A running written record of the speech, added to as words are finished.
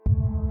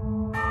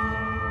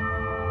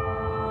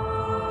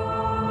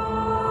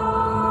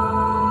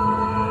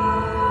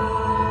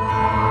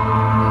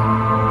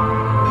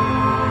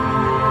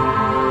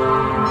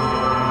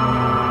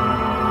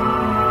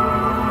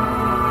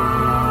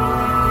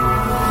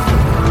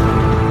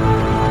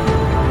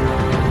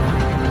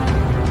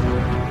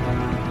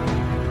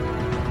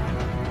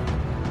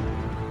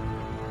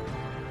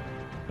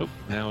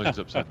He's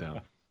upside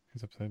down.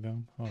 He's upside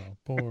down. Oh,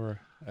 poor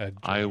Ed.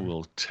 I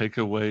will take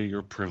away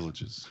your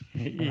privileges.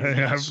 He's I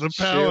have the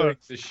sharing power.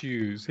 the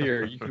shoes.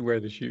 Here, you can wear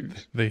the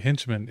shoes. The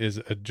henchman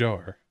is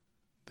ajar.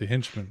 The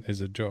henchman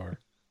is ajar.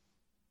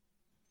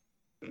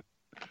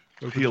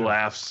 He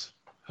laughs.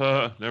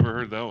 Never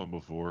heard that one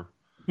before.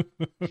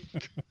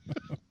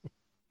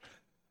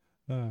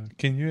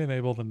 Can you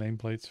enable the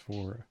nameplates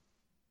for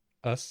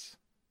us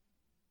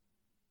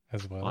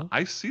as well?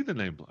 I see the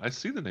name. I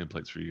see the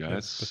nameplates for you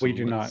guys. Yes, we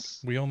do not.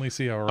 We only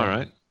see our All own.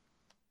 right.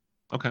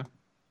 Okay.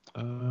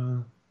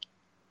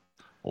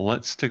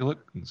 Let's take a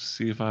look and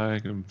see if I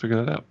can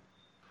figure that out.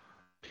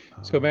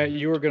 So, Matt,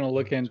 you were going to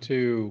look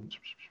into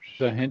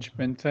the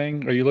henchman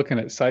thing. Are you looking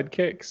at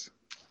sidekicks?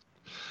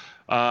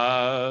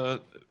 That's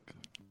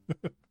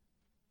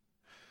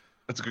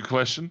a good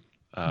question.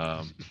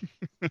 I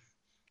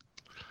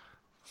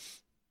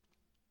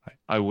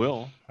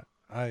will.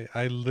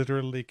 I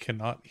literally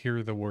cannot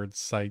hear the word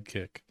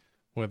sidekick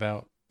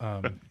without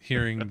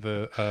hearing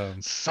the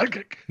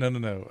Psychic.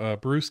 No.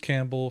 Bruce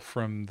Campbell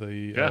from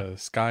the Yeah.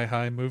 Sky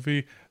High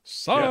movie.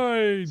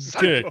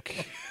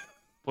 Sidekick.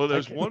 Well,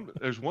 there's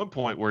one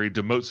point where he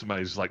demotes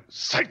somebody. He's like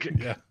psychic.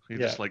 Yeah. He Yeah.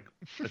 just like,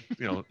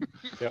 you know.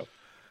 Yep.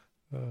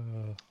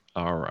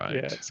 All right.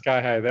 Yeah,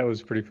 Sky High. That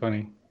was pretty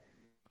funny.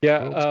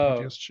 Yeah.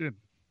 World's prettiest chin.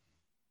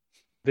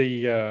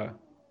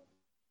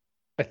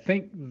 I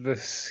think the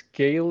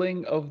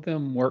scaling of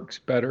them works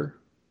better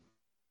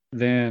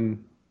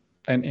than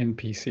an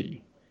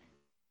NPC.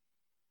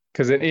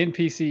 Because an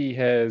NPC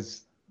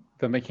has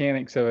the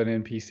mechanics of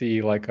an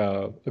NPC, like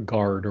a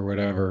guard or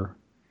whatever,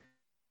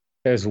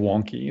 is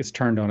wonky. It's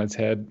turned on its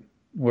head.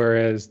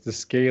 Whereas the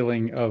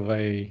scaling of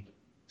a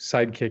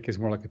sidekick is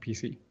more like a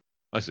PC.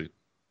 I see.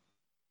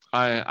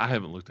 I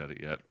haven't looked at it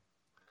yet.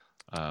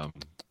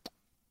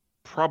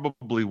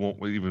 Probably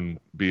won't even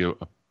be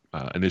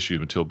an issue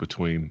until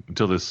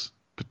this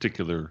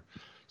particular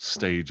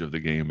stage of the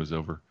game is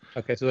over.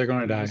 Okay, so they're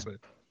going to die.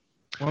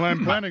 Well,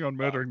 I'm planning on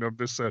murdering them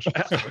this session.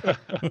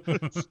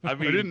 I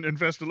mean, I didn't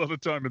invest a lot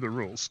of time in the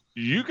rules.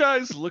 You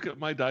guys look at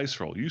my dice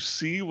roll. You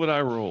see what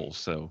I roll.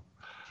 So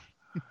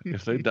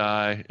if they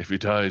die, if he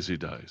dies, he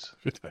dies.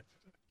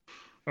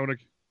 I want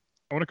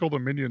to call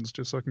them minions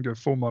just so I can go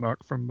full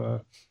Monarch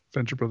from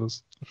Venture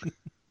Brothers.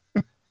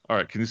 All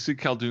right. Can you see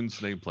Khaldoon's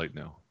nameplate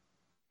now?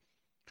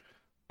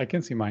 I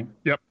can see mine.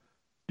 Yep.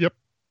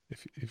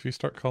 If you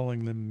start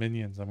calling them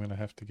minions, I'm gonna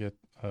have to get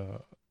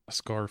a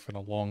scarf and a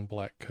long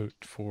black coat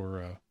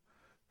for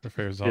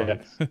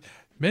Farazan. Yes.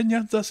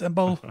 Minions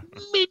assemble.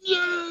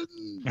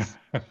 Minions.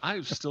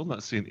 I've still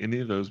not seen any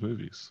of those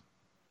movies.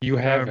 You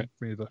haven't.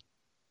 Me either.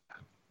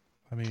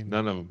 I mean,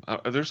 None of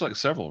them. There's like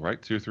several,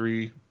 right? 2,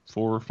 3,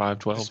 4, 5,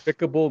 12.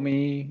 Despicable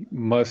Me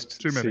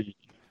must Too many. see.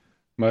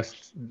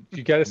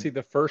 You got to see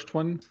the first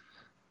one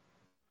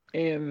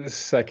and the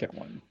second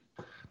one.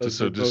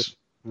 Those are both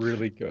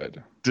really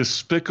good.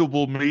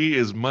 Despicable Me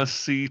is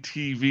must-see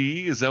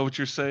TV. Is that what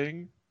you're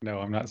saying? No,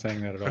 I'm not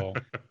saying that at all.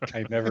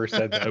 I never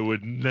said that. I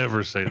would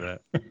never say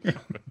that.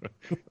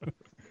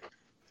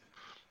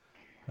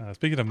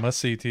 speaking of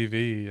must-see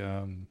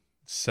TV,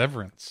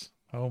 Severance.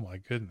 Oh my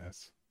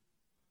goodness,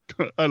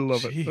 I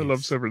love it. I love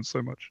Jeez. Severance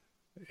so much.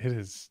 it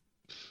is,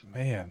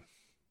 man.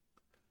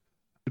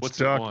 It's What's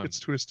it dark, on? it's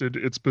twisted,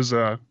 it's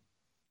bizarre.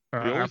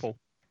 only- Apple.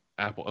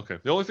 Apple. Okay.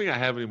 The only thing I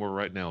have anymore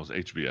right now is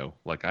HBO.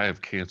 Like I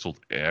have canceled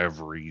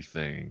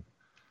everything.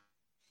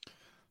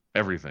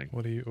 Everything.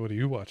 What are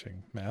you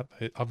watching, Matt?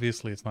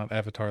 Obviously, it's not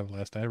Avatar: The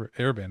Last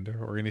Airbender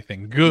or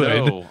anything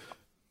good. No,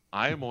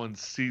 I am on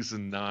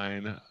season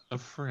 9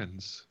 of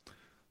Friends.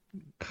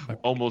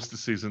 Almost to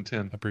season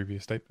 10. My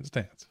previous statement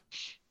stands.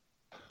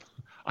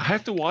 I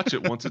have to watch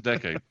it once a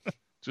decade,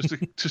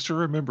 just to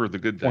remember the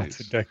good days. Once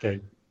a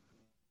decade.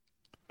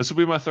 This will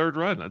be my third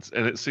run,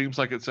 and it seems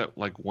like it's at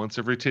like once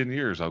every 10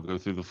 years. I'll go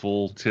through the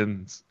full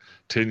 10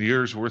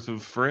 years worth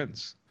of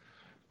Friends.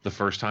 The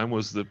first time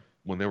was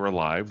when they were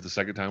alive. The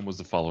second time was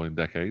the following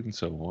decade, and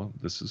so on.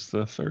 This is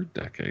the third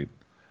decade.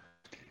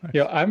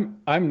 Yeah,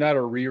 I'm not a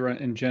rerun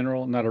in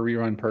general, not a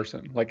rerun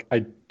person. Like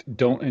I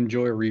don't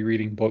enjoy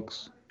rereading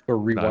books or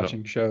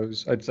rewatching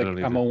shows. It's like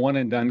I'm a one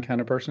and done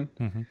kind of person.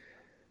 Mm-hmm.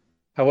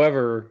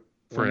 However,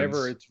 Friends.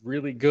 whenever it's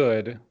really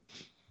good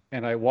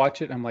and I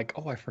watch it, I'm like,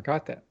 oh, I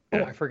forgot that. Oh,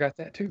 Yeah. I forgot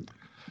that too.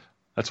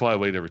 That's why I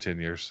wait every 10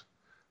 years.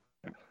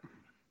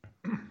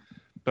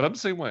 But I'm the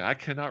same way. I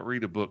cannot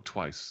read a book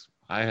twice.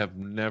 I have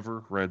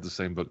never read the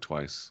same book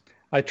twice.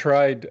 I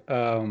tried,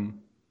 what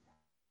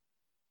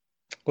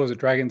was it,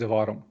 Dragons of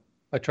Autumn.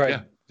 I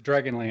tried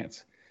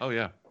Dragonlance. Oh,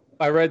 yeah.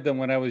 I read them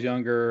when I was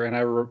younger,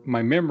 and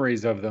my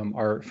memories of them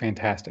are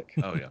fantastic.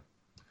 Oh, yeah.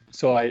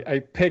 So I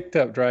picked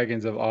up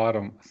Dragons of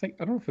Autumn. I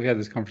don't know if we had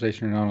this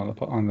conversation or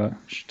not on the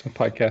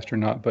podcast or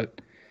not,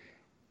 but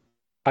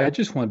I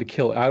just wanted to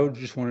kill. I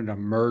just wanted to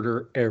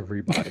murder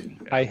everybody.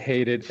 I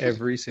hated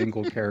every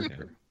single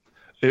character.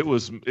 It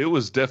was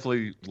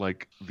definitely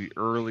like the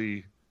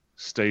early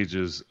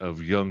stages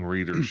of young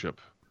readership.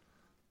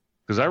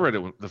 Because I read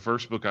it. The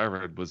first book I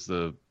read was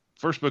the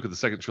first book of the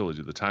second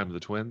trilogy, The Time of the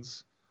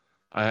Twins.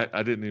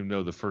 I didn't even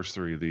know the first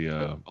three,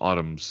 the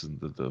Autumns and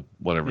the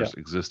whatever Yeah.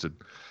 existed.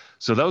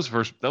 So that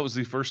was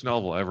the first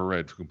novel I ever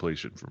read for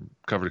completion from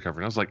cover to cover.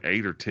 And I was like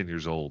 8 or 10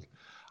 years old.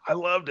 I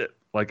loved it.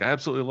 Like I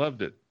absolutely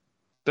loved it.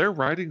 Their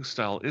writing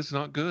style is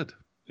not good.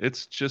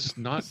 It's just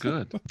not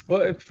good.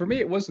 Well, for me,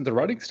 it wasn't the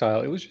writing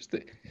style. It was just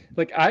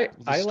like I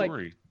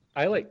Story.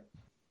 like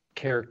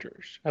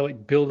characters. I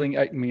like building.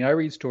 I mean, I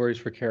read stories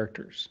for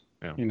characters.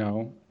 Yeah. You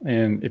know,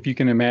 and if you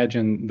can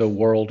imagine the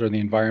world or the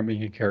environment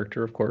being a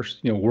character, of course,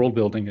 you know, world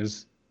building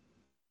is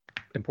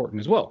important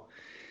as well.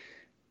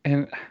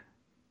 And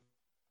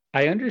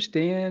I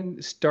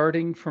understand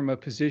starting from a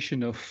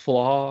position of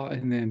flaw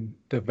and then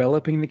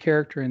developing the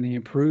character and they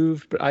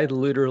improved, but I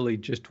literally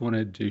just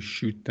wanted to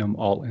shoot them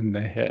all in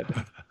the head.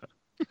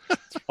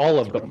 All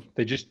of them.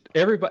 They just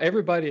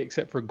everybody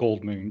except for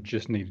Gold Moon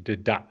just needed to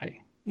die.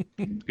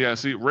 Yeah,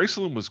 see,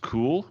 Raceland was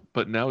cool,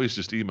 but now he's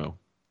just emo.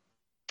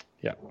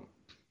 Yeah.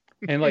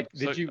 And like, It's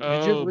did like, you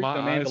ever read my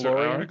The eyes are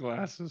Mandalorian?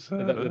 hourglasses.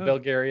 The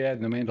Belgaria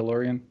and The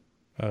Mandalorian?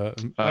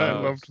 I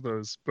loved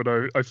those, but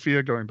I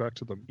fear going back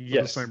to them for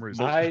the same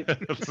reason.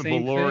 The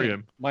Same Mandalorian.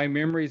 thing. My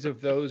memories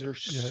of those are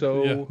Yeah,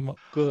 so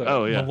good.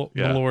 Oh yeah,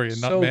 yeah. Mandalorian,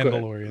 not So good.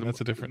 Mandalorian.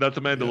 That's a different. Not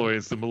the Mandalorian,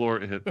 it's the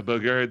Malorian. The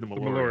Bulgarian, the The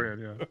Malorian.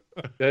 Mandalorian,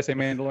 yeah. Did I say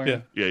Mandalorian?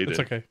 Yeah, Yeah, you it's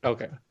did. okay.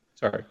 Okay.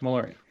 Sorry.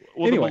 Malorian.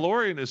 Well, Anyway. the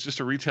Malorian is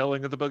just a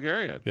retelling of the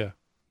Bulgarian. Yeah.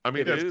 I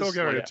mean, Yeah, it it's is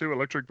Bulgaria like, too,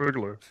 Electric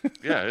Boogaloo.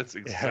 yeah, it's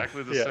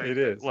exactly the same. It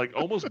is. Like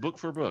almost book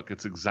for book.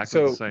 It's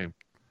exactly the same.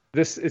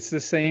 It's the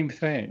same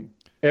thing.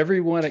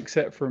 Everyone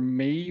except for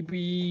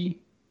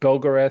maybe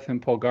Belgarath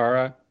and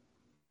Polgara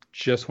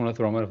just want to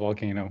throw them in a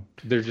volcano.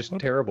 They're just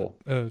terrible.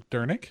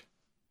 Dernick?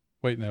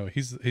 Wait, no,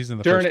 he's in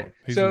the first one.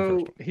 He's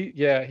in the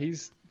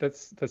first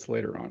one. That's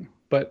later on.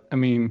 But I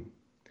mean,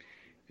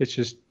 it's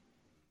just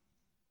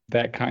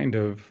that kind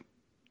of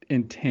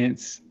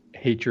intense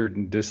hatred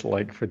and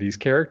dislike for these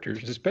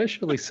characters,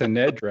 especially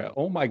Sinedra.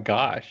 Oh my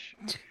gosh.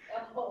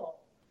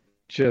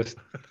 Just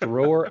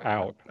throw her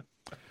out.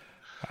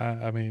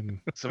 I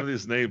mean, Some of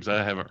these names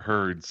I haven't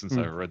heard since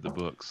I read the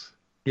books.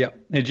 Yeah.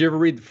 Did you ever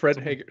read Fred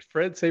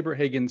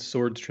Saberhagen's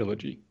Swords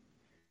trilogy?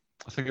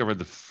 I think I read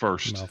the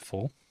first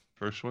mouthful.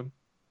 one.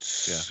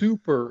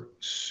 Super,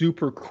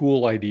 super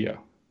cool idea.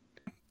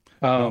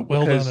 Well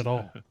done at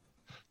all.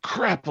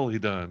 Crappily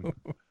done.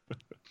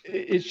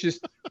 It's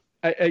just,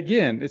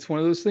 again, it's one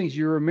of those things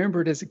you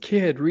remembered as a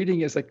kid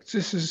reading. It's like,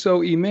 this is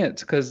so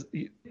immense because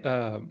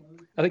I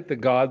think the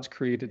gods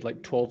created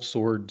like 12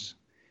 swords.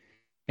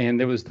 And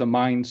there was the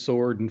Mind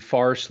Sword and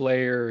Far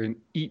Slayer, and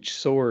each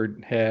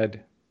sword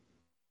had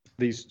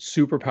these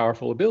super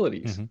powerful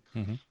abilities.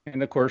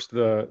 And of course,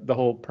 the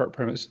whole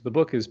premise of the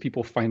book is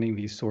people finding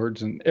these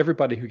swords, and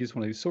everybody who gets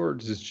one of these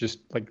swords is just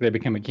like they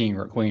become a king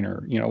or a queen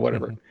or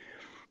whatever. And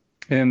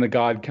then the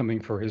god coming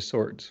for his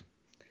swords,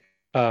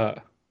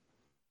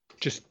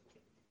 just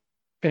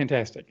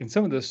fantastic. And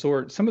some of the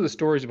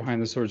stories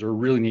behind the swords are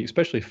really neat,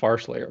 especially Far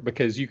Slayer,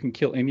 because you can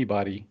kill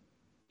anybody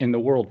in the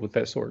world with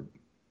that sword.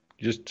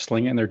 You just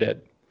sling it and they're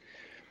dead.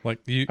 Like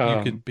you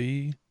could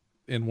be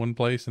in one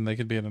place and they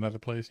could be in another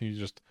place, and you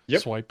just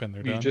swipe and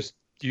they're done.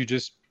 You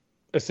just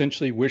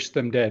essentially wish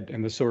them dead,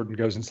 and the sword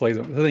goes and slays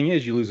them. The thing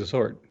is, you lose a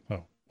sword.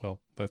 Oh well,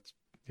 that's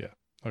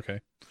okay.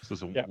 This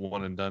is a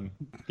one and done.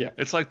 Yeah,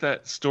 it's like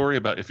that story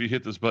about if you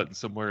hit this button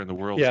somewhere in the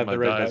world,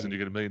 somebody dies and you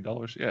get $1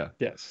 million. Yeah.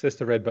 Yes, it's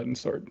the red button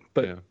sword.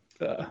 But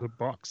the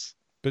box.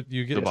 But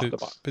you get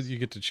but you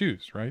get to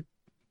choose, right?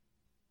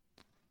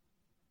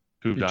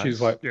 Who dies? Choose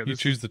what? Yeah, you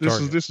choose the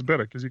target. This is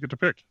better because you get to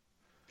pick.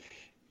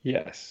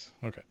 Yes.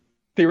 Okay.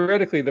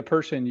 Theoretically, the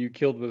person you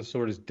killed with a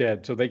sword is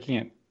dead, so they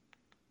can't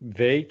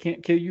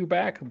kill you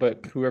back.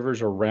 But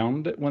whoever's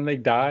around it when they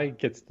die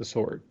gets the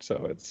sword.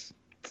 So it's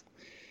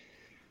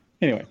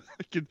anyway.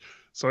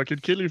 I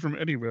could kill you from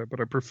anywhere,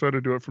 but I prefer to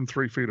do it from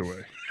 3 feet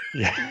away.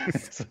 Yeah,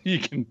 so you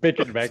can pick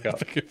it back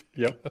up.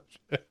 Yep.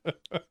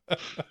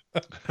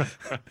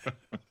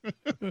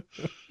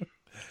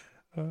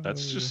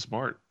 That's just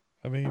smart.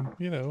 I mean,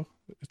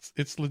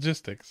 it's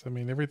logistics. I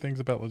mean, everything's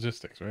about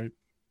logistics, right?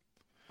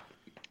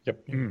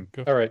 Yep.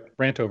 All right,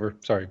 rant over.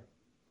 Sorry.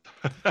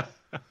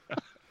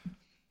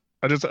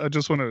 I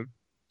just want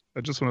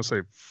to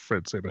say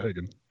Fred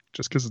Saberhagen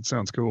just because it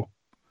sounds cool.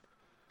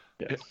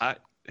 Yes.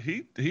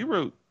 He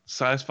wrote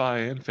sci-fi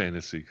and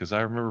fantasy because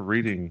I remember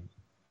reading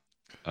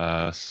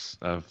a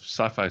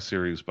sci-fi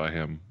series by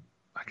him.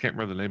 I can't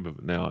remember the name of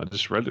it now. I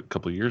just read it a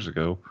couple of years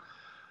ago.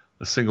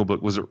 A single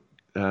book. Was it?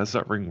 It's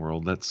not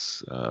Ringworld.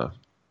 That's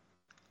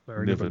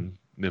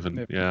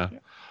Niven. Yeah.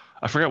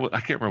 I forgot I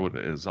can't remember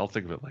what it is. I'll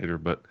think of it later.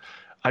 But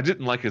I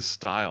didn't like his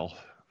style.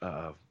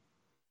 I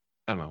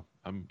don't know.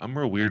 I'm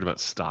real weird about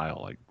style,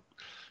 like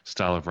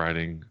style of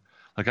writing.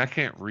 Like I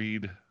cannot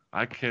read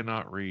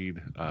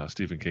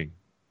Stephen King.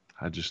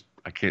 I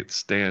can't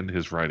stand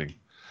his writing.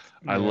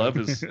 I love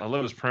his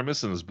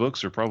premise, and his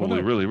books are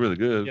probably really, really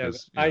good. Yeah,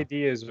 the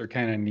ideas are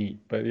kind of neat,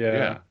 but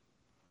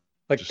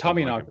like just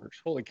Tommy don't like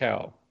Knockers. Holy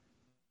cow!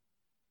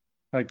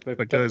 Like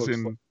that goes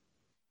in.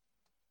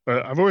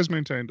 I've always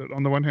maintained that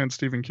on the one hand,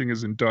 Stephen King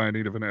is in dire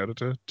need of an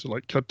editor to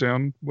like cut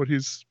down what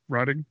he's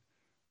writing,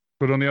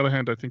 But on the other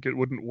hand, I think it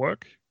wouldn't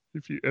work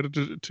if you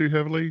edited it too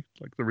heavily.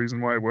 Like the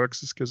reason why it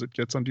works is because it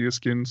gets under your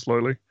skin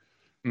slowly.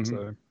 Mhm.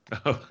 So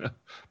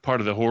Part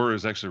of the horror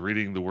is actually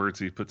reading the words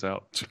he puts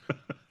out.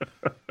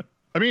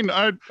 I mean,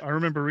 I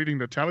remember reading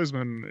The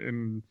Talisman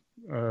in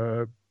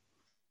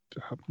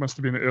must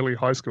have been early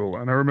high school,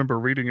 and I remember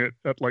reading it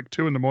at like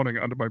 2 a.m.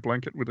 under my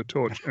blanket with a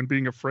torch and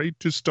being afraid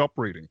to stop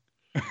reading.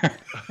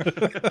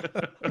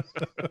 The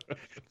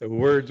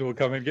words will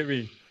come and get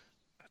me.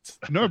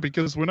 No,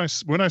 because when I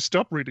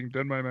stop reading,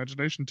 then my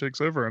imagination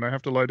takes over, and I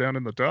have to lie down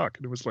in the dark.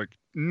 And it was like,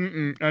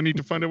 I need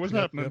to find out what's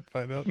happening. Yep,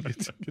 find out.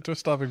 Get to a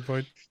stopping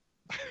point.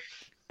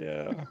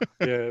 Yeah,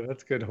 yeah,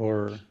 that's good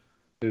horror.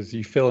 Is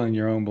you fill in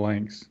your own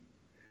blanks.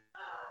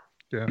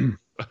 Yeah.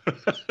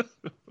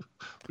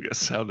 We got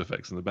sound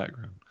effects in the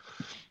background.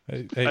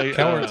 Hey,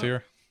 Coward's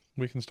here.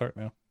 We can start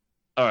now.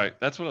 All right,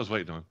 that's what I was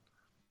waiting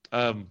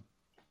on.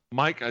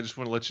 Mike, I just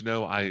want to let you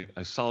know I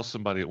saw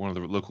somebody at one of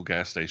the local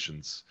gas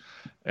stations,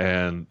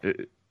 and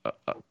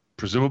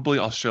presumably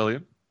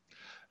Australian.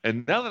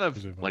 And now that I've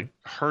Presumably.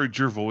 heard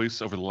your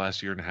voice over the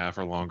last year and a half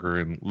or longer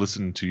and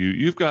listened to you,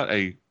 you've got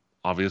a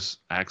obvious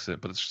accent,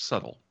 but it's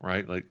subtle,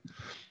 right? Like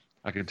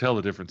I can tell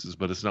the differences,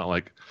 but it's not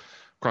like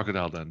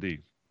Crocodile Dundee.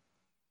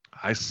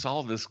 I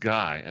saw this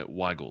guy at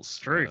Weigel's.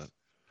 Truth.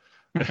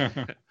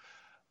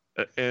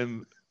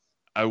 And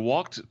I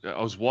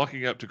was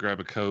walking up to grab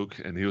a Coke,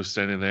 and he was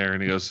standing there,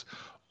 and he goes,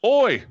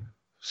 "Oi,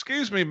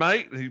 excuse me,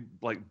 mate." And he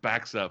like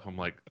backs up. I'm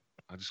like,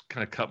 I just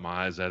kind of cut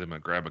my eyes at him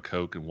and grab a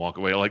Coke and walk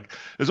away. Like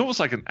it's almost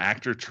like an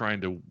actor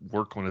trying to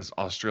work on his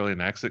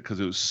Australian accent because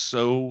it was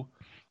so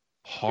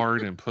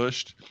hard and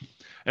pushed.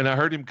 And I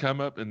heard him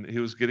come up, and he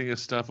was getting his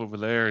stuff over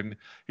there, and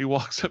he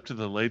walks up to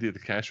the lady at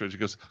the cash register. He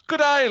goes, "Good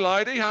day,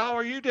 lady. How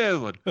are you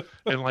doing?"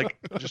 And like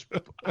just,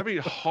 I mean,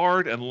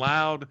 hard and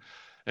loud.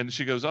 And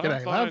she goes, "Oh, I'm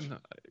G'day, fine." love.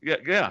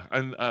 Yeah.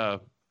 And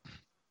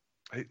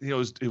it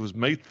was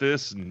mate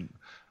this and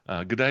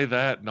good day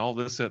that and all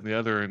this, that, and the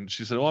other. And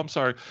she said, "Oh, I'm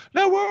sorry."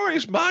 "No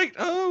worries, mate.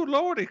 Oh,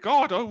 Lordy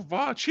God.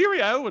 Oh,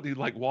 cheerio." And he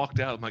like walked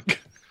out. I'm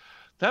like,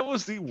 that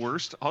was the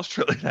worst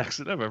Australian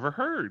accent I've ever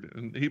heard.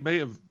 And he may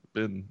have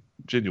been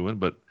genuine,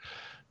 but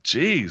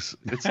geez,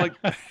 it's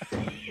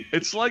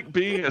like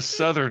being a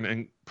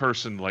Southern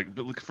person,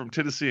 like from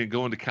Tennessee and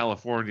going to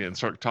California and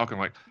start talking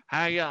like,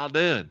 "How y'all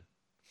doing?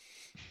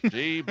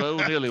 Gee, Bo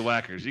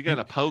Nillywhackers, you got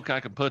a poke I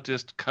can put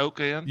this Coke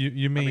in?"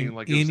 You mean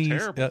like, it was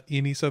terrible.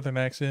 any Southern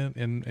accent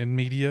in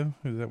media?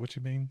 Is that what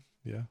you mean?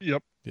 Yeah.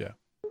 Yep. Yeah.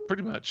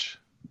 Pretty much,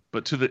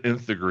 but to the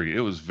nth degree.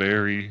 It was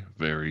very,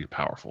 very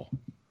powerful.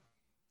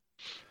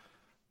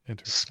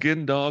 Interesting.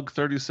 Skin Dog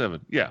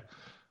 37. Yeah.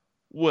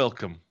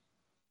 Welcome.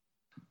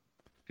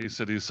 He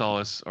said he saw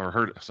us or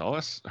heard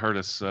us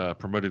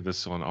promoting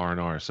this on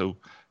R&R. So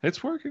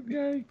it's working.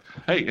 Yay.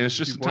 Hey, and it's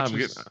just He the time to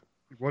get.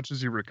 He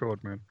watches you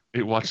record, man.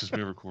 It watches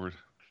me record.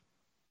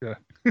 Yeah.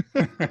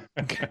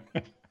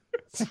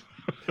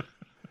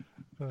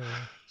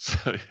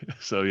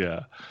 So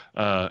yeah.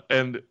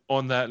 And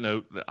on that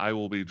note, I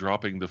will be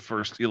dropping the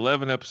first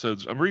 11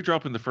 episodes. I'm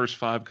redropping the first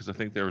 5 because I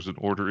think there was an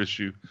order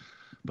issue,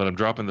 but I'm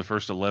dropping the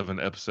first 11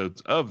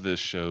 episodes of this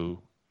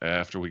show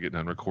after we get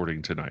done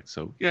recording tonight.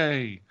 So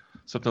yay,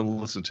 something to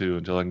listen to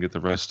until I can get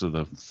the rest of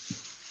the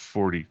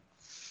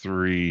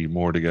 43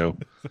 more to go.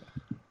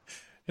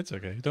 It's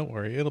okay. Don't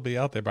worry. It'll be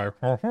out there by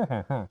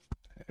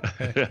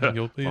and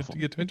you'll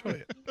get to enjoy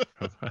it.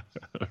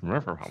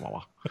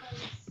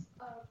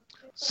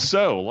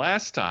 So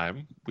last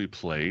time we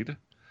played,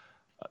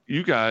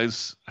 you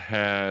guys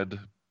had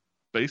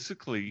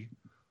basically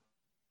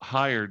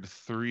hired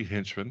 3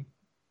 henchmen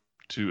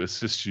to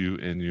assist you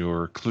in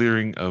your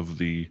clearing of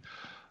the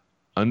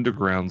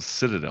underground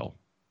citadel.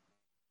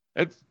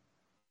 And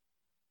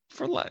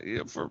for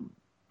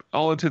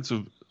all intents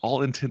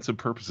and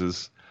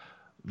purposes,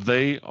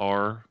 they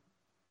are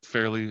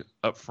fairly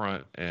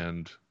upfront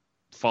and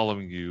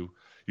following you.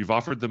 You've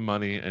offered them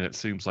money, and it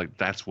seems like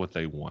that's what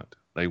they want.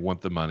 They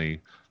want the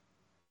money.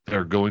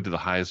 They're going to the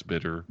highest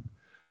bidder,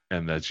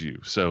 and that's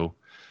you. So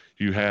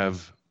you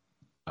have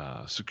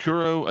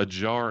Sakuro,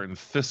 Ajar, and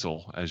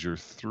Thistle as your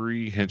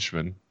 3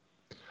 henchmen.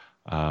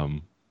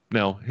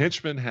 Now,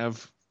 henchmen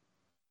have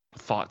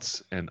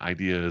thoughts and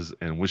ideas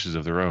and wishes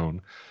of their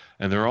own,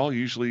 and they're all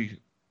usually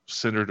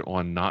centered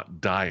on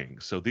not dying.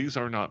 So these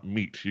are not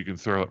meat you can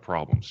throw at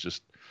problems.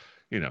 Just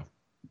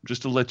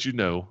to let you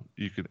know,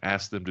 you can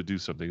ask them to do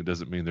something. It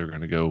doesn't mean they're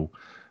going to go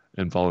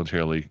and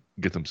voluntarily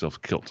get themselves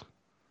killed.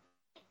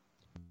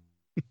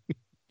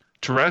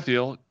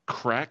 Tarathiel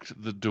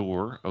cracked the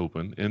door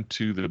open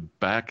into the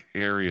back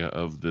area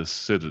of this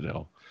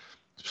citadel,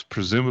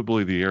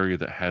 presumably the area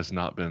that has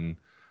not been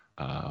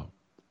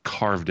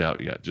carved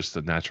out yet, just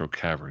the natural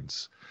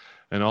caverns.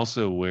 And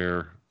also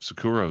where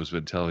Sakura has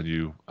been telling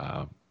you,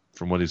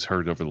 from what he's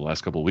heard over the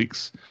last couple of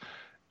weeks,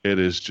 it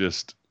is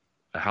just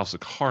a house of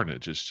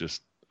carnage. It's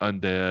just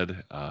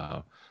undead.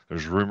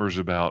 There's rumors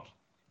about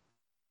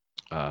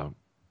one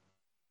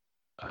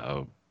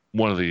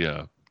of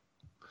the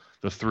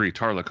 3,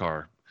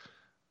 Tarlikar,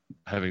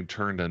 having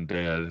turned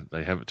undead.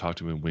 They haven't talked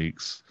to him in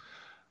weeks.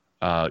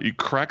 You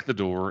crack the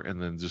door,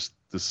 and then just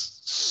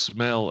this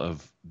smell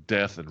of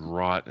death and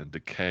rot and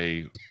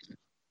decay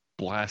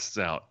blasts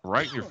out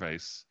right in your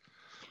face.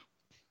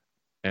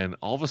 And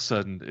all of a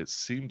sudden, it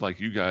seemed like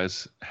you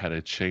guys had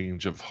a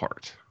change of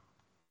heart.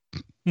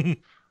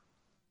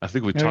 I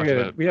think we talked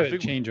about. We had a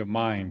change of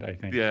mind, I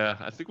think. Yeah,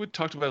 I think we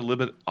talked about it a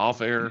little bit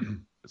off air,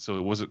 so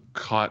it wasn't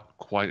caught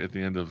quite at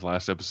the end of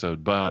last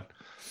episode. But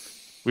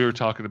we were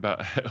talking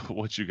about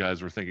what you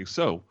guys were thinking.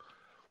 So,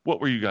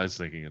 what were you guys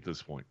thinking at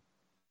this point?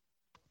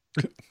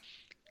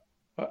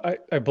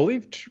 I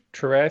believe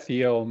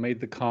Tarathiel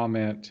made the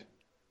comment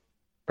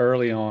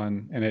early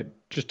on, and it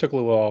just took a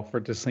little while for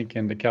it to sink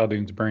into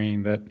Khaldun's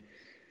brain, that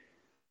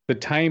the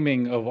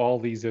timing of all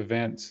these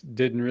events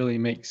didn't really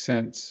make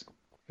sense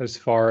as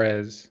far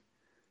as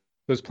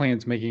those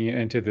plans making it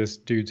into this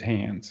dude's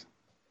hands.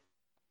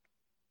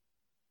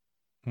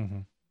 Mm-hmm.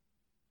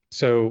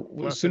 So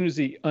as soon as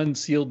he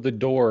unsealed the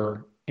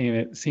door and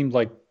it seemed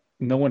like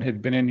no one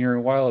had been in here in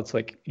a while, it's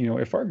like,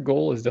 if our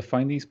goal is to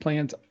find these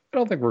plans, I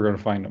don't think we're going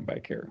to find them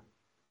back here.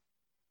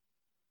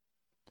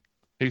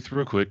 Hey,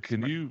 real quick,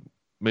 can you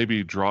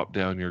maybe drop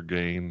down your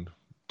gain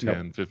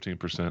 10,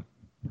 15%?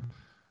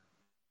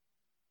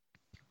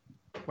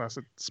 Plus,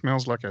 it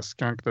smells like a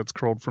skunk that's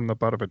crawled from the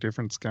butt of a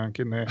different skunk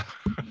in there.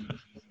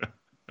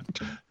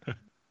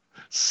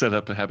 Set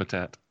up a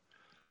habitat.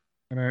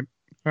 I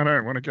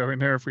don't want to go in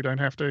there if we don't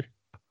have to.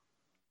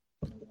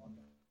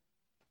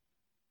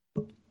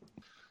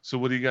 So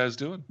what are you guys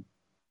doing?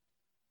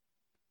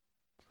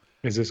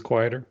 Is this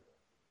quieter?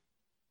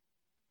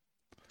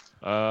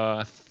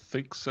 I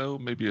think so.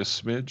 Maybe a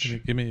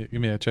smidge. Give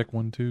me a check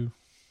 1, 2.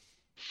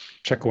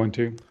 Check 1,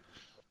 2.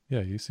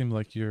 Yeah, you seem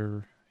like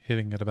you're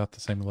hitting at about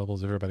the same level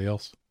as everybody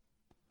else.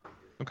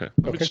 Okay.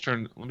 Let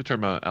me turn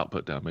my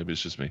output down. Maybe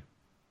it's just me.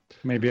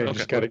 Maybe I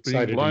just got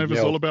excited. Being live is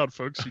all about,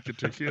 folks. You get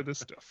to hear this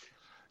stuff.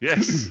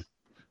 Yes.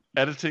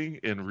 Editing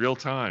in real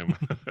time.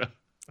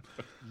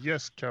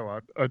 Yes,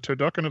 Coward. A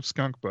turducken of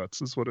skunk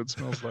butts is what it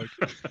smells like.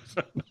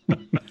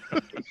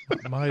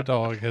 My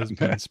dog has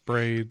been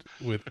sprayed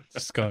with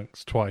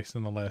skunks twice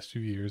in the last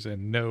few years,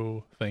 and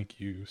no, thank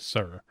you,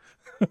 sir.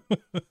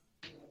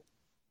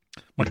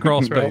 My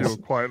crawl space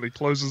quietly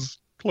closes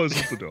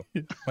the door.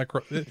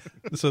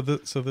 So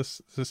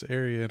this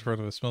area in front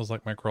of us smells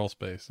like my crawl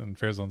space, and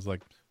Fairzone's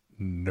like,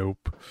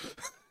 nope.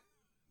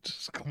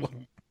 Just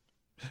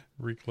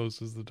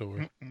recloses the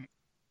door.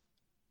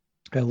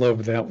 I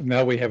love that.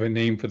 Now we have a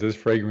name for this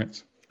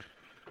fragrance.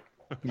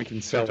 We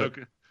can sell it.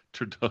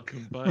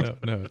 Turducken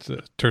butt. No, it's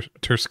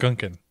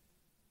Terskunken.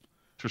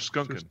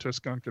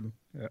 Terskunken.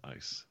 Yeah.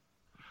 Nice.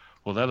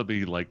 Well, that'll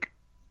be like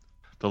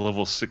the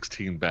level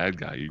 16 bad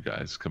guy you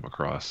guys come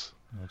across.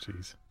 Oh,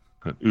 jeez.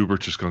 Uber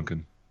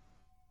Terskunken.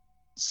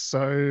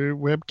 So,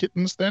 web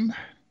kittens then?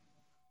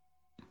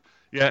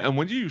 Yeah, and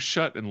when you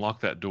shut and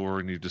lock that door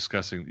and you're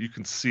discussing, you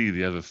can see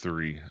the other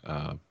three,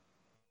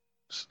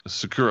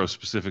 Sakuro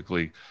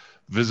specifically,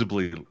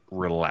 visibly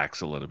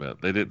relax a little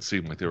bit. They didn't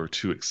seem like they were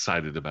too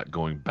excited about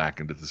going back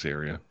into this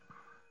area.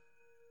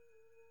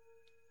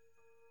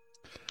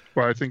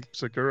 Well, I think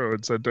Sakuro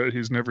had said that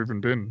he's never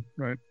even been,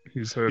 right?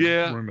 He's heard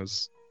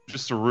rumors.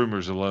 Just the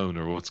rumors alone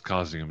are what's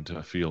causing him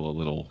to feel a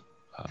little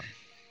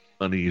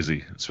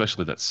uneasy,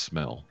 especially that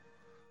smell.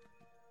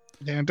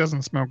 Yeah, it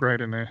doesn't smell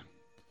great in there.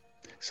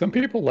 Some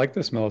people like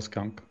the smell of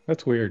skunk.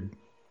 That's weird.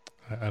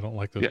 I don't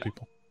like those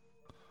people.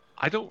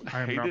 I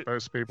am not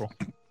those people.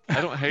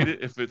 I don't hate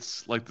it if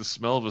it's like the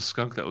smell of a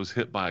skunk that was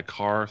hit by a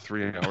car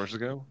 3 hours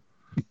ago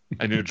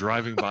and you're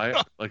driving by it.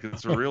 Like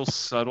it's a real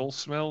subtle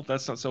smell.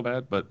 That's not so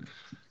bad, but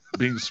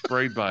being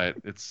sprayed by it,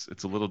 it's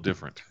a little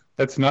different.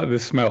 That's not the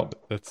smell.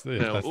 That's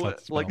not the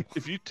smell. Like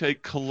if you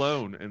take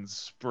cologne and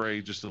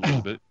spray just a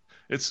little bit,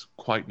 it's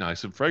quite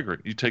nice and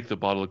fragrant. You take the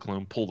bottle of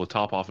cologne, pull the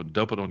top off and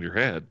dump it on your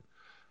head.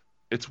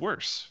 It's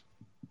worse.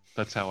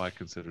 That's how I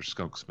consider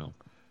skunk smell.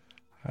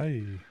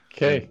 Hi.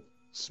 Okay.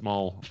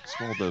 Small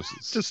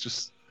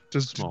doses.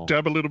 Just small.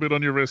 Dab a little bit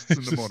on your wrists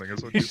in the morning.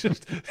 Is what you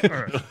just... All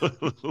right. A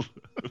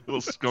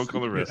little skunk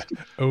on the wrist.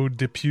 Eau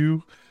de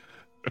Pew.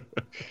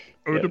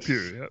 Eau de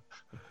Pew,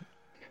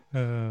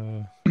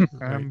 yeah.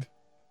 Right.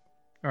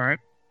 All right.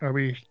 Are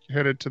we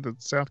headed to the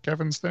South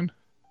Caverns then?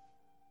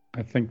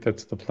 I think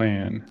that's the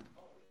plan.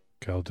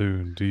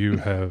 Khaldun, do you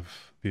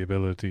have the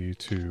ability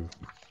to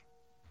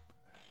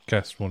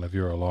cast one of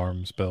your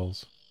alarm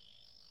spells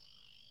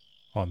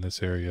on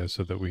this area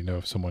so that we know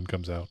if someone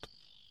comes out?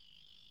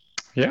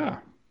 Yeah,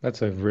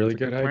 that's a really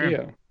good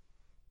idea.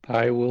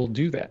 I will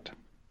do that.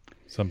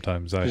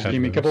 Sometimes Just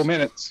give me a couple of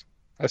minutes.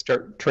 I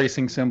start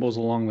tracing symbols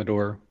along the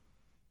door.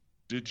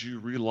 Did you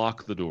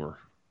relock the door?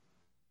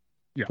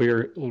 Yeah. We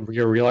are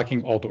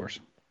relocking all doors.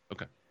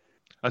 Okay.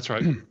 That's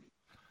right.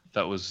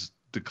 That was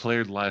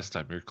declared last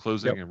time. You're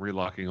closing and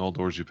relocking all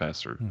doors you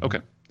pass through. Mm-hmm. Okay.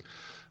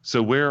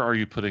 So where are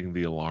you putting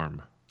the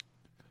alarm?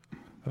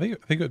 I think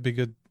it would be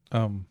good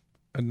and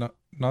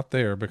not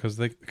there because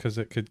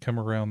it could come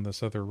around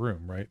this other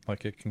room, right?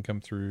 Like it can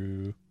come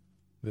through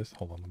this.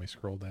 Hold on, let me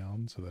scroll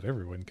down so that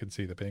everyone can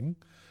see the ping.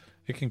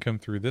 It can come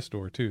through this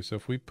door too. So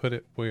if we put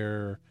it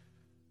where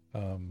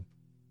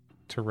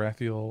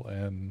Tarathiel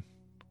and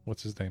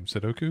what's his name?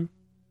 Sudoku?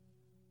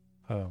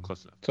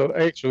 Close enough. So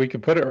actually, we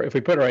could put it. If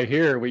we put it right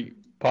here, we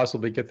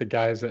possibly get the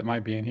guys that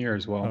might be in here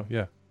as well. Oh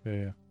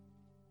yeah.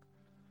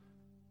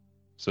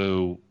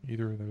 So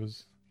Either of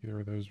those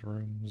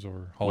rooms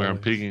or where I'm hallways.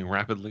 peeking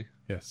rapidly.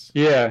 Yes.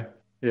 Yeah.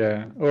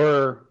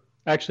 Or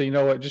actually, you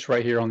know what? Just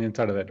right here on the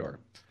inside of that door.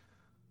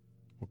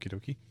 Okie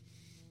dokie.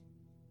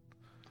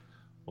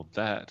 Well,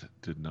 that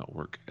did not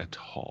work at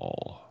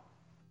all.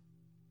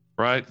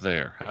 Right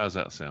there. How's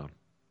that sound?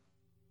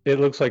 It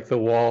looks like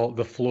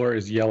the floor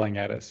is yelling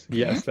at us.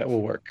 Yes, that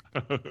will work.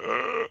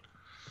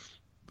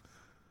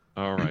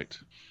 All right.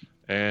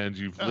 And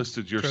you've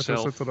listed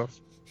yourself Sets it off.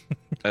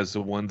 as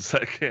the ones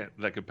that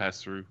can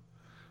pass through.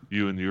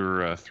 You and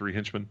your 3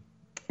 henchmen.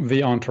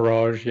 The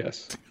entourage,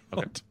 yes.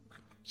 Okay.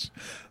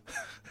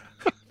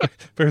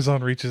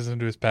 Farazan reaches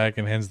into his bag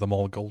and hands them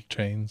all gold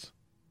chains.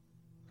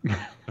 Oh,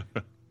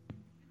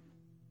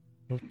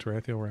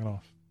 Tarathiel ran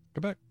off.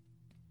 Go back.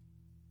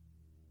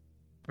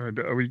 All right,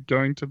 are we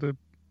going to the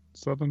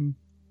southern?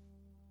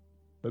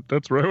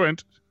 That's where I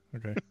went.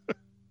 Okay.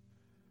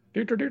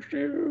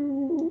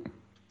 Do-do-do-do.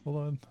 Hold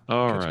on.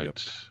 All Catch me right. up.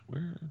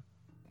 Where?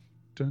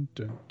 Dun,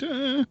 dun,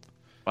 dun.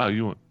 Wow,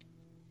 you want?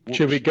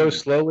 Should we go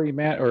slowly,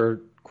 Matt, or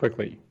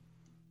quickly?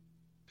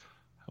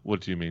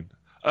 What do you mean?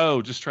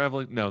 Oh, just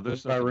traveling? No,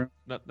 there's By nothing, room?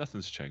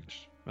 nothing's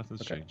changed.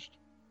 Nothing's Okay. changed.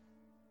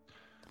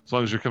 As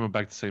long as you're coming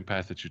back the same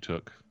path that you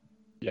took.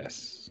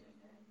 Yes.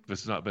 If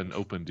it's not been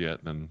opened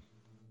yet, then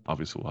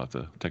obviously we'll have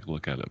to take a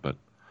look at it. But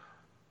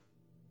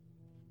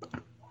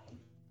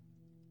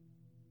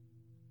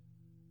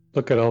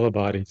Look at all the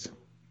bodies.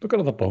 Look at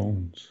all the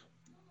bones.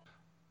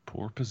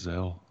 poor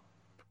Pizzelle.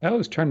 I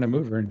was trying to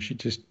move her, and she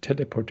just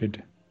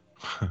teleported.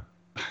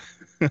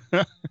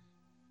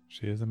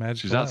 She is a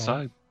magical She's owl.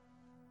 outside.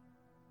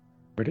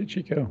 Where did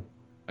she go?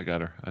 I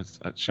got her.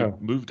 She Oh.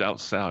 moved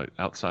outside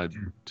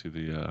to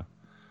the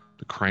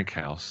crank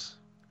house.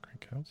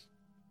 Crank house.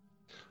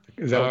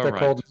 Is that what All they're right.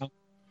 called now?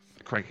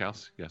 Crank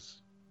house,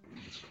 yes.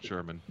 It's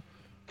German.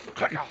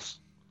 Crank house.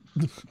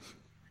 All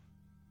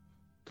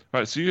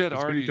right, so you had It's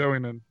been already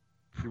going and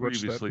you watch that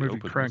previously movie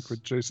opened Crank this.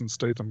 with Jason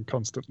Statham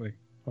constantly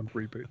on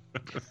reboot.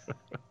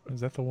 Is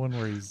that the one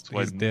where he's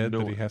why dead, no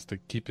but he one- has to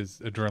keep his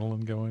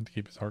adrenaline going to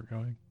keep his heart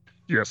going?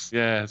 Yes.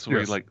 Yeah, it's where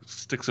Yes. he like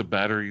sticks a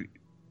battery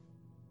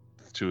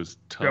to his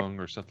tongue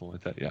or something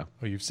like that. Yeah,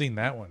 Oh, you've seen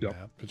that one, Yep.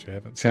 Matt, but you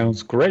haven't.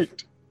 Sounds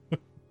great.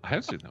 I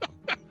have seen that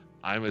one.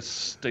 I'm a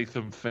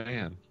Statham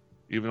fan,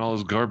 even all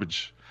his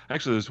garbage.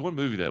 Actually, there's one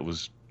movie that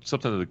was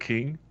something of the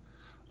King,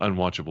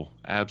 unwatchable,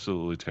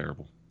 absolutely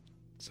terrible.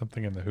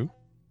 Something in the Who.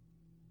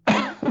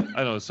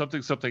 I know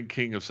something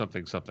King of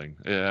something.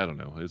 Yeah, I don't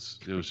know. It was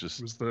It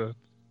just was the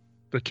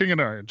King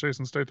and I, and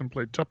Jason Statham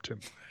played Top Tim.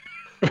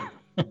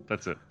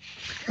 that's it.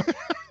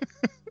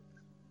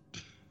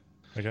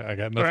 I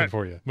got nothing All right.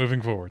 for you.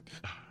 Moving forward.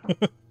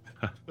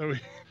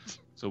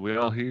 So we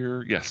all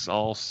here? Yes,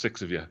 all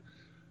 6 of you.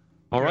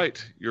 All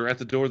right, you're at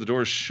the door. The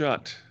door is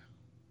shut.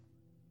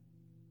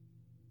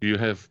 You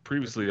have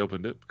previously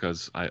opened it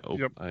because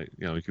Yep.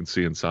 you can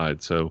see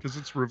inside. So Because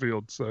it's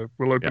revealed, so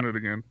we'll open it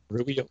again.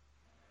 Reveal.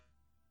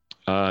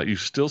 you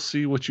still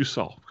see what you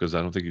saw because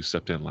I don't think you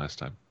stepped in last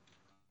time.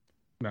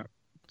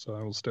 So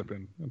I will step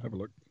in and have a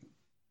look.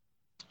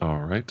 All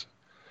right.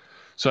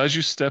 So as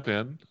you step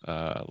in,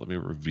 let me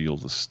reveal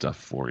the stuff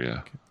for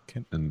you.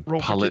 Can And Roll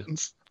for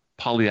kittens.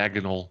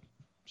 polyagonal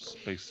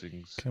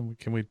spacings.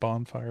 can we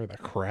bonfire the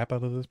crap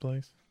out of this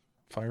place?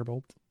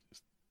 Firebolt.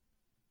 Just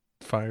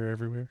fire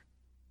everywhere.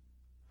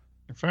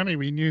 If only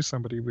we knew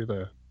somebody with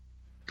a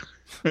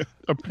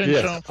penchant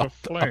Yes. for A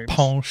flames.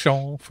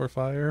 penchant for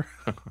fire.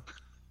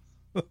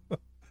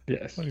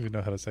 Yes. I don't even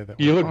know how to say that.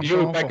 You word. look, you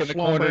look back in the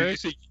corner, Flambe. you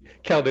see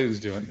Caldu's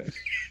doing this.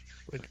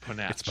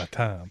 Panache. It's my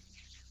time.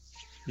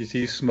 You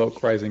see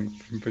smoke rising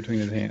from between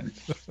his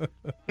hands.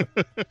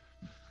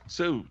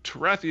 So,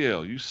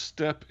 Tarathiel, you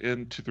step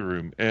into the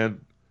room, and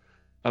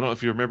I don't know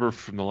if you remember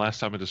from the last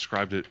time I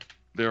described it,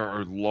 there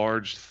are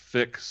large,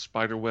 thick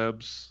spider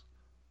webs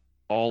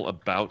all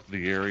about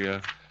the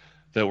area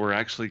that were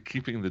actually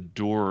keeping the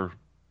door,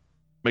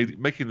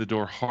 making the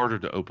door harder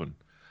to open.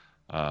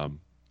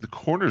 The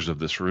corners of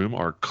this room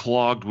are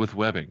clogged with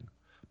webbing,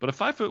 but a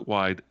 5-foot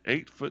wide,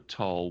 8-foot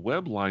tall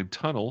web-lined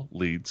tunnel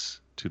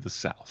leads to the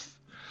south.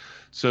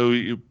 So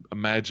you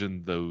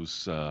imagine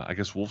those, I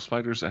guess, wolf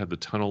spiders that have the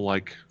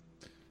tunnel-like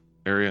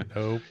area.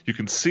 Nope. You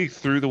can see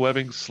through the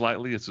webbing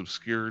slightly; it's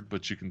obscured,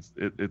 but you can.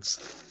 It's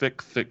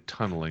thick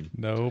tunneling.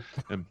 Nope.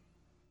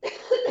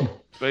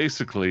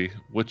 Basically,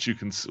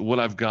 what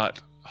I've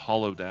got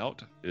hollowed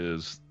out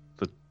is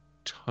the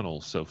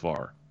tunnel so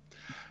far.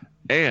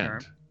 And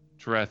Okay.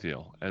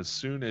 Tarathiel, as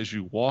soon as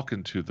you walk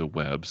into the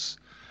webs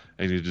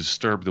and you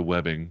disturb the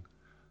webbing,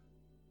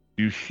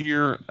 you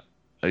hear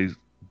a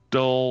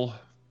dull,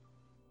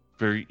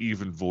 very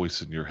even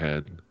voice in your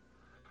head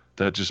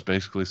that just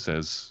basically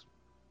says,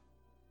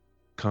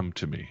 "Come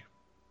to me.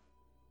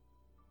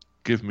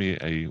 Give me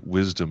a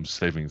wisdom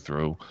saving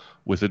throw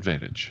with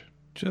advantage."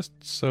 Just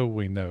so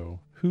we know,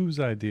 whose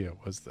idea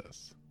was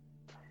this?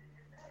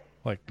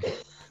 Like,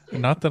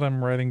 Not that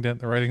I'm writing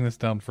this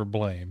down for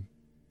blame,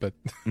 but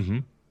Mm-hmm.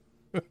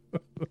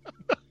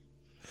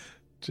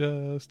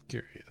 just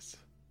curious.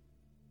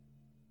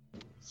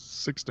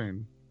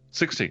 16.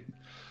 16.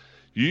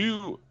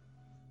 You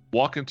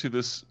walk into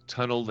this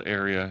tunneled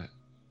area.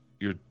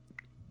 You're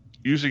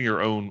using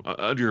your own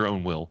under your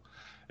own will,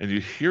 and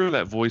you hear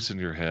that voice in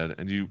your head,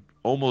 and you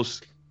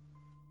almost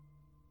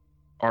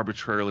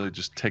arbitrarily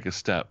just take a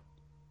step,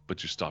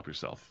 but you stop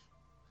yourself.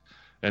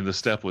 And the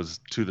step was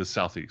to the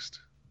southwest,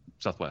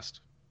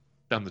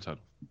 down the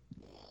tunnel.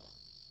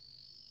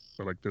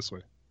 So like this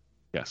way.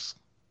 Yes.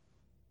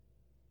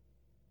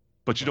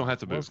 But you don't have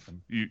to move.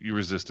 Welcome. You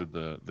resisted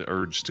the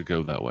urge to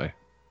go that way.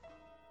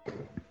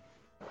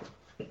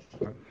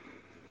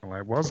 Well,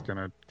 I was going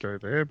to go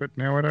there, but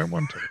now I don't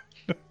want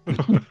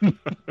to.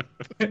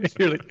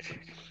 You're like,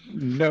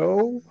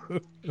 no.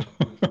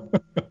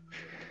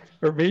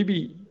 Or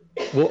maybe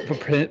we'll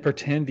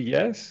pretend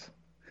yes.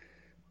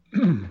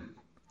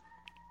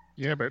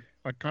 Yeah, but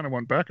I kind of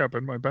want backup,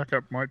 and my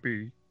backup might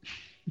be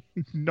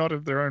not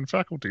of their own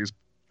faculties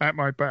at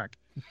my back.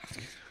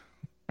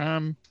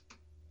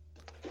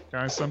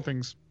 Guys,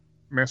 something's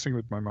messing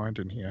with my mind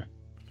in here.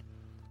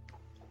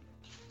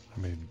 I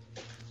mean,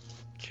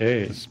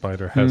 Okay. the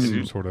spider has Hmm.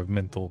 some sort of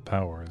mental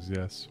powers.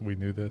 Yes, we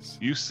knew this.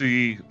 You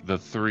see the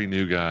three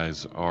new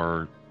guys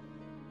are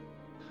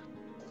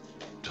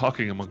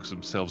talking amongst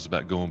themselves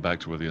about going back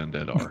to where the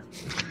undead are.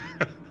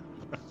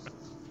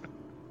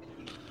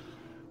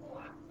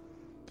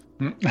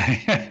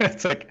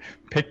 It's like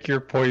pick your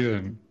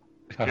poison.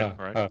 Yeah,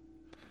 right.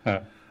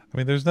 I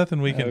mean, there's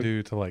nothing we can Uh,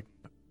 do to like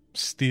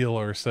steel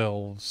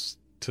ourselves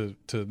to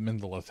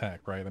mental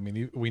attack, right? I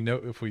mean, we know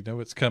if we know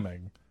it's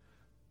coming,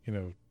 you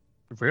know.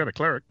 If we had a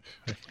cleric,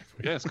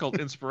 Yeah, it's called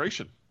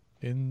inspiration.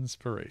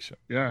 Inspiration.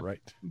 yeah,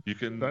 Right. You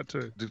can that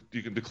too.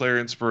 you can declare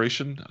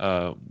inspiration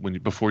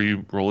before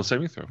you roll a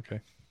saving throw. Okay.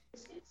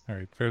 All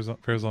right.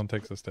 Farazan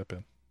takes a step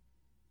in.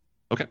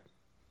 Okay.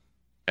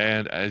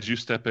 And as you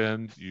step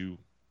in, you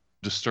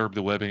disturb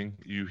the webbing.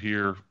 You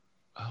hear,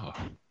 "Oh,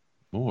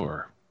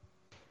 more.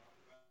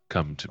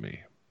 Come to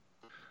me.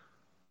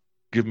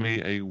 Give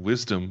me a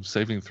wisdom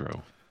saving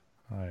throw.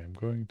 I am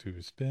going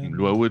to spin.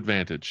 No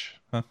advantage.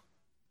 Huh?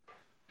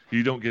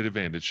 You don't get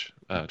advantage.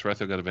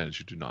 Tarathiel got advantage.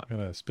 You do not. I'm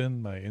gonna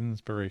spin my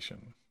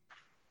inspiration,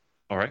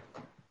 All right.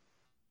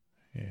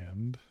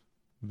 and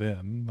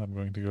then I'm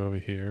going to go over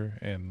here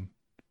and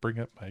bring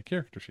up my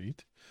character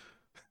sheet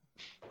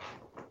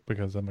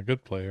because I'm a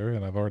good player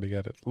and I've already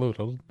got it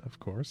loaded, of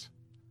course.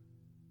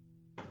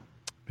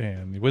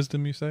 And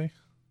wisdom, you say?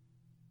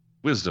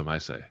 Wisdom, I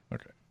say.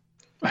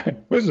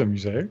 Wisdom, you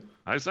say?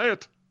 I say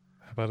it.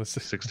 How about a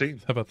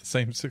 16. How about the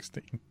same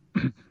 16?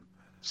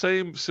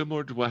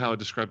 Similar to how I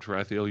described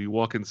Tarathiel. You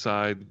walk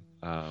inside,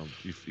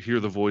 you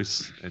hear the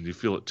voice, and you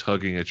feel it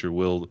tugging at your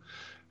will,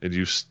 and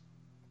you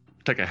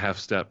take a half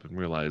step and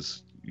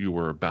realize you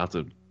were about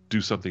to do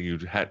something you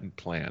hadn't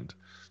planned.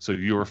 So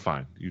you are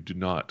fine. You do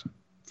not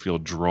feel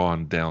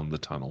drawn down the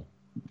tunnel.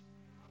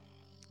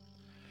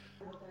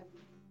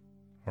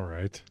 All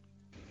right.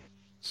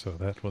 So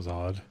that was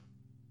odd.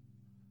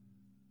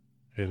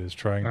 It is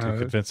trying to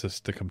convince us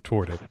to come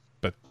toward it,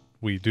 but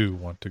we do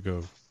want to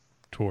go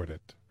toward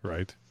it,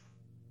 right?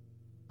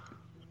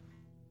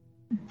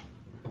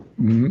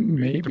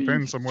 Maybe.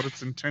 Depends on what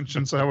its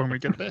intentions are when we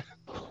get there.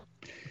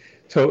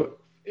 So,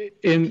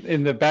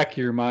 in the back of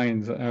your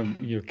minds,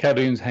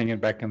 Khaldun's hanging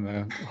back in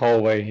the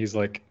hallway. He's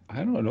like, I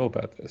don't know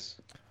about this.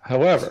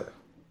 However,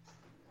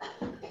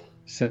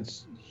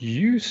 since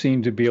you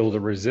seem to be able to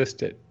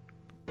resist it,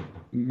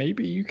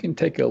 maybe you can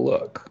take a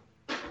look.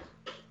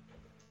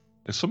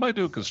 Is somebody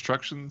doing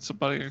construction?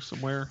 Somebody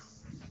somewhere?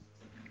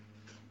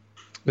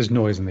 There's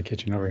noise in the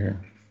kitchen over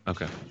here.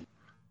 Okay.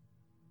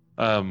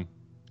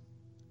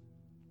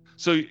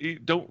 So you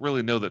don't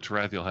really know that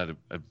Tarathiel had an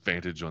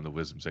advantage on the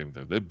wisdom saving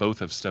throw. They both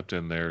have stepped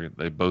in there.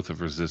 They both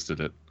have resisted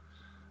it.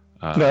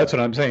 No, that's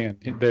what I'm saying.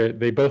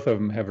 They both of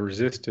them have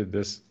resisted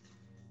this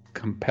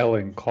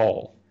compelling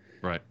call.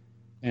 Right.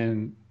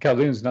 And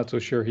Khaldun's not so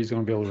sure he's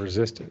going to be able to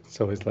resist it.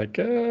 So he's like,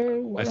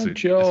 why I see.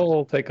 don't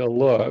y'all take a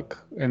look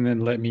and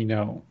then let me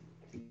know?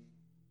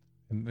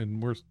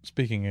 And we're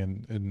speaking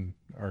in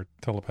our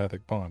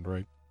telepathic bond,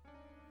 right?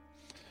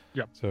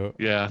 Yep. So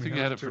Yeah, I We think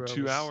you have had it for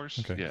 2 2 hours.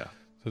 hours. Okay. Yeah.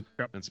 So-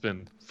 Yep. It's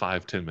been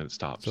 5-10 minutes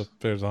tops. so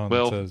Farazan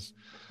Well, says,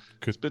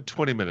 It's been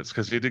 20 minutes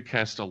because he did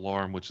cast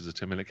Alarm, which is a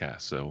 10-minute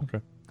cast. So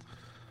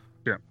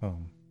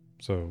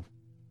so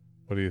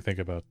what do you think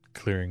about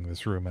clearing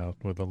this room out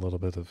with a little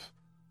bit of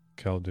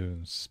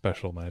Khaldun's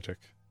special magic?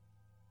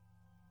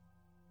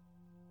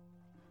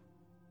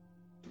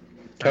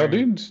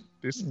 Khaldun's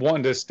This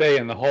wanting to stay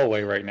in the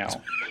hallway right now.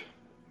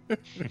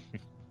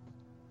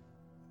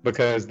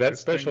 Because that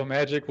This special thing-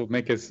 magic will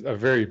make it a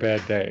very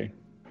bad day.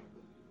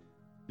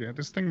 Yeah,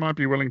 this thing might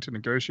be willing to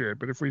negotiate,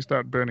 but if we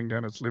start burning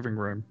down its living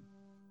room,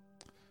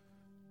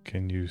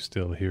 Can you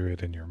still hear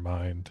it in your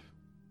mind,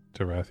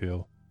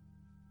 Tarathiel?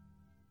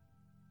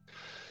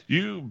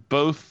 you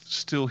both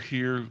still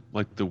hear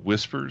like the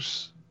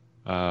whispers.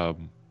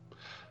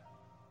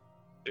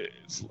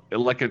 it's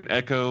like an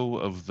echo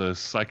of the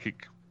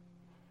psychic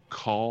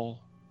call.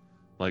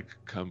 Like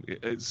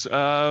it's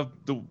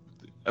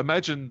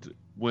imagine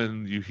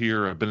when you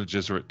hear a Bene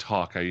Gesserit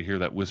talk, how you hear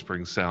that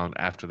whispering sound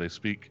after they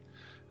speak.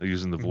 They're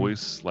using the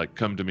voice, like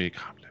come to me,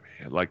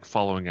 like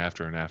following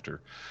after and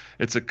after.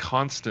 It's a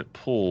constant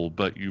pull,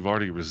 but you've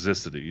already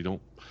resisted it. You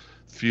don't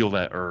feel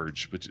that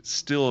urge, but it's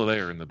still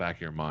there in the back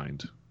of your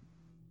mind.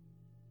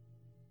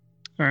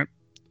 All right.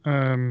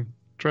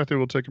 Trathy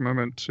will take a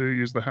moment to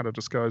use the hat of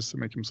disguise to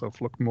make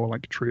himself look more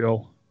like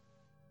Triel.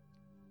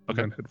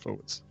 Okay. And head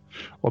forwards.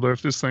 Although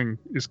if this thing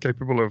is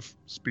capable of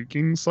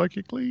speaking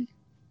psychically,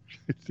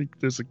 I think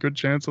there's a good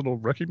chance it'll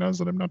recognize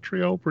that I'm not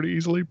Triel pretty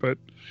easily, but...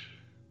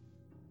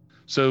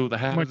 So the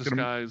hat of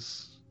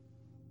disguise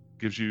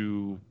gives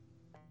you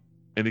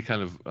any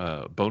kind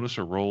of bonus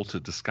or roll to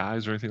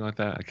disguise or anything like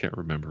that? I can't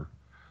remember.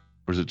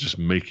 Or does it just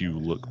make you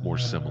look more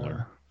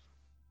similar?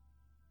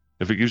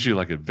 If it gives you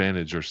like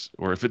advantage,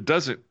 or if it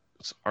doesn't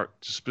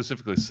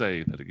specifically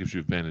say that it gives you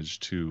advantage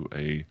to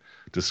a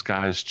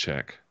disguise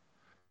check.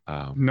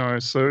 No,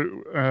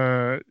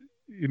 so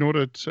in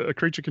order to, a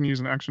creature can use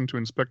an action to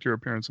inspect your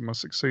appearance and must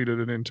succeed at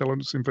an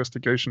intelligence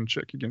investigation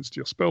check against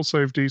your spell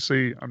save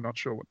DC. I'm not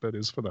sure what that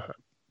is for the hat.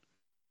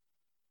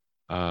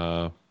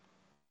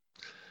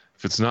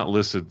 If it's not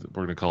listed,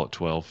 we're going to call it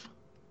 12.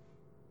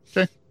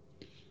 Okay.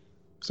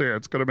 So yeah,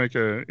 it's got to make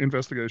an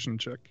investigation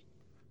check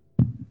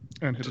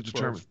and hit to a 12.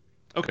 determine.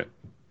 Okay.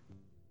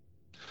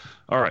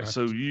 All right.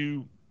 So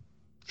you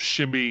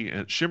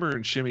shimmer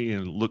and shimmy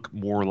and look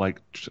more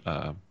like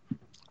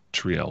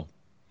Triel.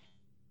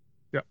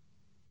 Yep.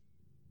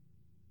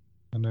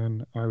 And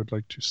then I would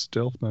like to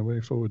stealth my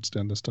way forwards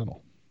down this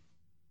tunnel.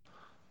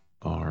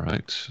 All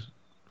right.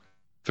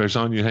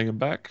 Farazan, you hanging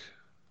back?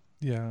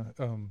 Yeah.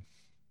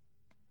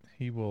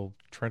 He will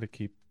try to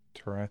keep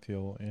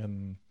Tarathiel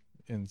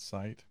in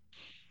sight.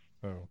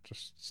 So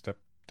just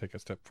take a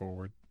step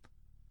forward.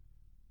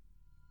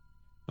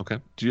 Okay.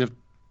 Do you have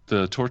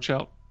the torch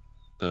out?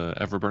 The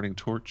ever-burning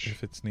torch?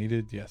 If it's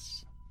needed,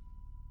 yes.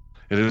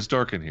 It is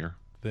dark in here.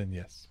 Then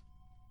yes.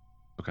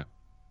 Okay.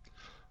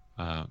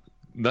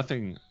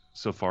 Nothing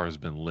so far has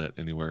been lit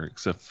anywhere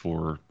except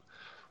for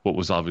what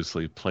was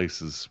obviously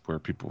places where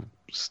people,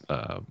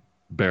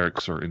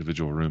 barracks or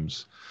individual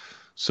rooms.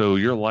 So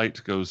your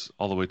light goes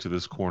all the way to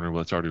this corner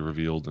where it's already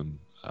revealed and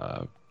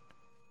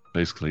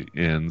basically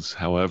ends.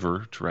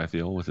 However,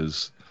 Tarathiel with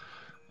his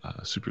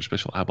super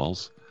special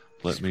eyeballs,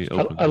 let me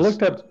open I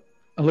looked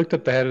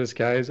up the hat of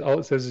disguise. All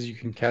it says is you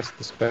can cast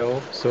the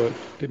spell, so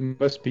it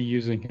must be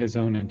using his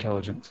own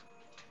intelligence.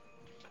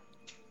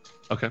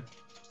 Okay.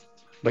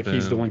 Like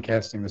he's the one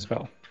casting the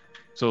spell.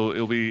 So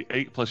it'll be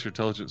 8 plus your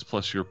intelligence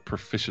plus your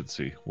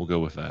proficiency. We'll go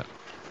with that.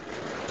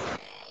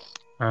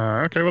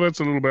 Okay, well that's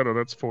a little better.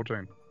 That's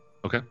 14.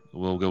 Okay,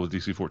 we'll go with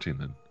DC 14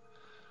 then.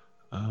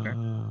 Okay.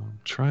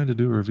 Trying to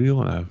do a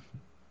reveal, and I've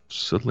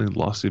suddenly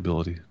lost the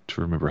ability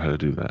to remember how to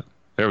do that.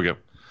 There we go.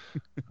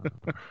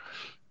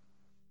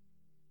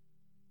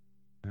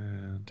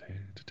 And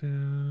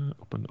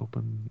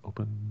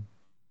open.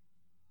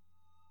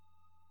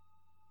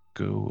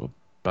 Go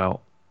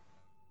about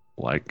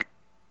like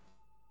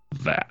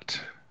that.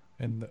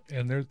 And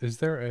is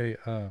there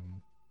a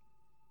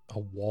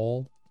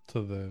wall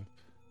to the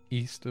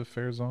east of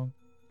Farazan?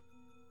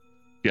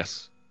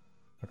 Yes.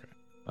 Okay.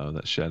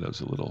 That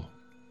shadow's a little.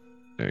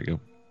 There you go.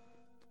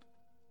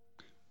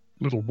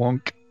 Little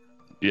wonk.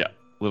 Yeah,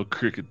 little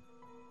crooked.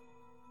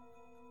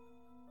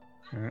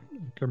 All right,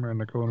 come around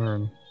the corner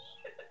and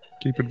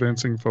keep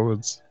advancing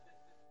forwards.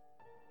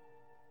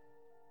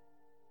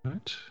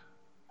 Right.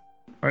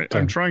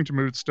 I'm trying to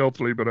move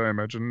stealthily, but I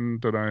imagine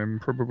that I'm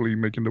probably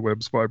making the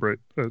webs vibrate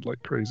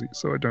like crazy,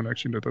 so I don't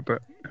actually know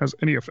that has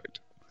any effect.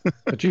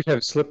 But you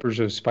have slippers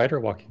of spider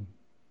walking.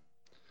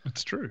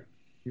 That's true.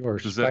 You are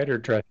spider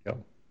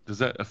Tarathiel. Does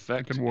that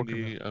affect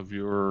any of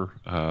your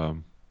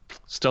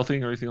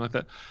stealthing or anything like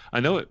that? I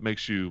know it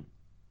makes you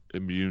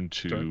immune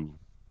to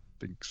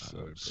think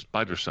so,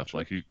 spider stuff,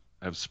 like you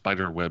have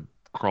spider web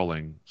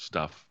crawling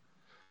stuff.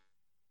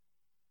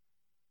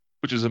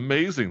 Which is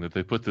amazing that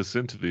they put this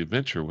into the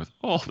adventure with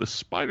all the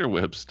spider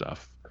web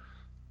stuff.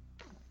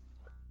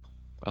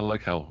 I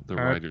like how the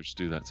writers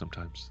do that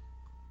sometimes.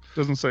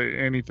 Doesn't say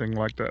anything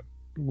like that.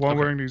 While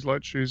wearing these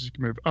light shoes, you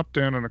can move up,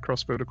 down, and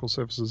across vertical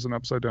surfaces and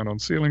upside down on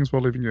ceilings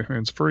while leaving your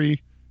hands free. You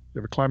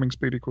have a climbing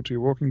speed equal to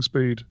your walking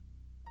speed.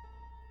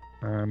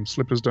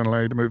 Slippers don't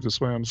allow you to move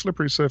this way on a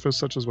slippery surface,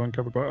 such as one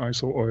covered by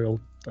ice or oil.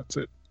 That's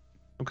it.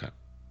 Okay.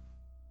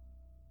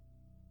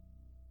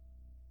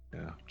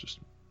 Yeah, just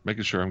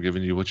making sure I'm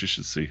giving you what you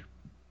should see.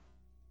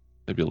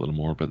 Maybe a little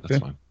more, but that's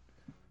fine.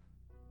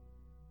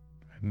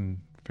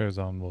 And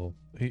Farazan will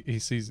he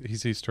sees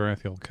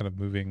Tarathiel kind of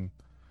moving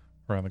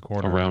around the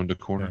corner. Around the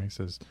corner. Yeah, he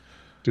says,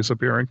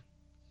 disappearing.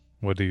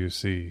 What do you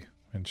see?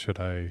 And should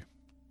I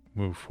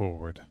move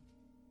forward?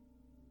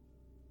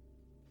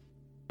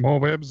 More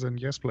webs and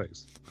yes,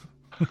 please.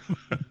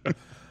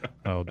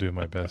 I'll do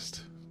my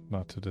best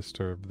not to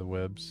disturb the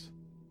webs.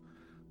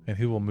 And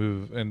he will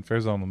move, and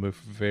Farazan will move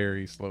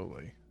very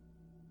slowly.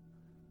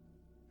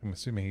 I'm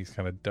assuming he's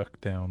kind of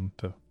ducked down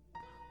to.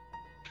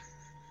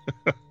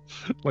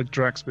 Like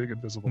Drax being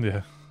invisible.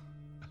 Yeah.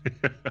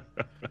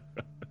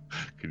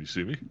 Can you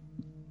see me?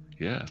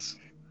 Yes.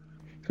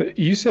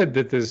 You said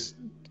that this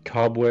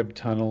cobweb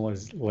tunnel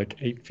is like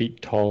 8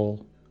 feet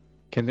tall.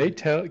 Can they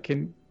tell?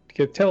 Can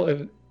tell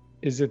if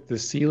is it the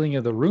ceiling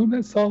of the room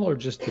that's tall or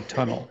just the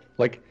tunnel?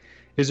 Like,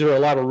 is there a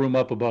lot of room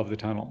up above the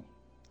tunnel?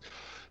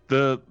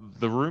 The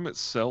room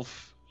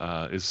itself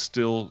is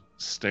still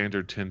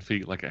standard 10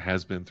 feet, like it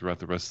has been throughout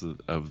the rest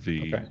of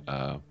the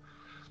Okay.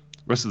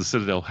 rest of the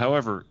citadel.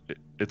 However,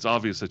 it's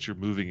obvious that you're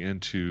moving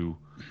into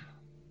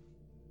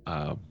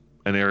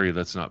an area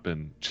that's not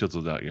been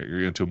chiseled out yet.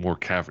 You're into a more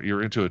cavern.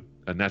 You're into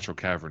a natural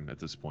cavern at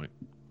this point.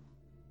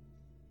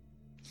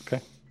 Okay.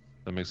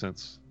 That makes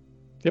sense.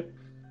 Yep.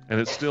 And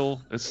it's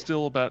still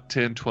about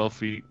 10, 12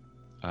 feet.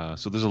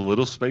 So there's a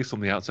little space on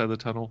the outside of the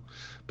tunnel,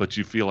 but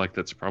you feel like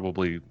that's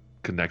probably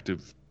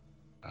connective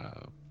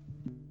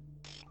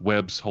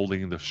webs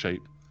holding the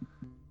shape.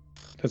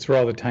 That's where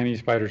all the tiny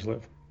spiders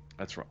live.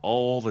 That's where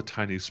all the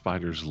tiny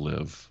spiders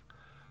live.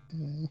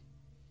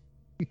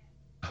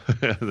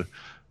 the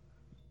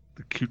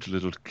cute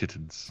little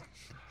kittens.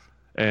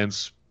 And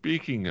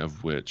speaking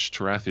of which,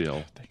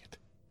 Tarathiel, Dang it.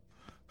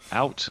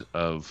 out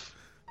of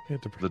You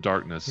had to the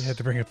darkness. You had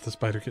to bring up the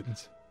spider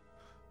kittens.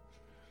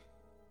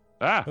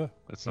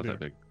 It's not that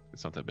big.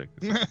 It's not that big.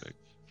 It's not that big.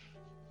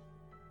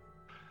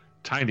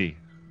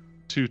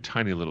 Two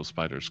tiny little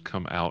spiders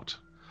come out.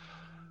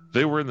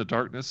 They were in the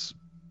darkness,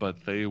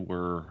 but they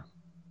were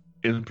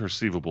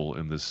imperceivable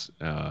in this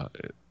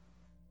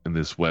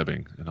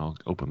webbing. And I'll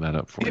open that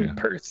up for you.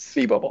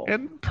 Imperceivable.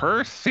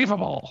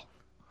 Imperceivable.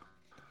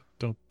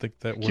 Don't think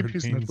that I keep word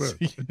using means.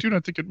 that word. I do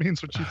not think it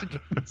means what you think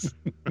it means.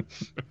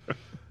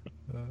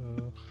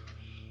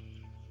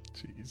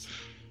 Jeez.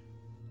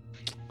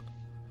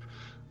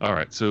 All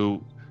right,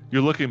 so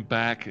you're looking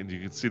back, and you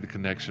can see the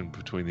connection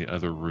between the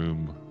other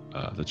room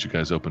that you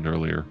guys opened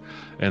earlier,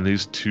 and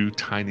these two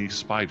tiny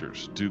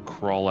spiders do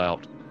crawl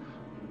out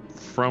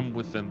from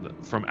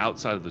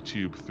outside of the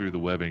tube through the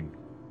webbing.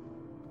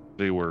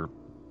 They were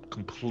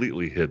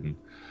completely hidden.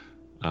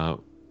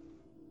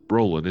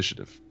 Roll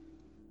initiative.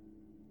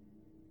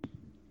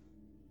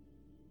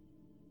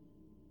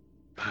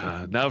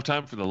 Now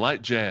time for the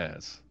light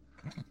jazz.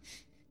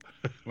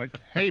 Like,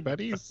 hey,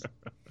 buddies.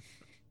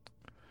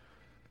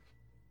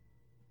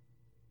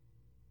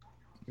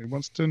 He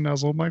wants to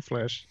nuzzle my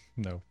flesh.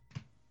 No.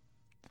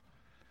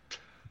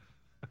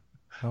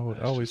 I would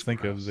always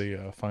think of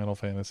the Final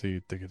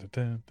Fantasy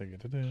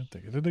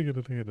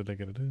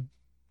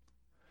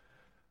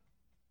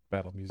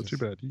battle music. Not too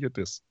bad. You get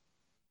this.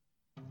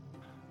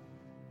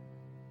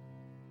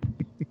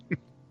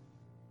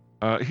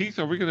 Heath,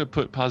 are we going to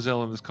put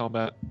Pazel in this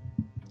combat?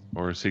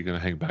 Or is he going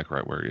to hang back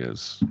right where he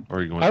is? Or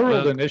are you going? I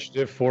rolled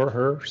initiative for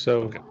her,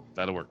 so Okay,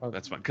 that'll work.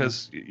 That's fine.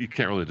 Because you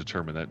can't really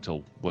determine that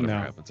until whatever No.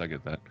 happens. I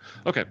get that.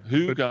 Okay,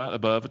 who got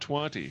above a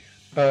 20?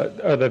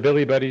 are the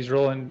Billy Buddies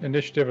rolling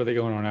initiative, or are they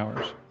going on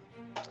ours?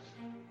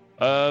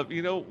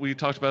 We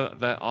talked about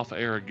that off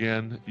air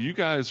again. You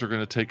guys are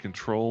going to take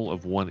control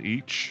of one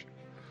each.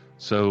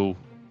 So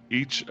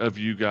each of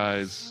you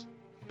guys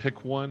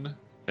pick one,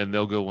 and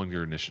they'll go on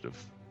your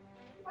initiative.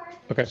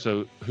 Okay,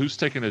 So who's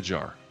taking a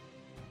jar?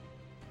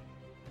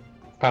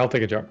 I'll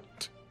take a jar.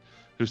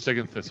 Who's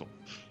taking Thistle?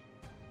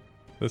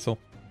 Thistle.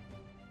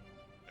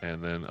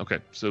 And then, okay,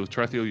 so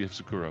Tarathiel, you have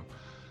Sakuro.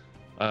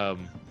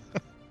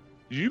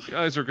 You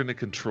guys are going to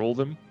control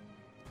them,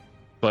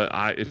 but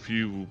I'm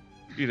going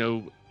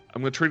to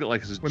treat it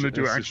like a When they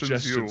do actions,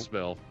 suggestion you-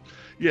 spell.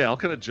 Yeah, I'll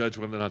kind of judge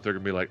whether or not they're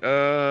going to be like,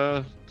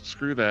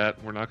 screw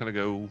that. We're not going to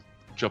go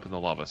jump in the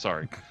lava.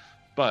 Sorry.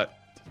 But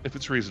if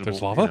it's reasonable.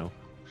 There's lava?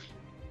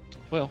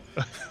 Well,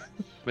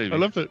 maybe. I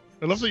love that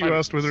you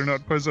asked whether or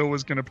not Pozel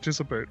was going to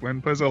participate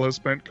when Pozel has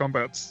spent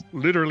combats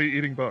literally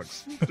eating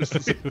bugs. This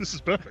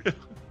is perfect.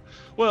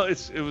 Well,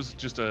 it was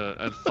just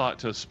a thought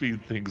to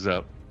speed things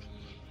up.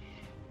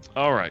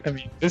 All right. I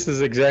mean, this is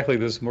exactly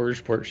the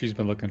smorgasbord she's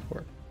been looking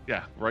for.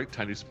 Yeah, right?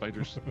 Tiny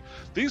spiders.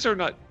 These are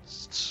not...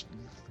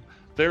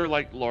 They're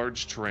like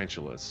large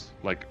tarantulas.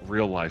 Like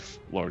real-life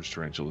large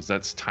tarantulas.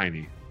 That's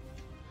tiny.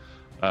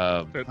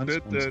 They're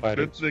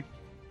Spiders.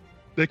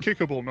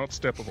 kickable, not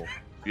steppable.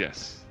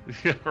 Yes.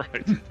 Yeah,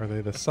 right. Are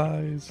they the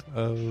size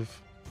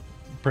of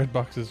bread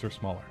boxes or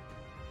smaller?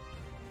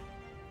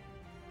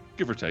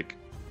 Give or take.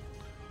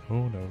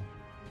 Oh no.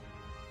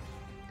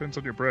 Depends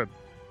on your bread.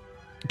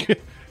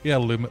 Yeah,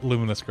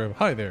 Luminous Grove.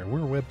 Hi there,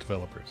 we're web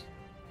developers.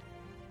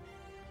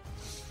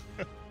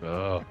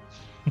 Oh.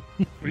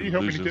 Will you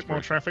help me to Loses get more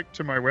bread. traffic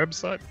to my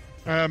website?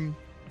 You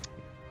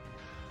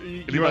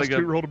Anybody asked got-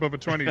 who rolled above a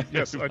 20.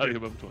 Yes, I Everybody did.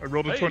 above 20. I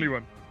rolled a Hey,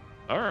 21.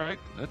 All right.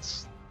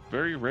 That's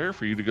very rare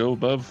for you to go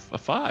above a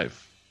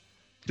 5.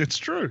 It's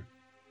true.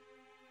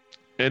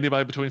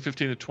 Anybody between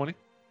 15 and 20?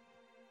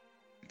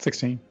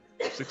 16.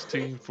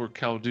 16 for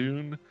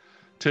Khaldun.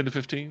 10 to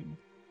 15?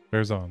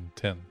 Bears on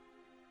 10.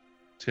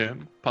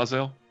 10.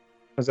 Pazel?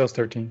 Mazel's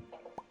 13.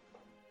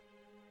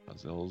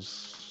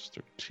 Pazel's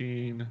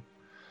 13.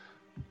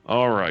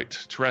 All right.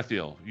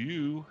 Tarathiel,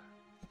 you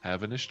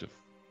have initiative.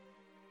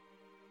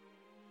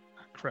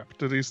 Crap.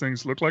 Do these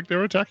things look like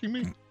they're attacking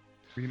me?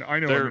 I mean, I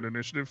know I'm in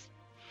initiative.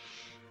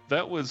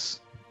 That was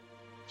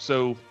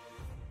so.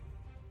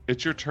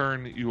 It's your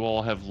turn. You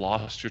all have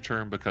lost your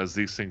turn because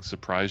these things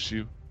surprised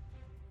you.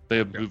 They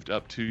have moved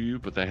up to you,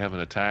 but they haven't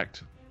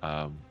attacked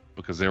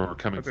because they were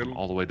coming from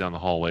all the way down the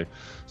hallway.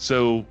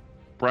 So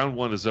round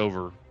 1 is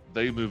over.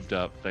 They moved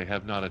up. They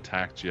have not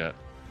attacked yet.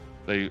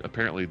 They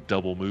apparently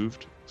double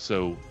moved.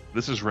 So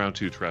this is round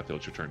 2, Tarathiel.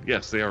 It's your turn.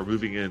 Yes, they are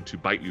moving in to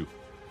bite you,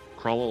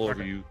 crawl all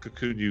over you,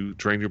 cocoon you,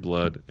 drain your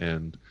blood,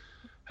 and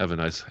have a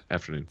nice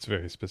afternoon. It's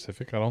very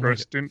specific. I don't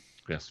Gross, like it.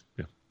 Yes.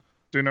 Yeah.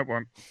 Do not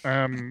want. All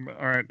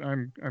right.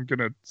 I'm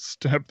gonna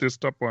stab this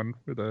top one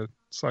with a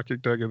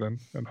psychic dagger then,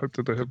 and hope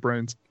that they have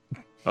brains.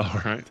 All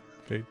right.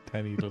 Very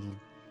tiny little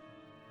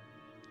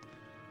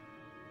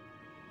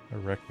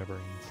arachna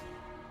brains.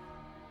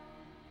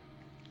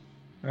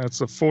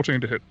 That's a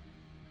 14 to hit,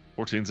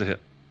 14's a hit.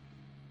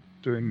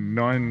 doing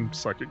 9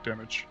 psychic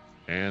damage.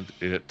 And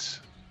it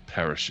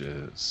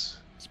perishes.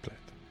 Split.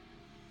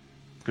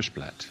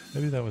 Splat.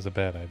 Maybe that was a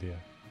bad idea.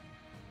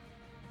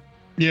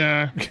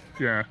 Yeah,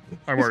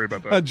 I worry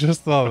about I that.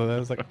 just thought of that. I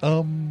was like,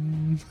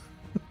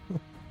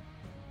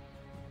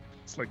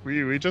 It's like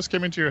we just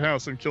came into your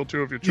house and killed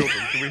 2 of your children.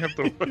 Can we have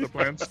the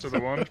plans to the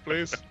wand,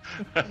 please?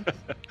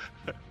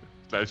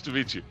 Nice to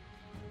meet you.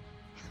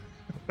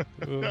 oh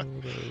no.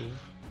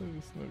 That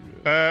is no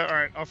good. All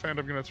right, offhand,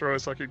 I'm gonna throw a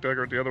psychic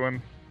dagger at the other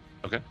one.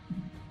 Okay.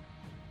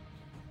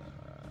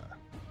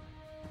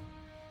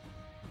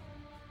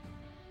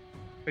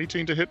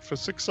 18 to hit for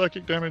 6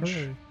 psychic damage.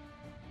 Hooray.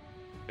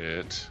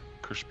 It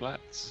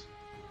kersplats.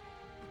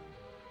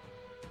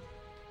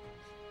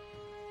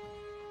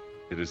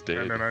 It is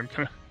dead. And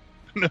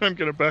then I'm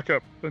gonna back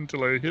up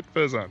until I hit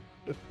Fezan.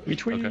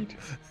 Retweet.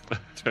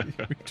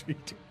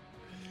 Retreat.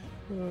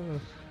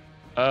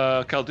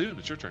 Khaldun,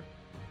 it's your turn.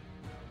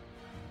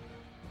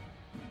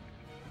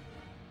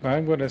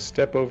 I'm going to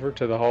step over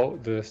to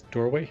the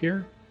doorway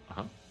here,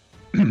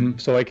 Uh-huh.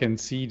 so I can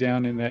see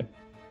down in that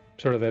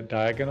sort of that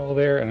diagonal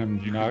there, and I'm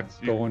You not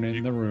can- going in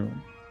you- the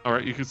room. All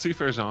right, you can see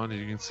Farazan, and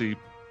you can see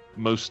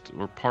most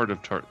or part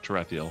of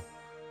Tarathiel.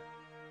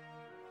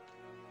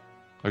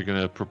 Are you going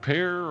to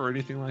prepare or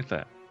anything like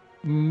that?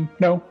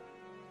 No,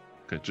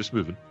 Okay, just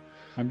moving.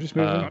 I'm just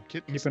moving. Not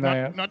kittens. Keep an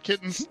eye out. Not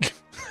kittens.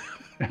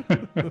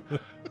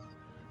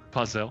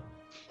 Pazel.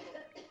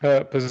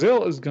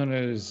 Pazil is going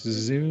to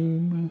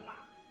zoom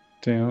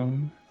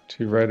down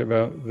to right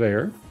about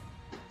there.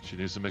 She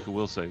needs to make a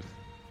will save.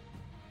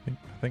 I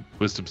think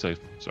Wisdom save,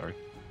 sorry.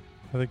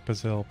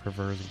 Bazel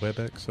prefers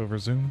WebEx over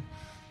Zoom.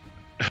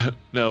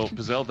 No,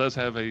 Pazel does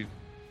have a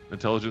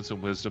intelligence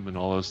and wisdom and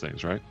all those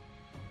things, right?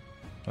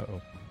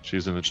 Uh-oh.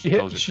 She's an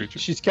intelligent creature.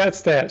 She's got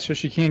stats, so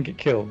she can't get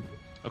killed.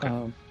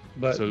 Okay.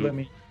 But So, let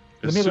me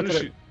as look soon at as it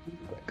she, real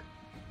quick.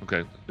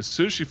 okay, as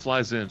soon as she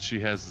flies in, she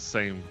has the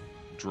same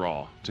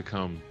draw to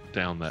come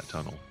down that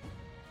tunnel.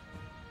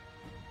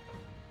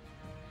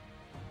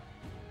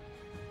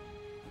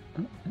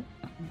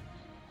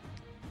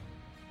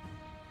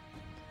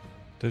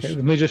 Does Okay, she,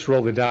 let me just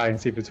roll the die and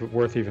see if it's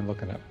worth even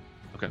looking at.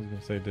 I was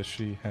gonna say, does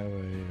she have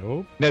a?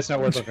 Oh, That's not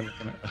worth looking at.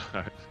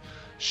 All right.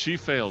 She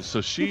fails,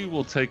 so she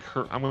will take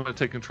her. I'm going to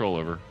take control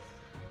over.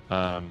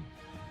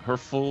 Her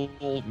full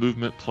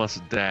movement plus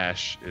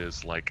dash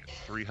is like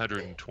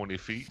 320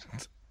 feet.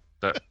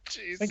 That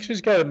I think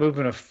she's got a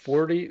movement of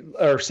 40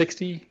 or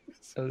 60.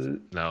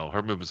 no,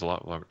 her movement's a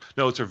lot longer.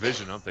 No, it's her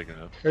vision. I'm thinking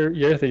of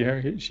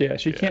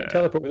She can't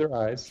teleport with her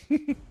eyes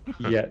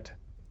yet.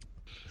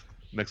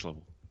 next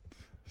level.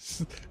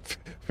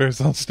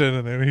 Farazan's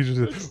standing there, and he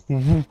just.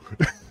 Woo.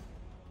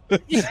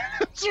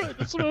 That's right.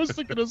 That's what I was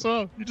thinking as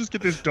well. You just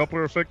get this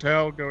Doppler effect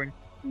howl going.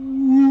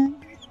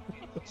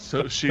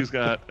 So she's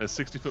got a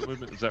 60-foot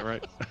movement. Is that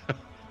right?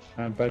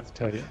 I'm about to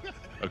tell you.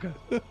 Okay.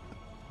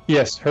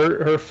 Yes,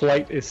 her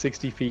flight is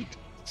 60 feet.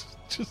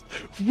 Just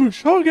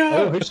whoosh. Oh Oh,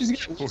 god. she's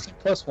got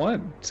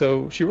 +1,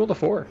 so she rolled a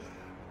 4.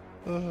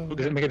 Oh,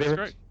 Does it make a That's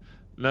difference?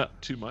 great.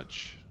 Not too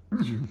much.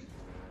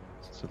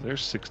 So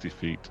there's 60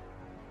 feet.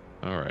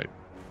 All right.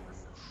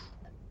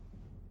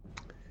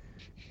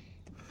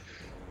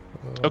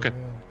 Okay.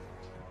 man.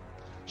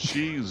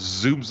 She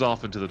zooms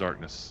off into the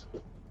darkness.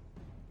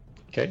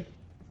 Okay.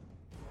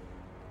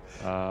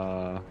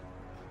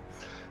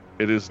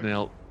 It is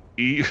now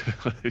you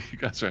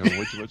guys are having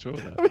way too much fun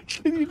with I that. mean,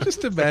 can you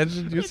just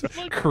imagine just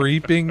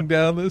creeping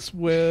down this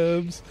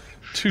webs,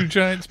 2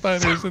 giant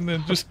spiders, and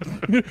then just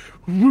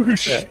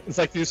whoosh? Yeah, it's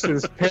like this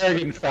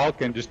peregrine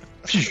falcon just.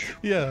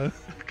 Yeah.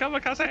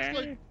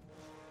 Kamikaze!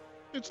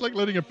 It's like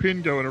letting a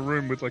pin go in a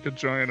room with like a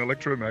giant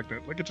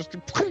electromagnet. Like it just.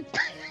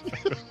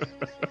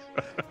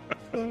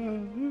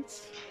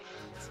 It's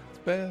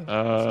bad. So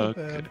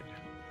Okay. bad.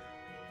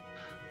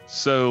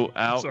 So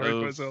out Sorry,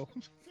 of myself.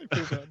 I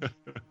feel bad.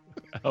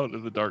 out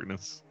of the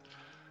darkness.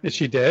 Is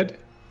she dead?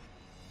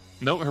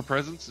 No, her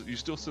presence. You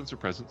still sense her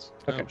presence.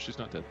 No, Okay. she's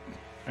not dead.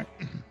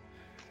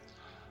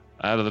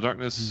 Out of the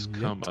darkness Yep.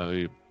 come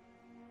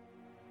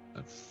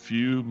a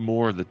few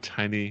more of the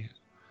tiny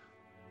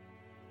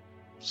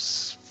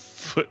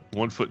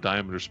 1 foot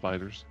diameter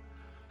spiders.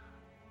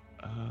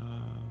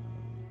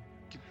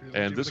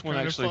 And this one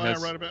actually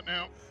has right about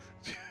now.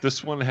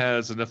 This one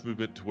has enough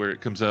movement to where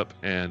it comes up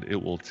and it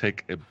will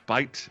take a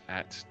bite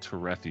at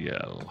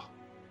Tarathiel.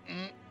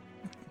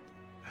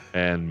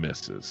 And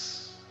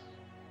misses.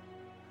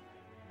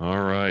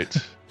 All right.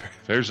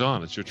 Fair's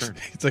on. It's your turn.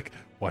 It's like,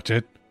 watch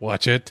it,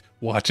 watch it,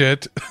 watch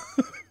it.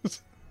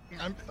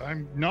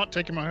 I'm not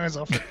taking my eyes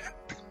off it.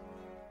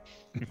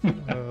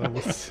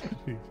 Let's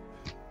see.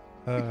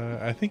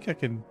 I think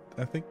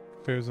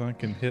Farazan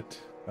can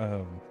hit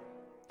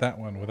that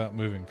one without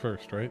moving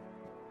first, right?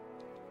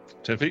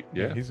 10 feet?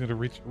 Yeah. He's gonna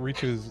reach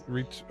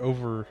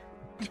over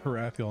to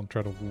Rathiel and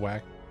try to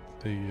whack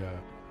the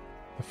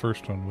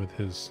first one with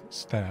his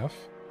staff.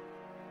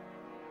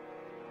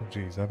 Oh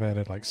geez, I've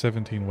added like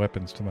 17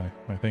 weapons to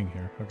my thing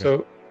here.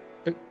 Okay.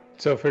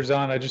 So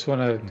Farazan, I just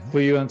want to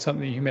clue you on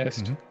something you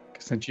missed.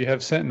 Since you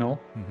have Sentinel,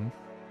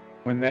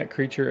 when that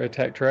creature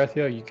attacked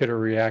Tarathiel, you could have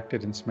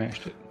reacted and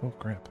smashed it. Oh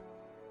crap.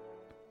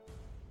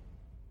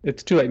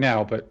 It's too late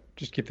now, but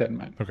just keep that in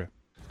mind. Okay.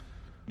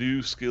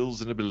 New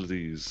skills and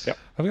abilities. Yep.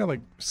 I've got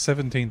like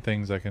 17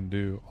 things I can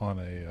do on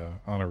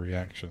a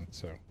reaction.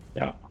 So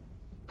yeah,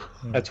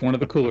 that's one of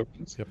the cooler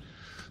ones. Yep.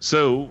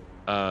 So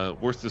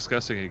worth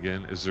discussing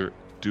again. Is there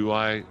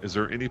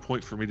any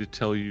point for me to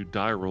tell you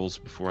die rolls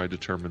before I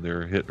determine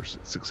their hit or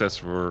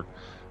success or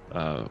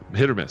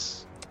hit or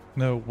miss?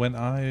 No, when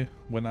I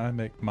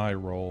make my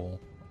roll,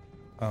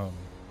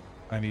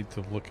 I need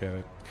to look at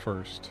it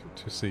first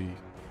to see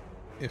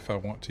if I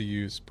want to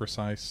use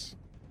precise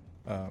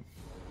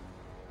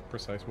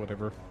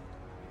whatever.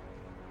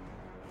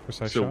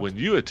 Precise So shot? when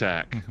you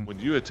attack,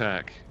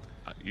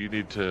 you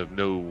need to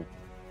know.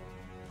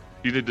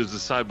 You need to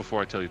decide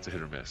before I tell you it's a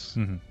hit or miss.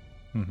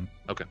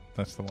 Okay,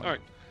 that's the one. All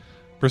right.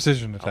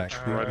 Precision attack.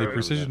 try The to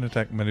precision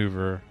attack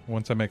maneuver.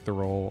 Once I make the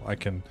roll, I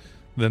can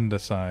then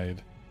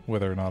decide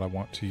whether or not I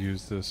want to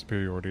use the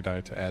superiority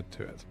die to add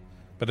to it.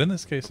 But in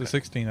this case, the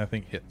 16 I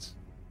think hits.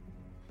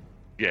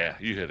 Yeah,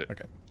 you hit it.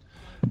 Okay.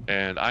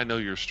 And I know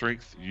your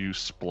strength. You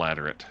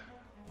splatter it.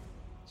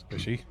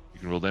 Squishy. You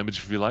can roll damage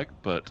if you like,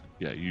 but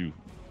yeah, you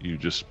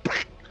just.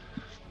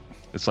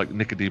 It's like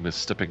Nicodemus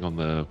stepping on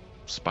the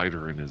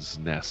spider in his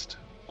nest.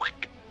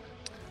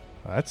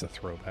 That's a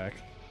throwback.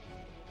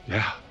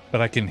 Yeah. But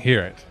I can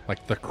hear it,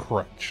 like the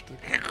crunch.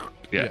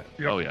 Yeah. Yep.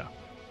 Oh yeah.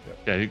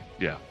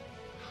 Yeah.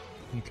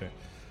 Okay.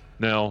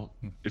 Now,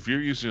 if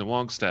you're using a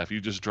long staff,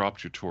 you just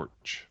dropped your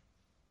torch.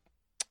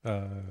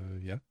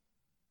 Yeah.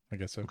 I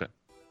guess so. Okay.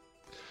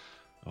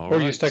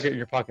 Or you stuck it in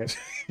your pocket.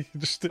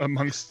 Just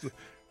Amongst the,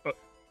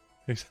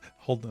 he's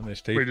holding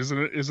his tape. wait, is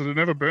it an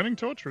ever burning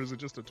torch or is it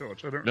just a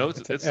torch? I don't No, know.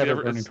 it's an the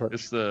ever-burning torch.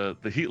 it's the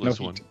heatless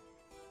No one. heat.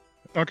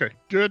 Okay,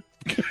 good.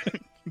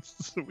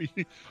 So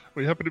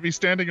we happen to be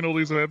standing in all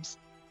these webs.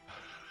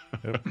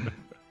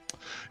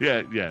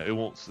 Yep. Yeah. It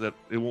won't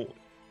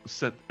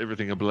set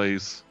everything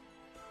ablaze.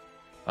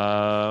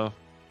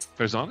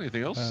 Farazan,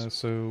 anything else?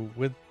 So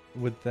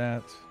with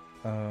that,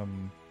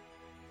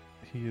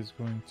 he is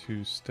going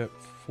to step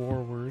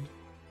forward.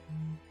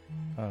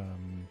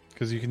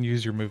 Because you can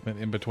use your movement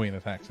in between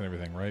attacks and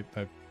everything, right?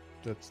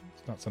 That's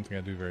not something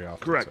I do very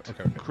often. Correct. So,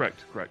 okay.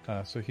 Correct.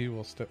 So he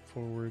will step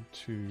forward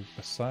to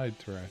beside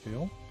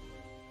Tarathiel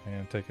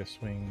and take a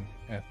swing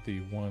at the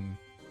one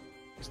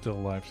still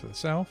alive to the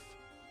south.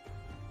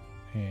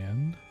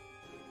 And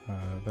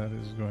that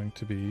is going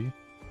to be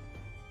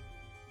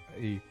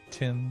a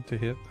 10 to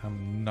hit.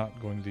 I'm not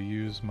going to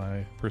use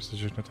my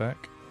precision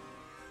attack.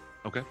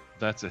 Okay,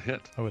 that's a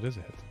hit. Oh, it is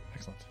a hit.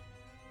 Excellent.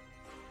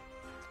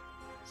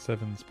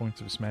 7 points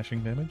of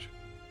smashing damage.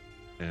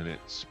 And it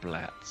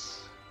splats.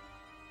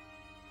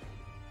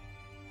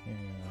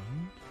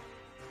 And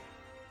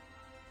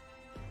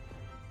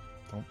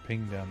don't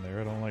ping down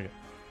there. I don't like it.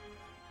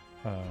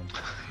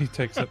 He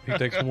takes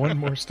one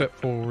more step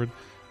forward,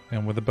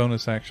 and with a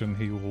bonus action,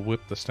 he will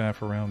whip the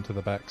staff around to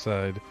the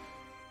backside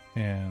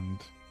and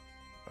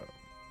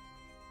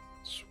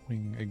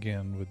swing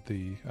again with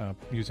the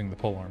using the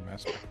polearm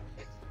master.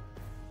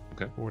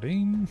 Okay.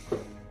 14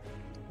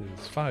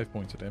 is 5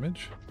 points of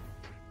damage.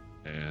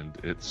 And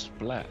it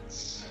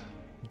splats.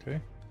 Okay.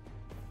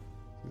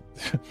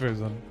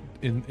 Farazan,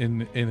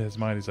 in his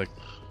mind, he's like,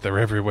 they're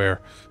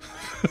everywhere.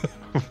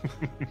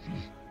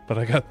 But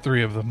I got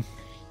 3 of them.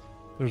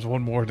 There's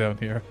one more down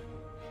here.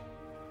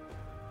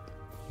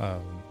 I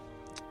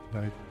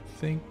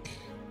think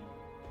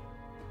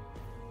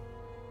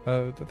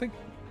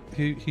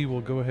he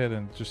will go ahead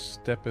and just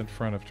step in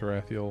front of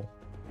Tarathiel.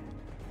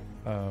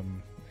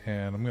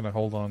 And I'm going to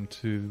hold on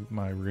to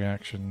my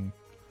reaction.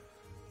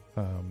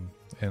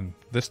 And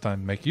this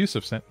time make use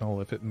of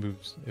Sentinel if it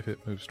moves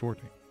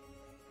toward me.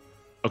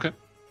 Okay.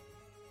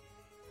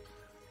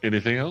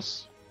 Anything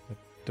else? I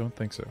don't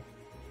think so.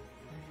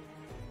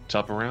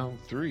 Top of round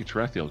 3.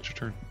 Tarathiel, it's your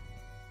turn.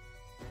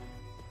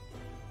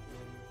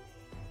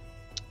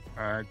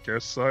 I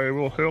guess I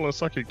will hurl a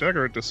psychic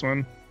dagger at this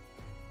one.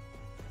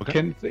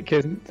 Okay.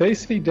 Can they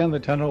see down the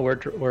tunnel where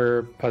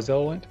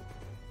Pazel went?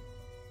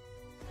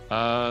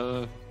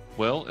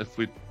 Well, if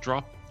we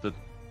drop the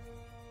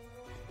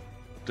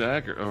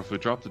dagger, or if we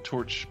drop the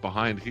torch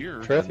behind here,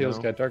 Trethiel's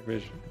got dark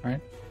vision, right?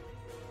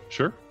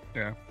 Sure.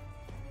 Yeah.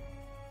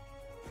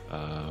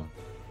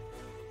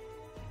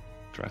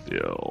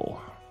 Trethiel.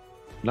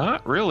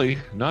 Not really.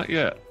 Not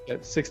yet.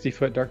 Got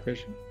 60-foot dark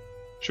vision.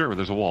 Sure, but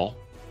there's a wall.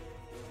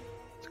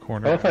 It's a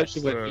corner. I thought she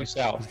went due He's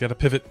south. got to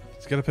pivot.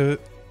 He's got to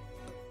pivot.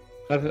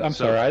 I'm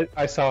So- sorry,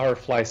 I saw her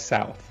fly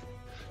south.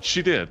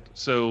 She did.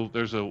 So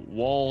there's a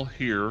wall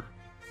here,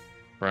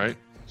 right?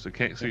 So you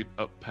can't see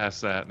up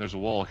past that. And there's a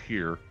wall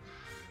here.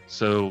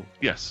 So,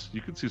 yes,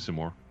 you can see some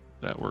more.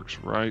 That works,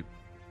 right?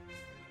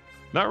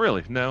 Not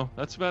really. No,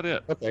 that's about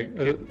it.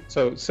 Okay,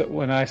 so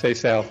when I say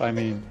south, I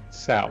mean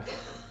south.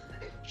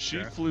 She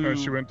Yeah. flew. No,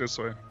 she went this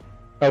way.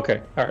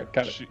 Okay, all right,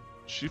 got it.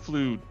 She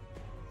flew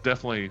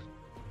definitely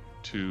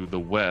to the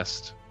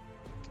west,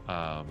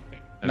 and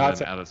Not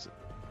then out of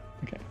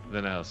Okay.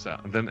 then out of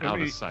south, and then Let out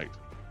me- of sight.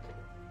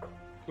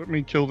 Let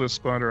me kill this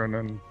spider and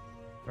then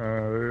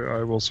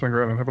I will swing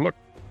around and have a look.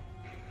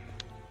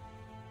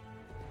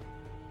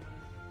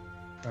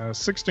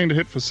 16 to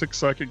hit for 6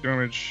 psychic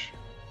damage.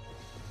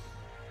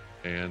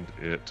 And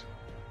it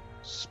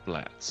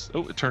splats.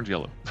 Oh, it turned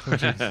yellow. Oh,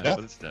 jeez. But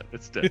it's dead.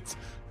 It's dead. It's,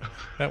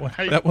 that one.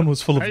 Hey- that one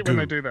was full of I hate goo. when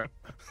they do that.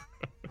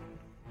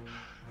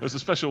 There's a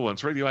special one.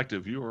 It's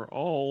radioactive. You are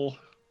all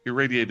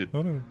irradiated.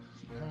 Oh no.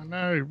 Oh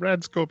no,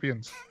 rad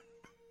scorpions.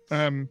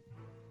 Didn't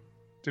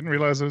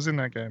realize I was in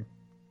that game.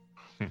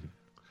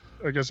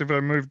 I guess if I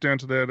move down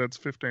to there, that's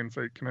 15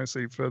 feet. Can I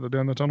see further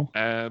down the tunnel?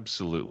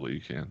 Absolutely, you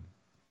can.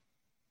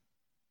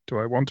 Do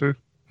I want to?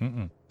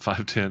 Mm-mm.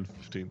 5, 10,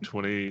 15,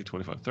 20,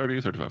 25,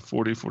 30, 35,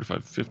 40,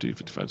 45, 50,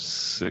 55,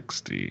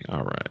 60.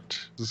 All right.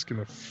 Is this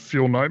going to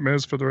fuel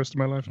nightmares for the rest of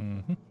my life?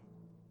 Mhm.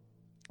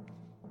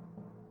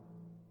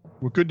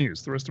 Well, good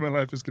news. The rest of my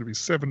life is going to be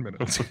 7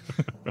 minutes.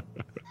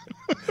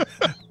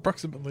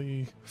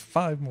 Approximately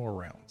 5 more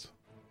rounds.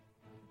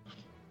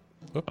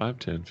 5,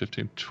 10,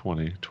 15,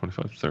 20,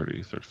 25,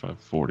 30, 35,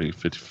 40,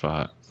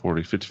 55,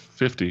 40, 50,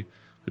 50,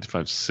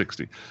 55,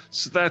 60.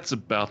 So that's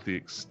about the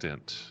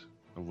extent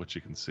of what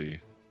you can see.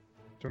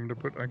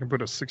 I can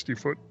put a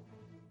 60-foot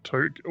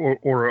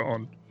aura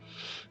on.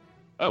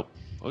 Oh,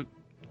 well,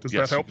 Does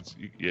yes, that help?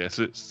 Yes,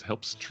 it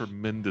helps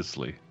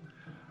tremendously.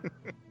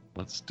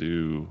 Let's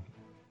do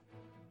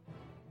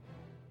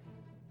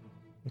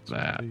What's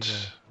that.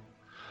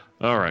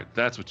 the, All right,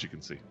 that's what you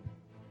can see.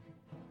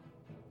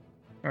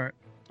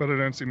 But I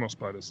don't see more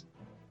spiders.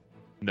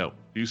 No,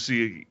 you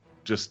see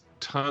just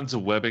tons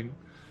of webbing,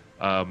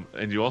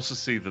 and you also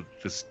see that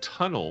this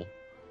tunnel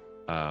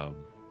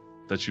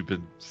that you've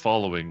been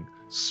following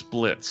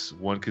splits.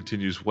 One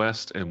continues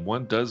west, and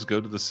one does go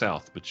to the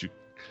south. But you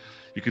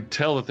can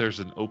tell that there's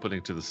an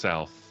opening to the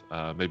south,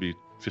 maybe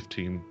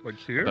 15. Like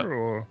here About-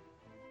 or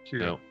here?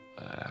 No,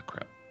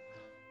 crap.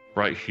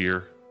 Right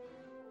here.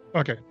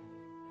 Okay.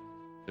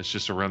 It's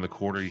just around the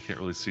corner. You can't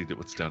really see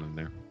what's down in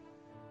there.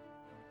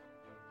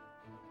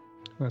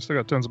 I still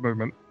got tons of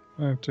movement.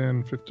 5,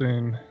 10,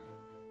 15.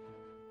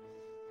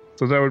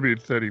 So that would be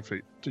 30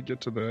 feet to get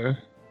to there.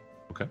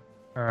 Okay.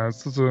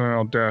 So then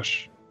I'll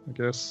dash, I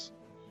guess.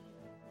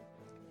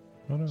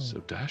 oh no. So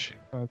dashing.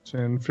 5,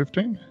 10,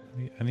 15.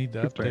 I need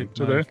to 15 update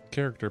to my there.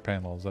 character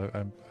panels.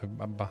 I'm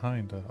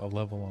behind a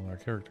level on our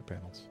character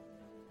panels.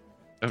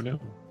 Oh no.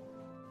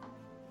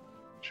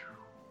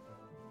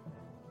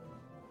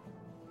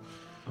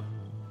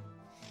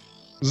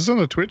 Is this on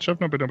the Twitch?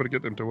 I've not been able to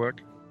get them to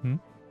work. Hmm?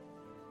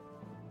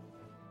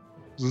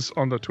 Is this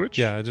on the Twitch?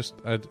 Yeah,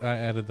 I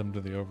added them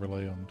to the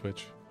overlay on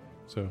Twitch,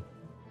 so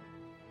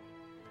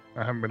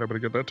I haven't been able to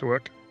get that to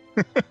work.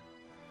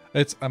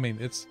 it's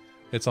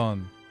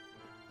on.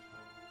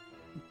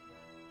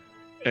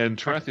 And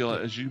Tarathiel,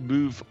 as you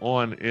move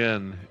on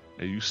in,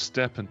 you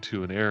step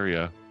into an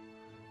area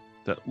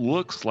that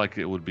looks like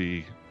it would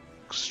be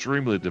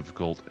extremely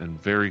difficult and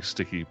very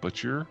sticky,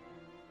 but your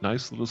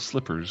nice little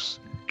slippers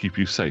keep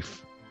you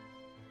safe.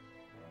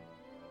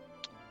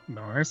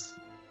 Nice.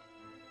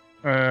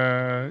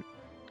 Can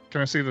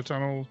I see the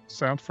tunnel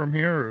south from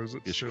here, or is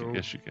it Yes, still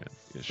yes, you can.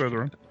 Yes, you further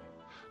can.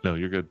 No,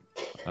 you're good.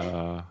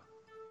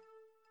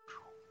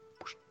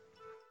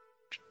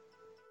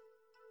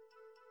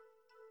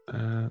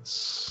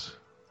 That's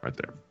right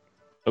there.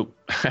 Oh,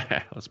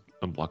 let's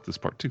unblock this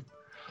part too.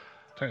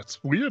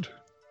 That's weird.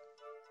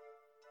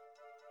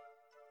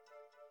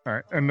 All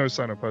right, and no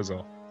sign of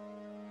Pozel.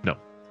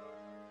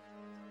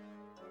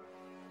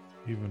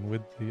 Even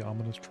with the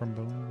ominous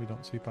trombone, we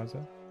don't see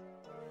Pazel.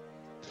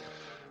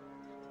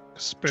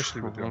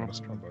 Especially with the ominous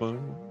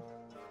trombone.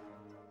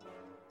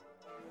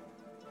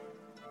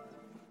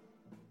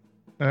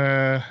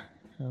 I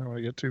don't want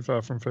to get too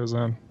far from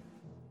Fezan.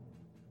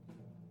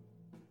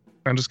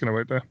 I'm just going to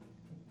wait there.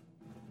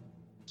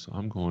 So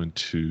I'm going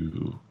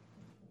to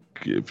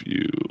give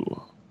you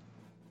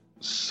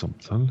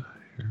something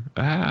here.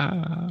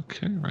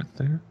 Okay, right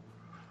there.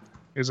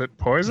 Is it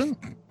poison?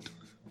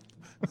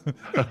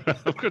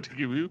 I'm going to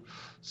give you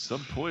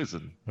some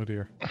poison. Oh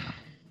dear,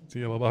 it's a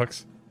yellow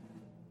box.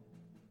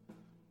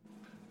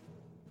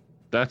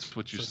 That's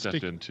what you So stepped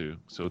sticky. into.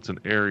 So it's an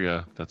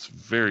area that's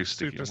very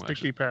sticky. Super Well,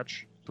 sticky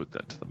patch. put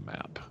that to the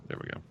map. There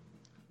we go.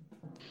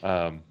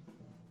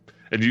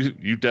 And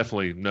you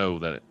definitely know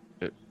that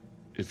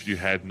if you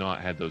had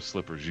not had those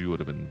slippers, you would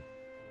have been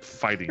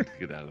fighting to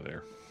get out of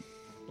there.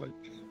 Like,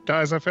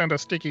 guys, I found a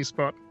sticky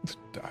spot.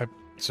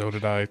 So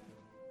did I.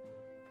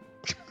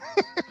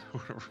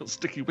 We're a real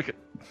sticky wicket.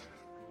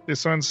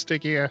 This one's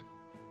stickier.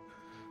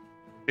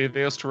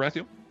 Anything else,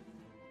 Tarathiel?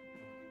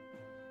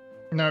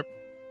 Nope.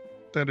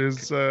 That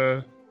is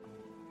a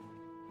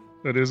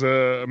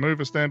move,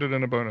 a standard,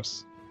 and a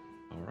bonus.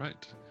 All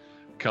right.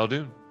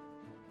 Khaldun.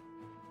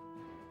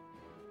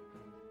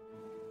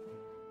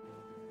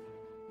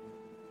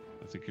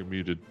 I think you're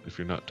muted if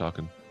you're not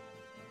talking.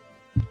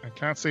 I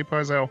can't see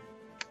Pizel.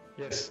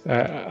 Yes,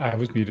 I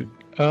was muted.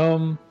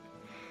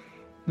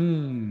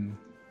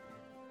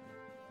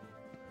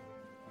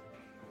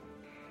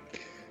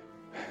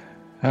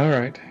 All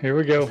right, here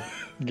we go.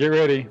 Get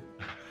ready.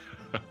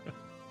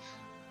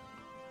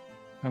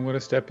 I'm going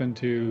to step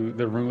into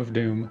the room of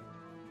doom.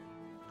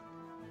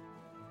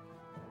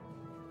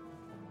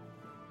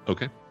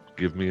 Okay.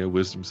 Give me a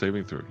wisdom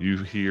saving throw. You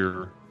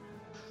hear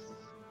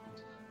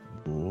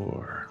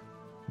more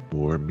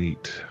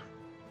meat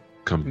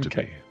come to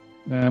Okay.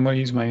 me. I'm going to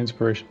use my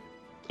inspiration.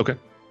 Okay.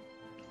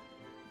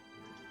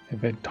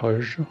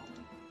 Advantage.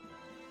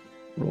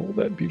 Roll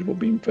that beautiful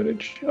beam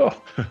footage.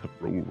 Oh,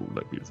 Roll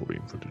that beautiful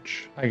beam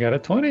footage. I got a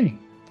 20.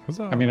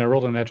 Huzzah. I mean, I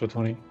rolled a natural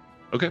 20.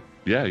 Okay.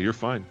 Yeah, you're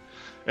fine.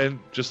 And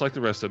just like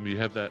the rest of them, you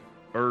have that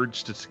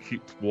urge to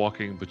keep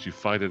walking, but you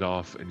fight it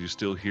off, and you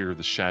still hear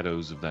the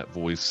shadows of that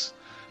voice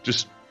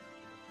just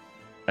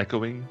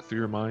echoing through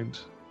your mind,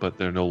 but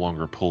they're no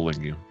longer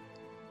pulling you.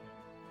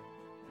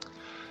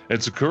 And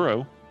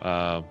Sakuro,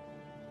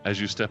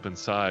 as you step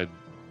inside,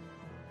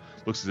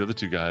 looks at the other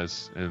two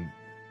guys, and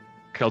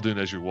Khaldun,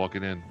 as you're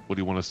walking in, what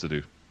do you want us to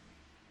do?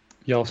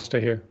 Y'all stay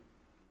here.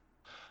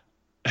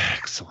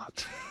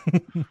 Excellent.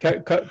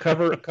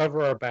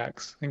 Cover our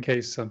backs in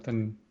case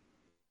something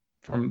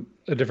from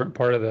a different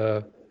part of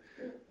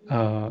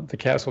the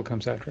castle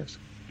comes after us.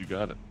 You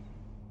got it.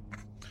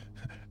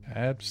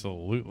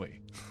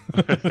 Absolutely.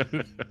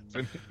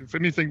 If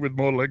anything with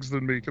more legs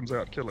than me comes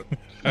out, kill it.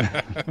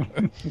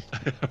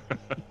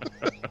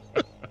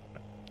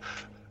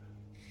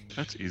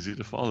 That's easy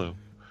to follow.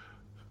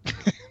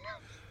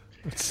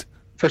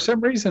 For some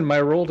reason,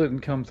 my roll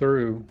didn't come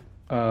through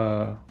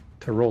to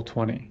roll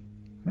 20.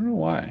 I don't know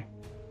why,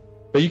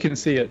 but you can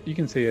see it. You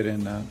can see it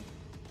in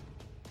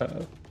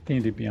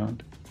D&D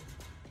Beyond.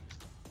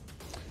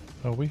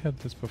 Oh, we had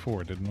this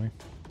before, didn't we?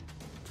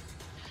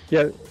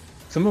 Yeah,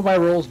 some of my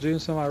rolls do,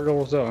 some of my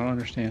rolls don't. I don't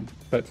understand,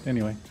 but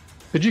anyway,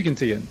 but you can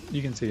see it.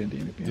 You can see it in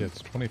D&D Beyond. Yeah,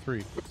 it's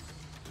 23.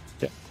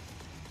 Yeah.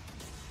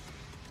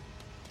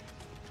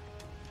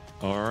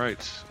 All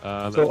right.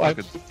 So I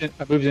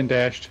moved and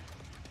dashed,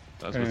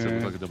 That's what it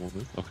looks like a double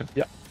move. Okay.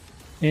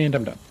 and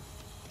I'm done.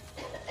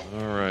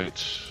 All right.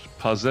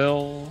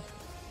 Pazel,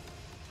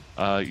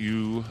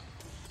 you...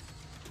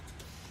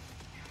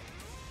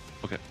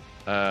 Okay.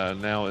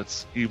 Now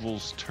it's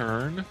Evil's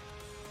turn,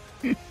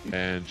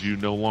 and you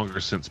no longer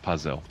sense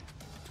Pazel.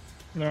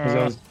 Because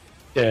I was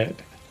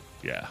dead.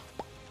 Yeah.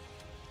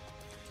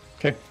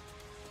 Okay.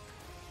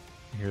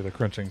 You hear the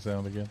crunching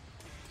sound again.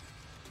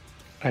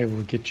 I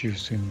will get you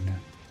soon.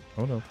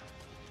 Oh no.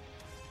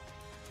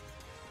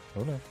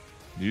 Oh no.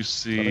 You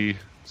see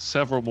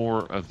several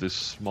more of these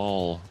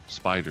small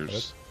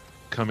spiders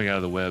coming out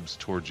of the webs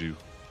towards you,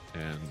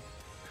 and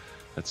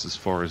that's as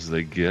far as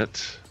they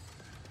get.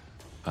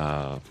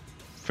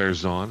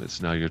 Farazan,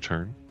 it's now your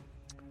turn.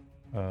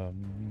 Okay.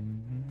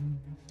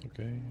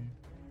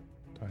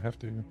 Do I have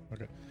to?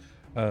 Okay.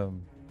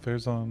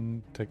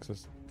 Farazan takes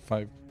us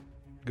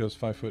goes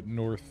 5 foot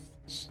north,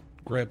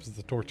 grabs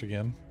the torch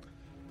again.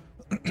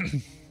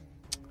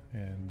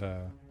 And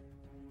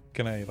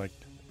can I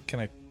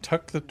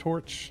tuck the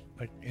torch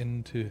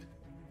into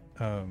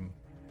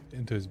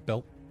his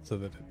belt so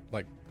that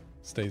it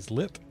stays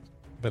lit,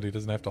 but he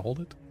doesn't have to hold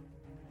it?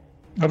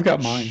 I've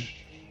got mine.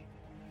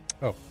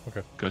 Oh,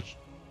 okay. Good.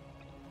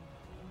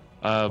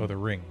 The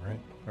ring,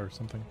 right? Or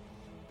something?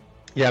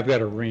 Yeah, I've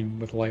got a ring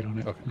with light on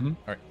it. Okay. Mhm.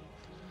 All right.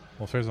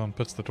 Well, Farazan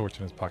puts the torch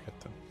in his pocket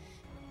then.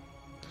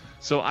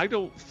 So I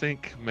don't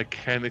think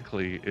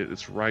mechanically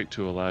it's right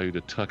to allow you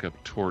to tuck a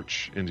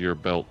torch into your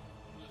belt,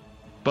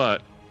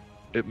 but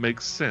it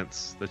makes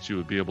sense that you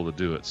would be able to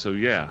do it. So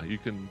yeah, you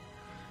can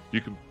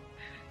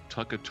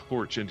tuck a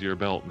torch into your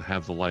belt and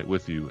have the light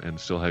with you and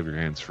still have your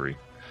hands free,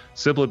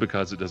 simply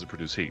because it doesn't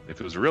produce heat.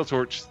 If it was a real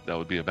torch, that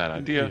would be a bad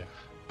idea. Yeah.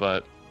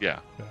 But yeah,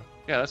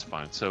 that's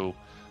fine. So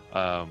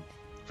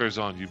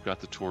Farazan, you've got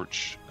the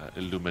torch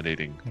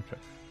illuminating.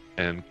 Okay.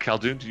 And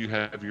Khaldun, do you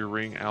have your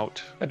ring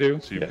out? I do.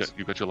 So you've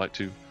got your light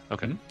too.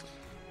 Okay. Mhm.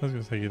 I was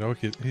gonna say, he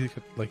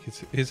could,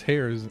 his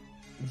hair he's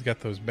got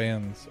those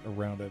bands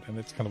around it, and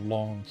it's kind of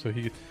long, so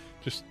he could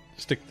just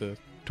stick the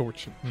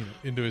torch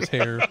into his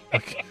hair.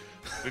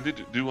 They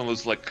did do one of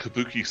those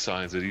kabuki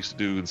signs that they used to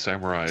do in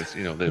samurais.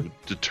 They would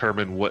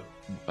determine what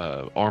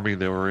army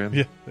they were in.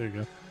 Yeah, there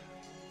you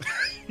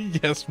go.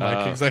 Yes,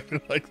 Mike,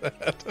 exactly like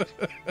that.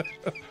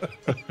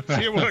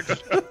 See, it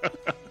works.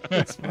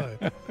 That's fine.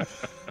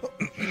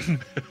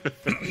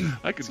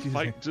 I can Excuse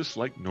fight me. just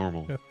like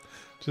normal. Yeah.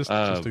 Just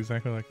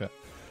exactly like that.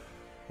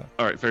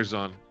 All right,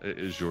 Farazan, it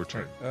is your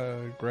turn.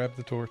 Grab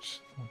the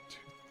torch. 1,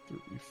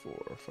 2, 3,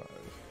 4, 5.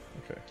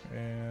 Okay,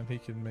 and he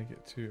can make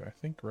it to, I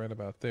think, right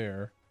about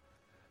there,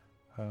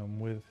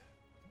 with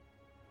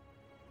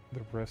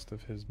the rest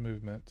of his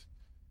movement.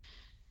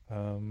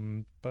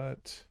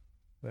 But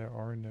there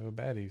are no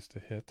baddies to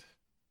hit.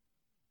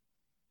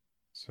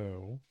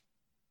 So,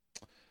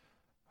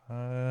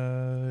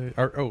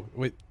 oh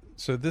wait.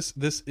 So this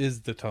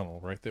is the tunnel,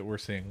 right? That we're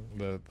seeing.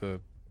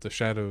 The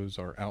shadows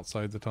are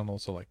outside the tunnel.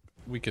 So like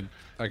I could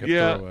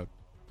Yeah. throw a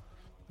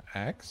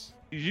axe.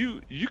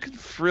 You can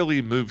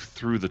freely move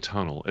through the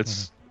tunnel.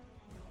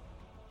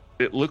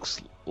 It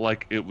looks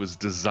like it was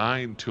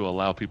designed to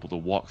allow people to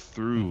walk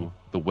through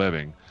the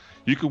webbing.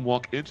 You can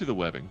walk into the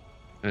webbing,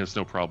 and it's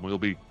no problem. It'll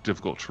be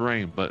difficult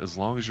terrain, but as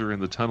long as you're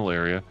in the tunnel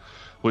area,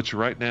 which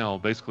right now,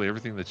 basically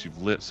everything that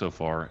you've lit so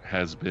far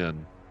has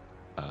been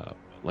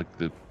like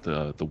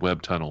the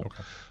web tunnel.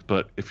 Okay.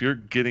 But if you're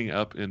getting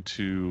up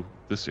into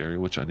this area,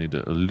 which I need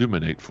to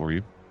illuminate for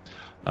you,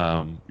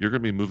 you're going to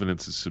be moving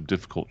into some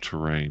difficult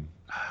terrain.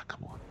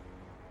 Come on.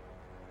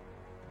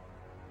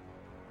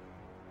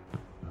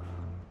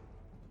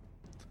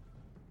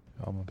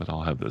 But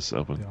I'll have this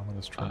open. The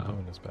ominous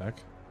trombone is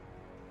back.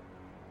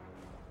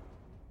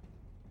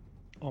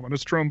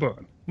 Ominous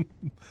trombone.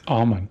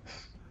 Ominous.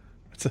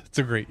 It's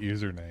a great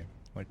username.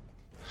 Like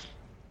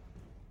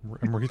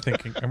I'm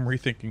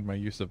rethinking my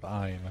use of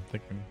I, and I'm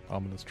thinking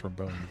ominous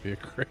trombone would be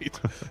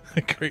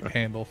a great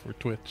handle for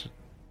Twitch,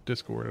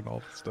 Discord, and all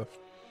that stuff.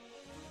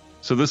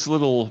 So this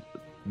little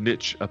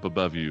niche up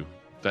above you,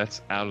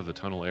 that's out of the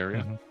tunnel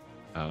area.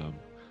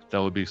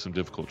 That would be some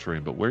difficult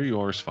terrain, but where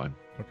you are is fine.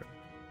 Okay.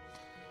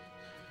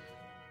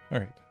 All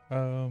right.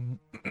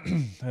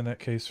 In that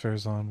case,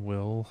 Farazan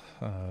will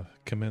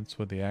commence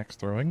with the axe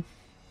throwing.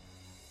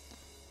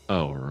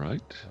 All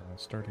right. We'll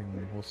start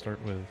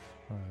with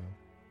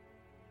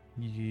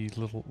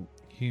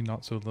ye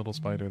not so little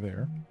spider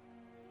there.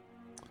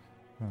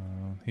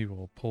 He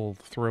will pull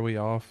the throwy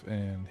off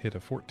and hit a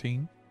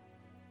 14.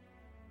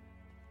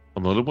 A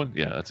little one?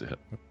 Yeah, that's a hit.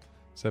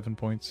 7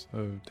 points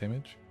of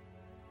damage.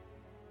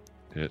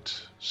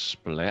 It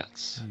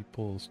splats. He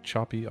pulls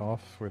choppy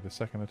off for the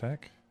second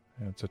attack.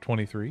 And it's a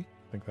 23. I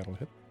think that'll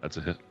hit. That's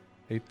a hit.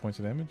 8 points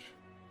of damage.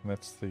 And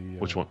that's the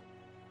Which one?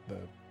 The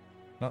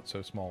not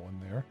so small one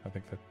there. I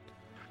think that.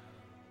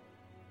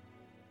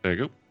 There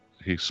you go.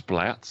 He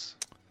splats.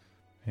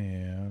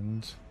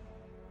 And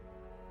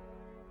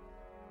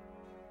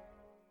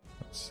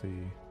let's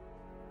see.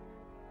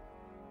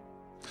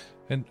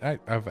 And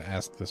I've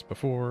asked this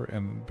before,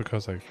 and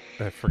because I've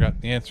forgotten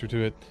the answer to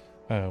it,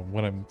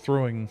 when I'm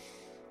throwing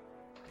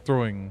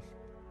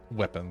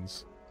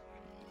weapons,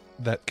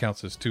 that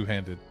counts as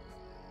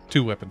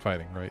two-weapon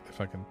fighting, right?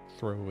 If I can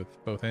throw with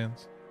both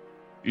hands.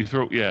 You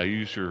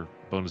use your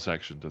bonus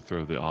action to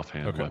throw the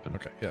offhand weapon.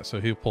 Okay, yeah.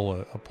 So he'll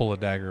pull a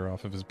dagger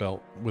off of his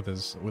belt with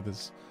his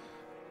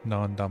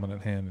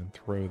non-dominant hand and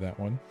throw that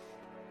one.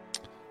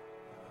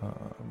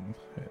 And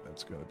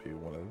it's going to be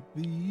one of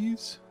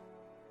these.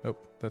 Nope,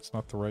 that's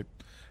not the right.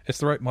 It's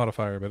the right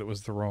modifier, but it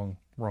was the wrong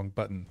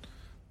button.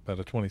 About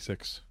a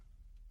 26.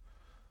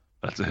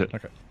 That's a hit.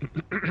 Okay.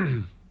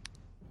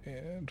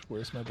 And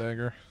where's my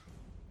dagger?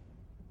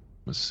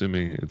 I'm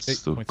assuming it's 8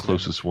 the points of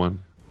closest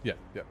one. Yeah.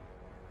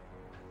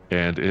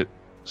 And it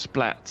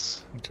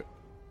splats. Okay.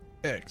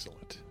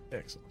 Excellent.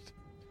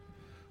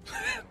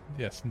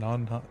 Yes,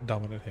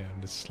 non-dominant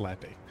hand is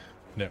slappy.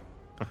 No.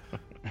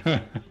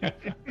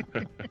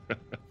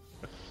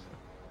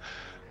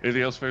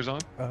 Anything else,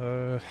 Farazan?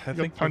 I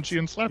think punchy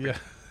and slappy.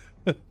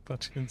 Yeah,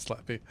 punchy and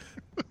slappy.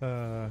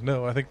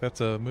 No, I think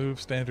that's a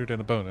move, standard,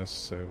 and a bonus.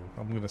 So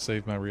I'm going to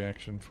save my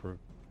reaction for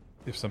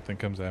if something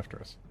comes after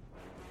us.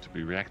 To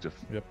be reactive.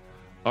 Yep.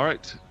 All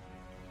right.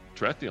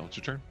 Tarathiel, it's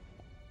your turn.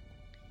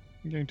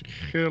 I'm going to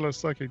hurl a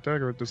psychic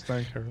dagger at this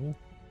thing. Carol.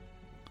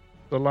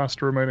 The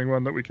last remaining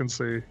one that we can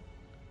see.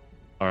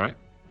 All right.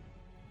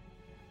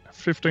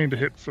 15 to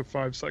hit for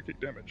 5 psychic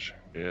damage.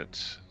 It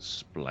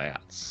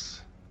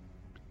splats.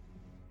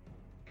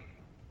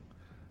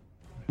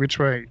 Which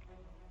way?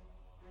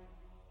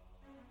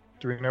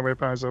 Do we know where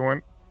Paizo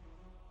went?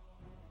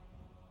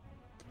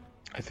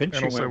 I think And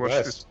she also went watch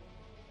west.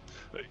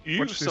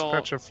 Watch this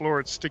patch of floor,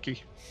 it's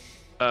sticky.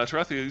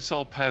 Tarathiel, you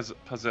saw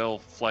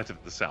Pazel fly to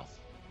the south.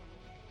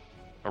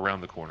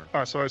 Around the corner.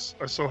 Ah, so I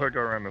saw her go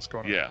around this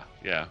corner.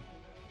 Yeah.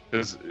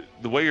 Because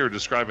the way you're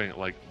describing it,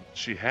 like,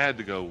 she had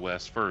to go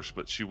west first,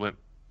 but she went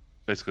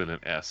basically in an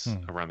S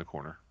around the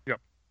corner.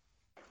 Yep.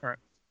 All right.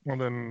 Well,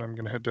 then I'm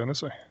going to head down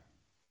this way.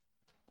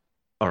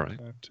 All right.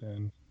 5,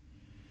 10,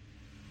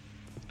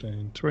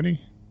 15,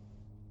 20.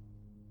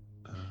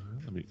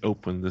 Let me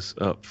open this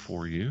up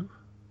for you.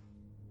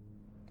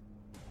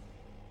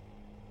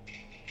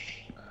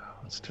 Oh,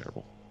 that's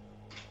terrible.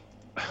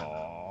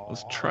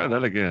 Let's try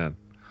that again.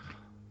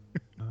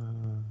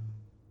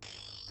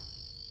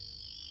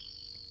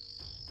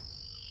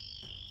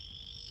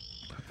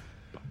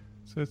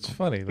 So it's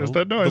funny. There's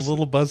that noise. The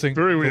little buzzing,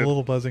 Very weird. the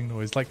little buzzing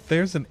noise. Like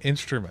there's an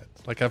instrument.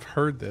 Like I've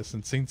heard this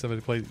and seen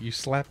somebody play. You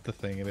slap the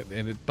thing and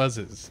it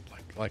buzzes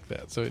like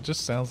that. So it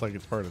just sounds like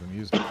it's part of the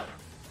music.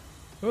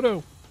 Oh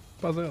no,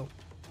 Pazel.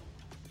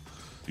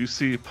 You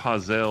see,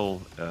 Pazel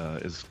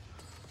is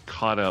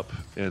caught up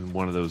in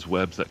one of those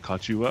webs that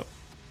caught you up.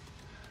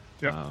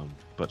 Yeah.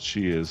 But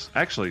she is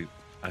actually.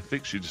 I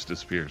think she just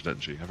disappears, doesn't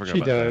she? I forgot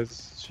She about that.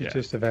 does. She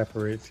just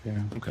evaporates.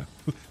 Yeah. Okay.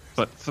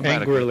 But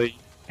thematically,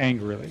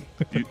 Angrily.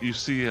 you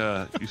see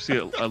a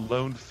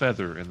lone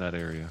feather in that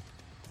area.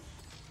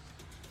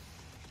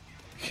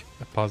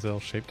 A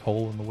Pazel-shaped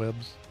hole in the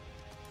webs.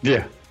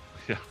 Yeah.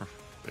 Yeah,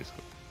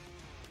 basically.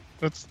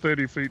 That's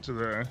 30 feet to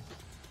there.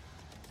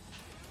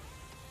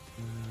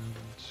 And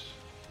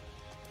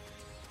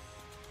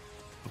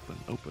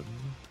open.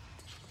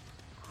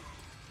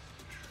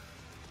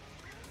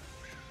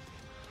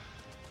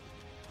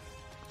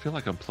 I feel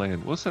like I'm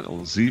playing. What's that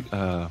old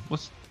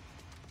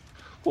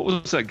what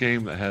was that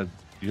game that had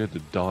you had to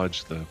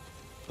dodge the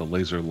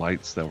laser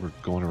lights that were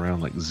going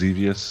around like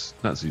Xevious?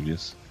 Not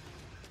Xevious.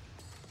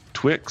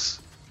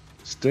 Twix,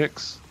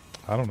 Sticks.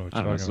 I don't know what I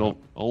you're don't know. It's talking an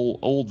about.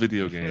 old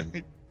video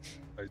game.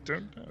 I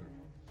don't know.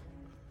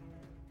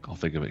 I'll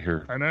think of it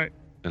here I know.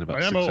 in about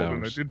I am 6 old and I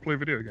hours. did play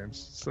video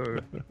games, so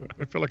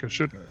I feel like I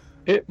should know.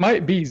 It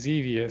might be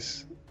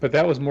Xevious, but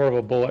that was more of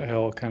a bullet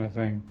hell kind of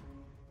thing.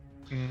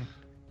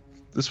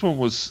 This one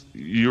was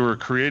you were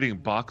creating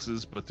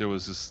boxes, but there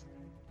was this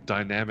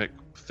dynamic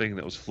thing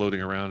that was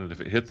floating around, and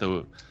if it hit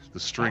the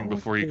string Oh,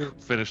 before you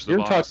finished the You're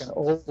box, talking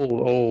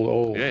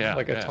old. Yeah,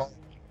 Like yeah. a tall.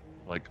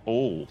 like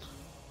old.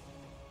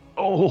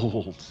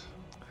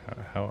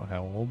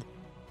 How old?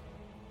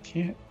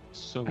 Can't.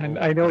 So And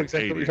I know like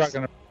exactly what you're 80s. talking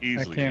about.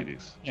 Easily can't-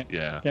 80s. can't-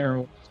 Yeah. Can't remember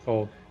what it's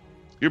called.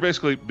 You're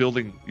basically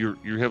building. You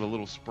have a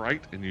little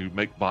sprite, and you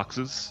make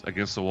boxes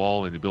against the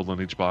wall, and you build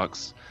on each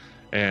box.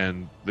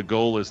 And the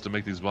goal is to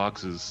make these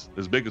boxes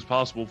as big as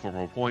possible for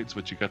more points.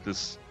 But you got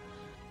this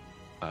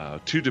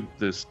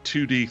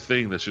 2D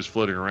thing that's just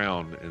floating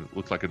around, and it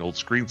looks like an old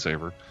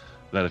screensaver.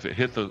 That if it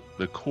hit the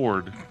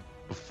cord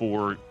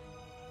before,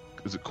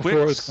 is it Quicks?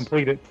 Before it's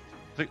completed.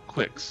 I think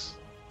Quicks.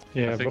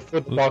 Yeah, think-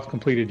 before the box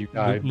completed, you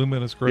died.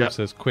 Luminous Grove Yeah.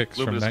 says Quicks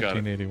Luminous from got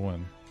it.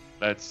 1981.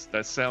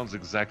 That sounds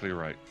exactly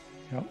right.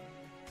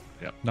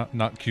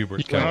 Not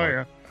Cubert. Yeah. Oh,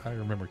 yeah. I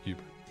remember Cubert.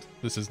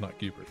 This is not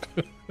Cubert.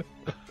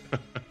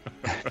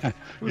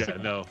 Yeah,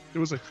 no. It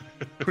was a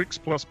Quicks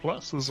plus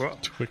plus as well.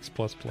 Twix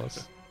plus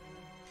plus.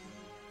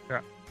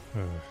 Yeah.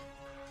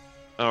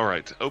 All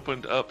right,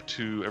 opened up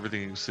to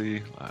everything you can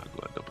see. I'll go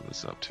ahead and open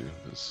this up too,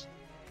 so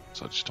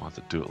I just don't have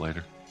to do it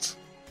later.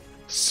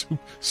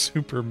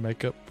 Super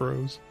makeup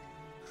pros.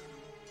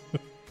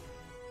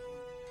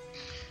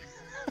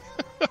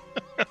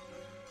 I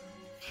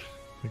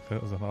think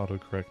that was an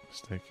autocorrect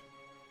mistake.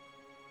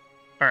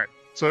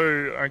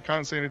 So I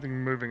can't see anything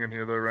moving in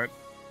here, though, right?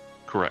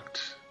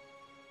 Correct.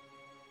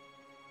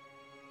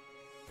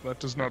 That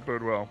does not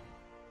bode well.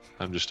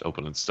 I'm just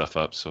opening stuff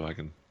up so I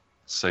can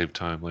save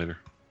time later.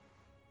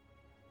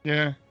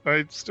 Yeah,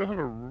 I still have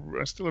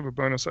a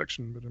bonus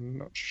action, but I'm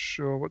not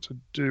sure what to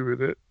do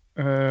with it.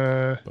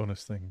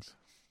 Bonus things.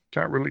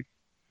 Can't really.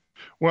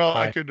 Well,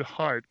 I Hide. could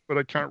hide, but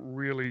I can't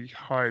really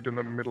hide in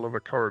the middle of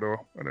a corridor.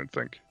 I don't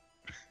think.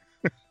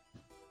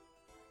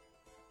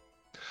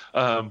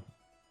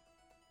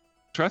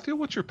 Trathia,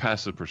 what's your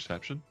passive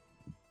perception?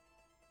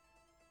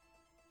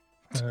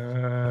 I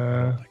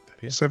don't like that.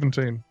 Yeah.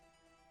 17.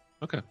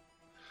 Okay,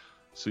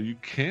 so you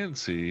can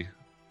see.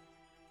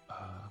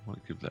 I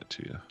want to give that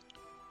to you.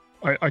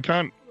 I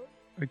can't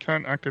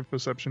active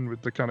perception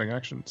with the cunning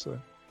action, so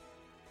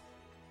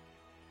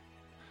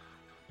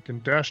I can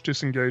dash,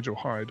 disengage, or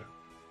hide.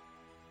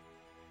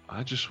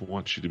 I just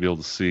want you to be able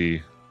to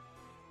see.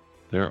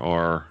 There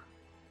are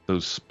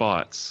those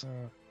spots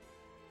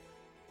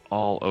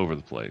all over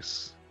the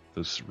place.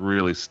 Those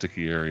really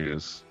sticky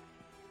areas.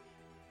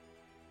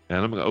 And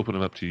I'm going to open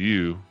them up to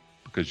you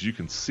because you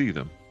can see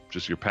them.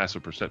 Just your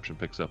passive perception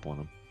picks up on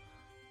them.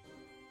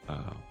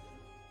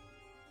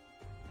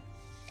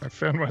 I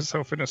found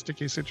myself in a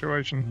sticky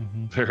situation.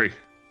 Mhm. Very.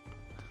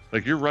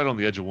 Like you're right on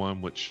the edge of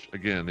one, which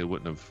again, it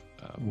wouldn't have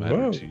mattered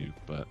Whoa. to you.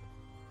 But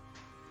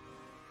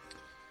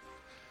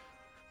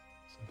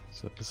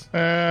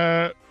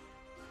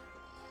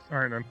All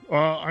right then.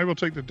 I will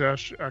take the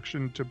dash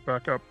action to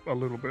back up a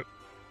little bit.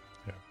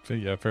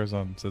 Yeah,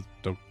 Farazan says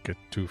don't get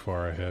too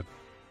far ahead.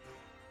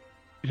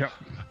 Yeah.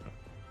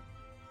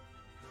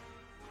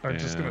 I'm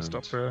just gonna And-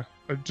 stop there.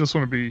 I just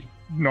want to be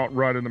not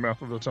right in the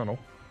mouth of the tunnel.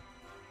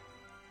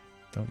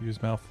 Don't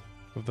use mouth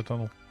of the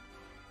tunnel.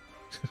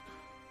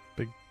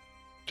 Big,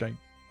 giant,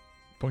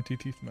 pointy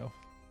teeth mouth.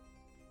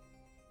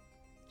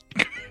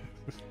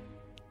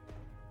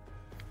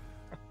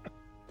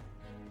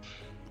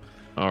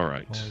 all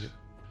right. I like it.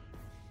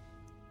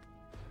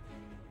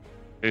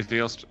 Anything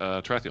else,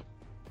 Trathiel?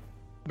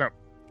 No.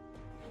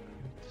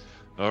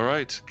 All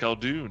right,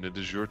 Khaldun, it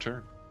is your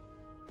turn.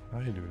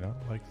 I do not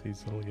like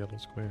these little yellow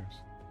squares.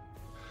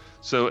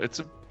 So it's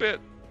a bit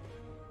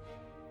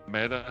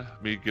meta,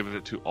 me giving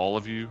it to all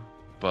of you,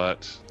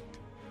 but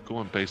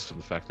going based on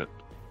the fact that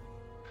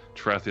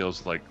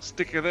Tarathiel's like,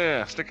 stick you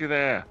there, stick you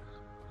there.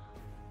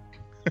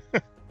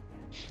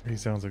 He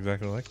sounds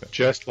exactly like that.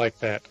 Just like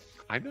that.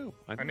 I know.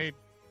 I need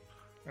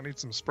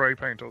some spray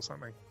paint or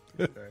something.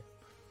 Okay.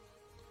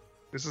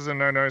 This is a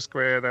no-no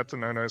square. That's a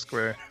no-no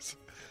square.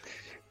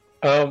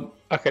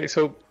 Okay,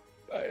 so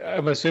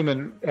I'm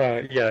assuming,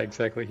 yeah,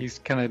 exactly. He's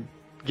kind of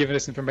giving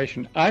us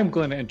information. I'm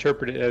going to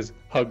interpret it as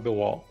hug the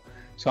wall.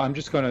 So I'm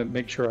just going to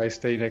make sure I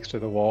stay next to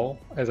the wall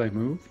as I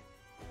move.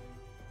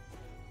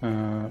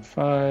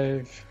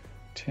 5,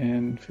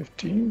 10,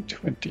 15,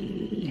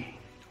 20,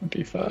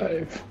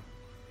 25,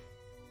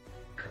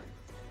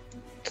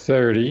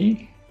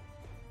 30.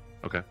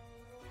 Okay.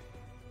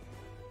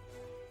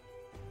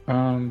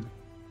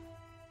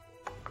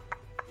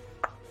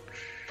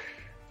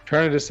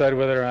 Trying to decide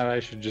whether or not I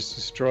should just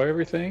destroy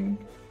everything,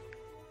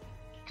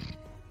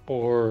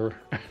 or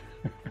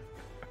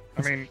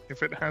I mean,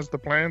 if it has the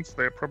plans,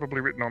 they're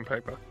probably written on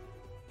paper.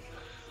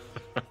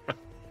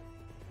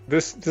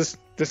 this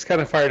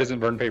kind of fire doesn't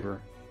burn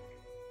paper.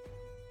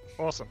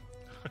 Awesome.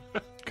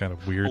 Kind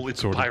of weird Only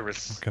sort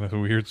papyrus. of kind of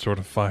weird sort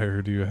of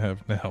fire do you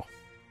have now?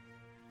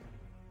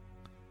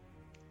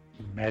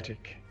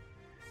 Magic.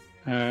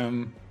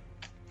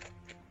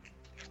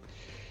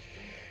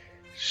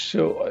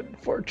 So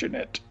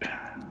unfortunate.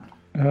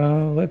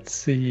 Let's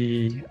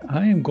see.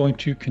 I am going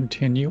to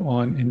continue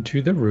on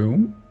into the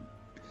room.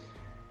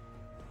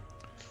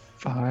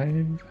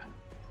 5.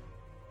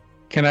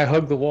 Can I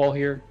hug the wall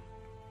here?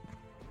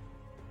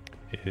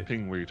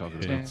 Ping where you're talking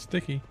It's about.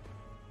 sticky.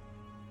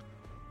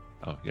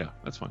 Oh, yeah,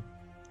 that's fine.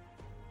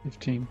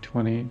 15,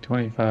 20,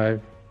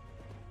 25.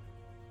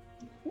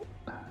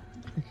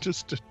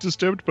 Just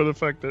disturbed by the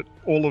fact that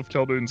all of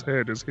Khaldun's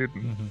head is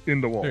hidden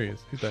in the wall. There he is.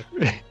 He's back.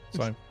 It's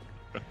fine.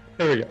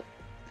 There we go.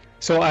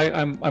 So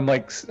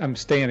I'm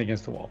staying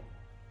against the wall.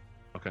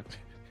 Okay.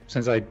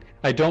 Since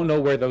I don't know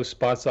where those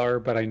spots are,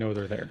 but I know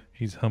they're there.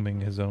 He's humming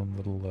his own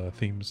little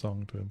theme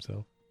song to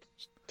himself.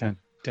 Dun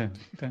dun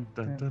dun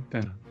Dun, dun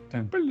dun,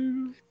 dun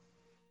dun.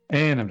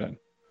 And I'm done.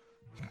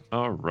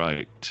 All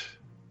right.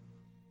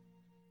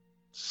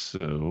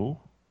 So,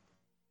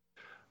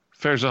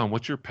 Farazan,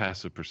 what's your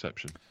passive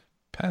perception?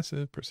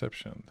 Passive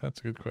perception. That's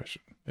a good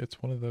question.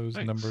 It's one of those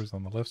Thanks. numbers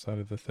on the left side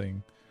of the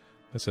thing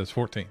that says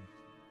 14.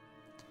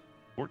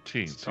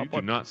 14. So you Stop do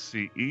it. not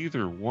see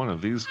either one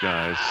of these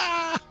guys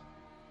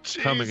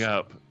coming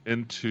up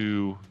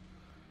through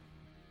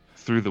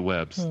the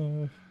webs.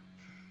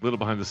 Little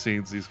behind the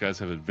scenes, these guys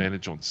have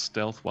advantage on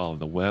stealth while in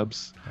the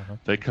webs. Uh-huh.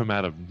 They come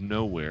out of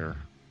nowhere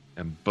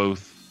and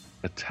both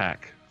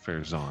attack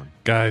Farazan.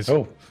 Guys,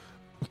 Oh,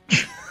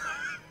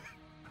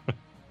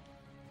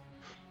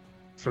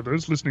 For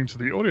those listening to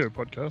the audio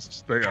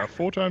podcasts, they are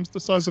 4 times the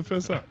size of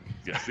Farazan.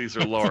 Yes, these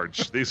are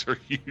large. These are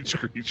huge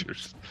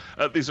creatures.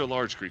 These are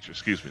large creatures,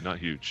 excuse me, not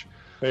huge.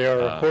 they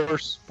are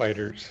horse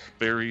spiders.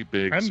 Very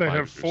big And they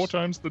have spiders. 4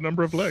 times the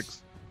number of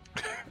legs.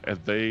 And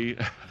they,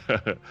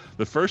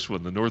 the first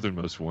one, the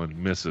northernmost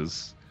one,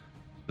 misses.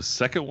 The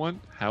second one,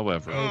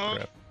 however, Oh,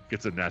 crap.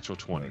 gets a natural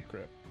 20. Oh,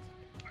 crap.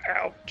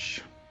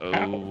 Ouch. Oh,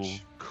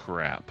 Ouch.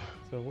 crap.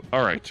 So what,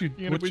 All right. what you,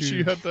 You know, what wish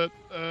you had that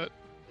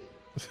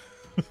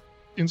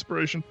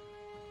inspiration.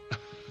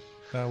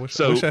 I wish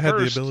So, I had the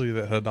first- ability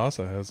that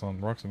Hadassah has on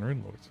Rocks and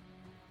Rune Lords.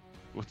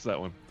 What's that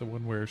one? The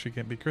one where she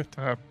can't be crit.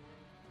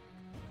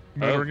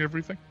 Murdering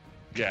everything.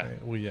 Yeah.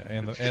 Well, yeah,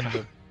 and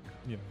the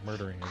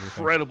murdering everything.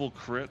 Incredible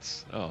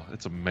crits. Oh,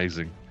 it's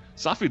amazing.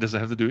 Safi doesn't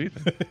have to do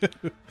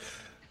anything.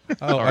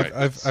 Oh, All right,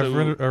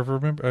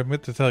 I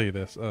meant to tell you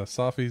this.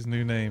 Safi's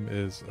new name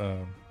is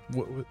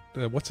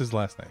what's his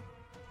last name?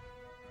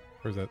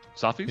 Or is that?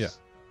 Safi's? Yeah.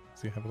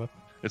 Does he have a last?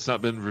 It's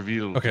not been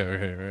revealed.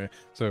 Okay.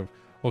 So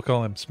we'll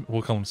call him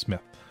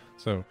Smith.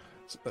 So.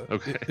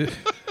 Okay.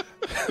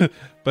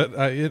 But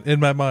in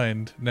my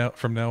mind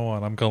from now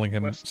on, I'm calling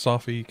him Bless.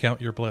 Safi.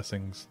 Count your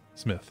blessings,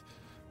 Smith,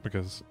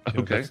 because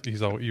Okay. he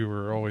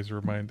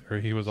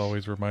was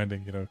always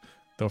reminding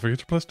don't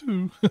forget your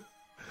 +2.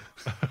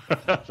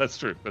 That's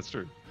true. That's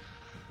true.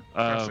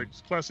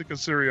 Classic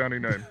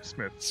Assyriani name,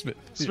 Smith.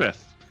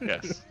 Smith.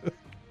 Yes.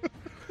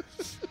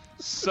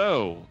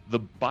 So the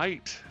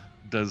bite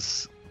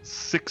does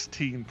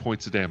 16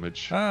 points of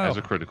damage Oh, as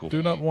a critical.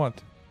 Do not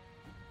want.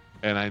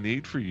 And I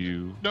need for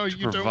you No, to you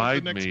don't want the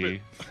provide next me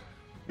bit.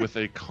 with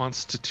a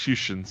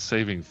Constitution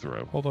saving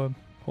throw. Hold on.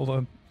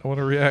 I want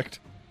to react.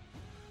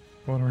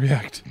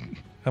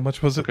 How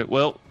much was it? Okay.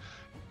 Well,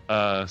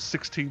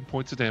 16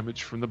 points of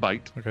damage from the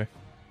bite. Okay.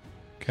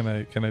 Can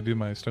I do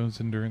my Stone's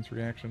Endurance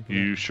reaction? for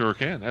You sure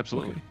can. that?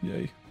 Absolutely.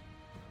 Okay, yay.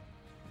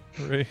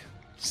 Hooray.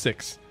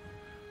 6.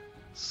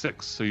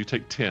 6. So you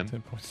take 10.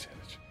 10 points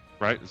damage.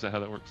 Right? Is that how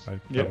that works? I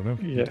Yep, don't know.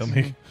 You yes. tell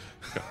me.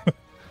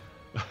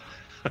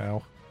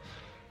 Ow.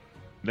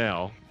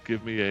 Now,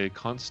 give me a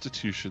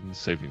Constitution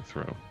saving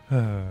throw.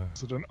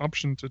 Is it an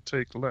option to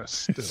take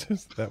less still?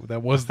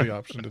 that was the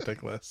option to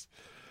take less.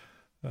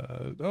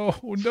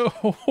 Oh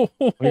no!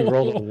 We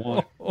rolled a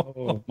 1.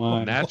 Oh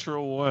my.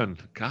 Natural 1.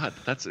 God,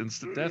 that's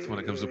instant death when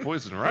it comes to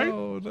poison, right?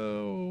 Oh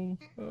no!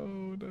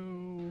 Oh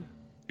no!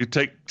 You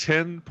take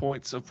 10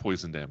 points of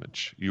poison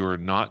damage. You are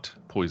not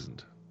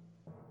poisoned.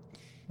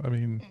 I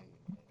mean,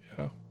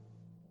 yeah.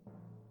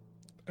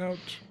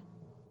 Ouch.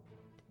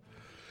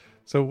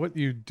 So what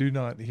you do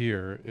not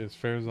hear is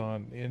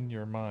Farazan in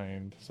your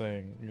mind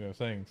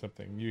saying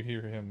something. You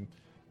hear him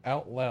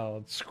out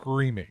loud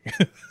screaming.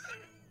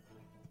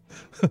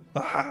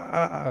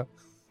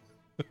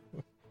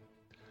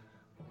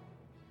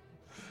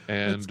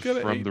 And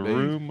from the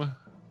room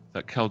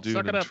that Khaldun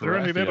Suck it and up, they're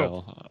only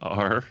little. Tarathiel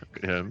are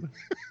in,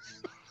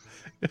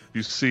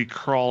 you see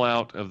crawl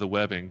out of the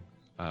webbing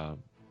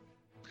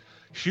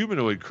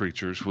humanoid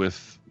creatures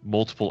with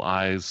multiple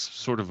eyes,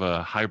 sort of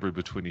a hybrid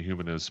between a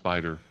human and a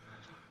spider.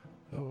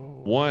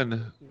 Oh.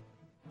 One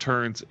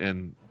turns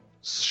and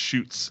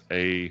shoots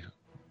a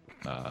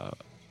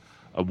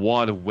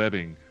wad of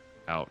webbing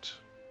out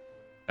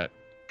at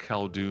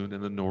Khaldun in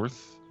the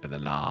north and the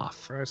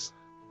north. Christ.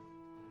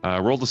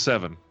 Roll the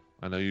 7.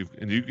 I know you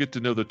get to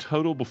know the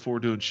total before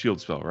doing shield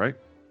spell, right?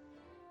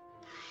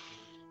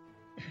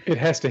 It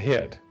has to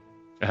hit.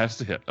 It has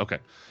to hit. Okay.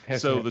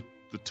 So the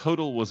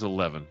total was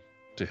 11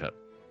 to hit.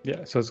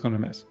 Yeah, so it's going to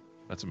miss.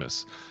 That's a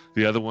miss.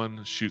 The other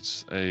one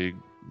shoots a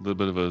little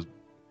bit of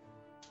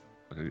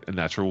a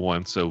natural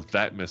 1, so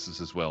that misses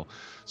as well.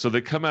 So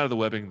they come out of the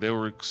webbing. They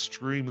were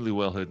extremely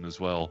well hidden as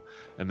well,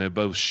 and they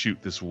both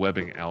shoot this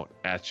webbing out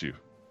at you,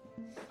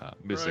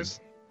 missing,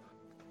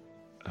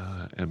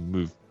 and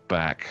move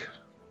back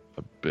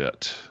a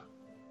bit.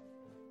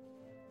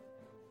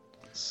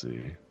 Let's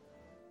see.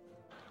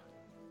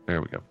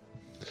 There we go.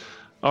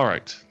 All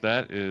right,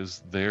 that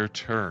is their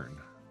turn.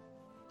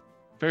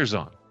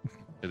 Farazan,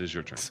 it is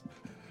your turn.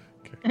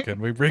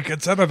 Can we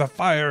reconsider the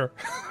fire?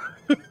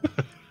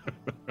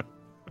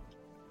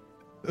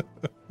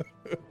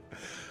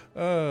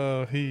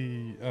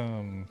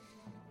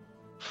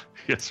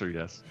 Yes or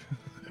yes?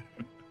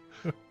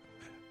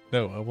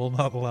 No, I will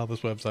not allow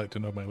this website to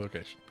know my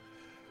location.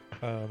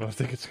 But I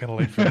think it's kind of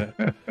late for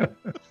that.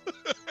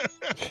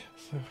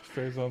 So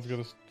Farazan's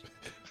gonna.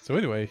 So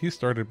anyway, he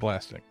started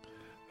blasting.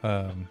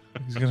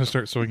 He's gonna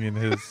start swinging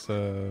his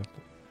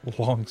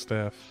long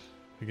staff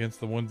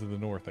against the ones in the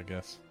north, I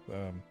guess.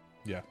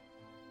 Yeah.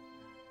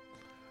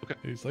 Okay.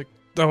 He's like,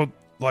 don't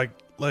like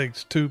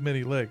legs, too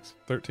many legs.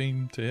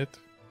 13 to hit.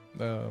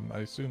 I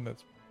assume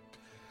that's.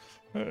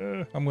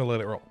 I'm gonna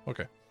let it roll.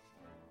 Okay.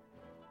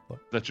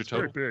 That's your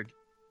total. Very big.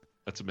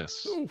 That's a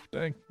miss. Oh,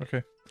 dang.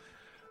 Okay.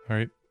 All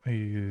right.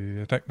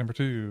 Attack number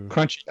 2.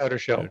 Crunchy outer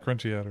shell. Yeah,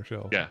 crunchy outer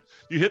shell. Yeah,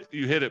 you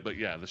hit it, but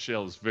yeah, the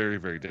shell is very,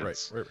 very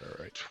dense.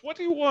 Right.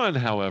 21,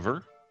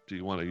 however. Do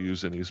you want to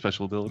use any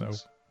special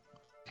abilities?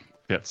 No.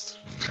 Hits.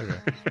 Okay.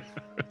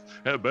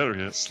 Had better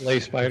hit. Slay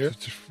spider.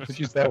 Let's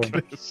use that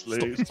one.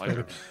 Slay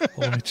spider.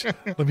 Well,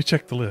 let me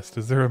check the list.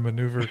 Is there a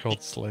maneuver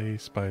called Slay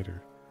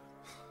Spider?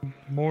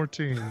 More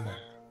team.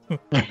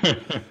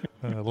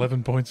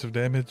 11 points of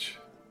damage.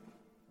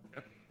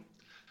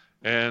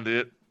 And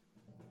it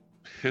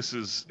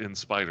hisses in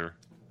spider.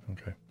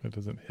 Okay, it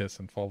doesn't hiss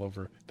and fall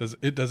over.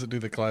 It doesn't do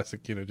the classic,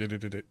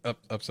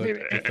 upside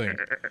the thing.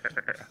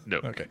 No.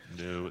 Okay.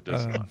 No, it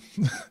does not.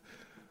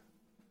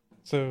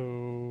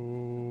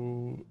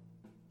 So,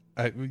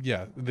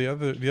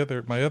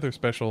 my other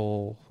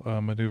special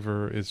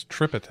maneuver is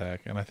trip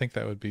attack, and I think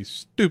that would be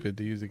stupid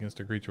to use against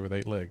a creature with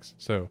 8 legs.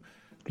 So,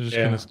 I'm just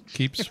gonna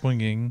keep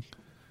swinging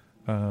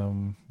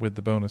with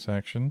the bonus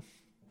action.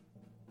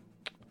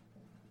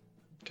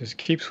 Just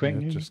keep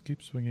swinging. Yeah, just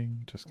keep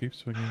swinging.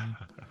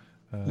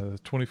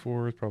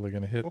 24 is probably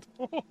going to hit.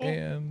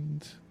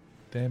 And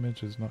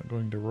damage is not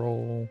going to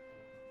roll.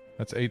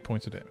 That's 8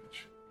 points of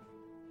damage.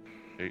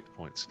 8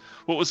 points.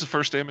 What was the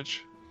first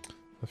damage?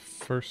 The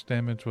first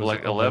damage was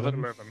Like 11?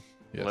 11.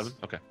 Yes. 11?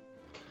 Okay.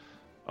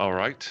 All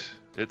right.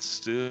 It's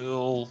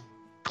still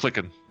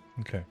clicking.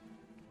 Okay.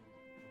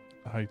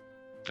 I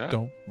Yeah.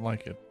 don't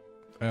like it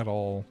at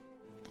all.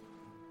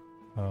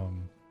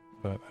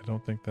 But I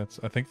don't think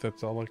I think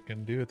that's all I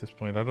can do at this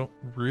point. I don't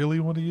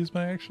really want to use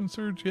my action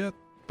surge yet.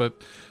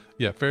 But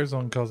yeah,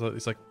 Farazan calls out.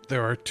 It's like,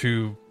 there are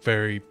 2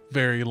 very,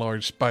 very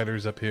large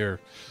spiders up here.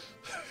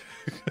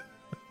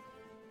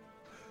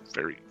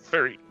 Very,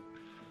 very.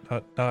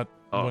 Not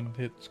one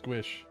hit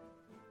squish.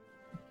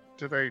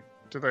 Do they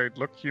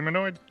look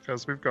humanoid?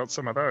 Because we've got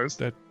some of those.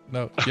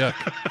 No, yuck.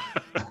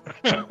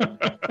 No.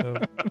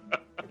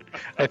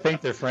 I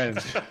think they're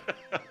friends.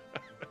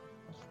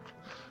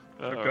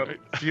 They've All got right.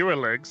 fewer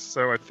legs,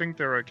 so I think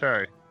they're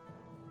okay.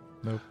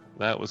 Nope.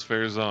 That was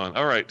Farazan.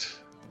 All right.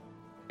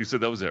 You said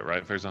that was it,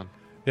 right, Farazan?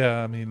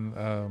 Yeah, I mean,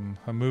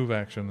 a move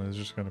action is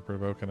just going to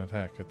provoke an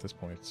attack at this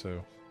point,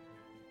 so...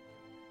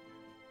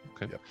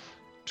 Okay. Yep.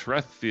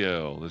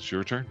 Tarathiel, it's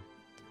your turn.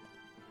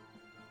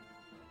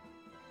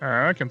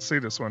 I can see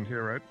this one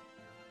here, right?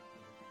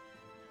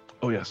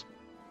 Oh, yes.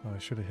 Oh, I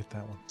should have hit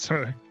that one.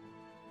 So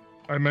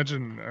I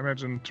imagine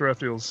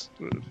Tarathiel's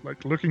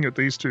like looking at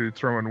these 2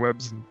 throwing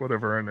webs and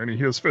whatever, and then he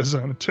hears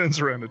Farazan and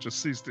turns around and just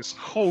sees this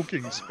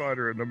hulking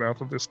spider in the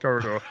mouth of this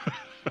corridor.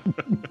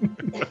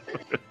 Holy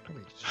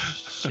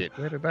shit,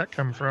 where did that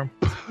come from?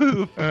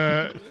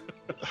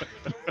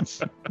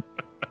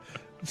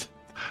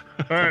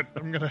 All right,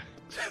 I'm gonna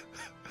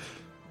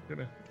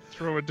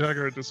throw a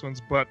dagger at this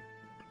one's butt.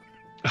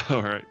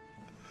 All right.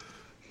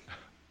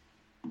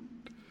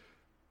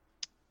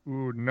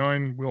 Ooh,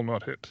 9 will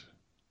not hit.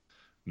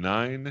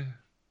 9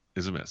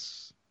 is a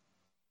miss.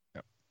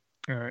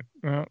 All right,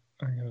 well,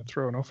 I'm gonna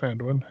throw an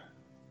offhand one.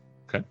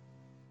 Okay.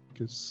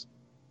 Because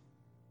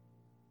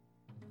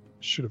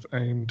should have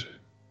aimed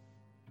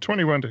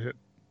 21 to hit,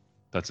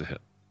 That's a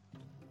hit.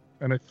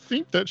 and I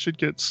think that should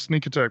get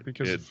sneak attack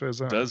because It of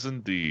Fezan. does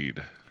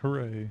indeed.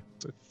 Hooray.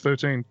 So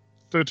 13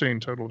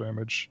 total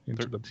damage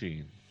into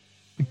 13.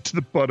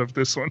 the butt of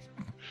this one.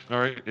 All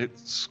right. It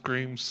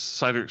screams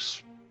spider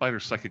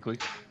psychically.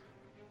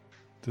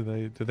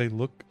 Do they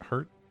look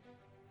hurt?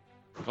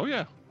 Oh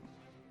yeah.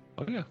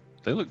 Oh yeah.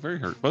 They look very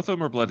hurt. Both of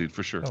them are bloodied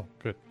for sure. Oh,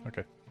 good.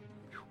 Okay.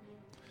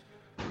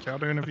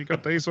 Caldoon, have you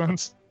got these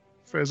ones?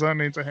 Fezan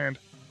needs a hand.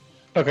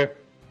 Okay.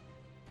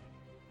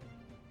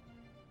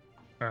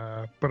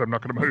 But I'm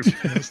not going to move.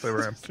 I'm going to stay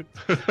where I am.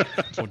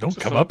 Well, don't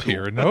come up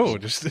here. No,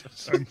 just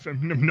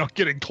I'm not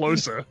getting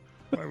closer.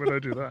 Why would I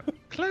do that?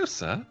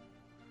 Closer.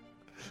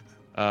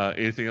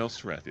 Anything else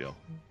for Rathiel?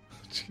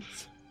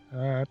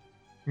 Jeez.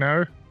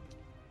 No.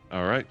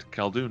 All right.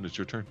 Caldoon, it's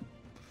your turn.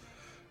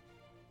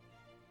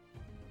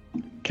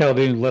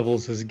 Caldoon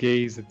levels his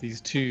gaze at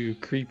these two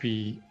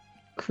creepy,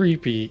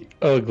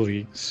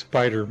 ugly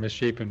spider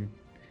misshapen.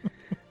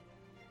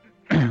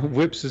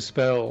 Whips his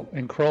spell,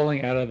 and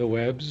crawling out of the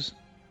webs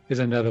is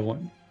another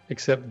one.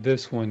 Except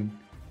this one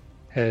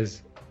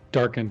has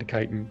darkened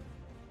chitin.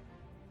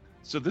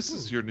 So this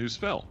is your new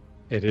spell.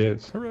 It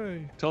is.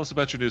 Hooray. Tell us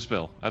about your new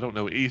spell. I don't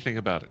know anything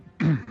about it.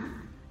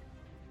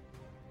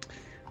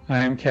 I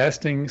am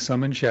casting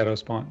Summon Shadow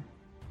Spawn.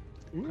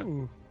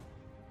 Ooh.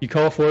 You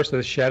call forth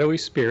a shadowy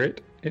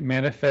spirit. It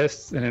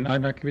manifests in an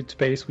unoccupied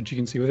space, which you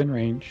can see within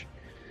range.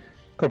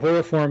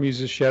 Corporeal form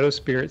uses shadow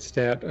spirit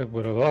stat of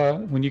blah, blah, blah.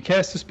 When you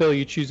cast a spell,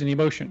 you choose an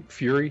emotion: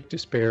 fury,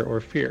 despair, or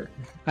fear.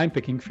 I'm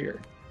picking fear.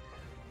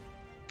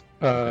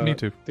 Me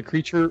too. The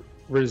creature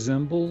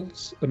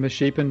resembles a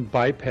misshapen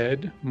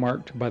biped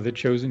marked by the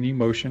chosen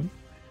emotion,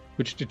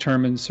 which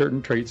determines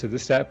certain traits of the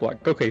stat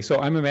block. Okay, so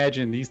I'm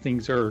imagining these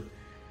things are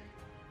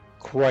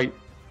quite.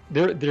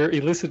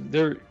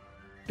 They're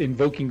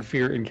invoking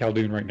fear in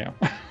Caldoon right now.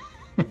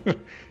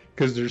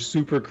 Because they're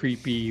super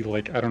creepy,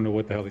 like I don't know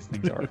what the hell these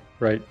things are,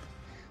 right?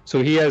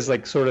 So he has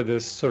like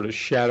this sort of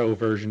shadow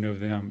version of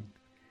them.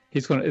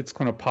 It's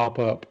gonna pop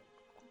up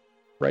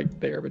right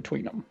there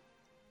between them.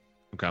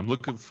 Okay, I'm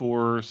looking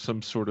for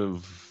some sort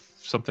of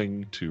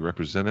something to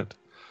represent it.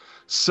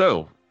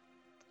 So,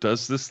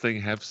 does this thing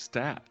have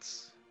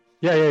stats?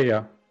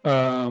 Yeah.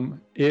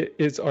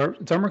 Its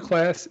armor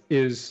class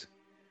is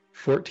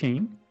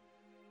 14.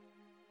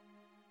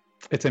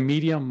 It's a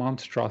medium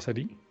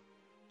monstrosity.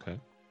 Okay.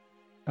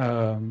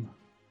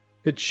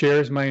 It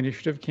shares my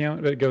initiative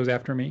count, but it goes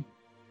after me.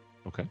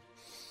 Okay.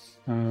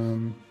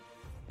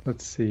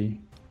 Let's see.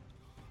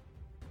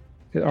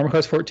 Armor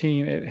class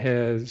 14. It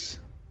has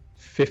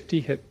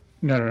 50 hit.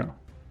 No.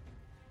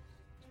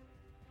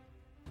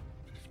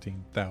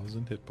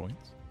 15,000 hit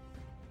points.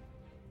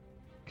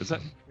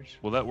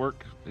 Will that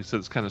work? He said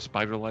it's kind of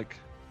spider-like.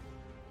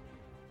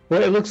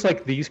 Well, it looks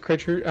like these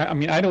creatures. I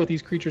mean, I know what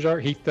these creatures are.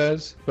 Heath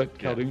does, but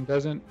Caldoon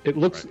doesn't. It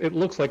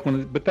looks like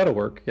one, but that'll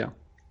work. Yeah.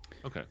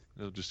 Okay,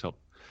 it'll just help.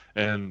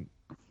 And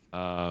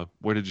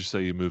where did you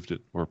say you moved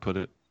it or put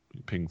it?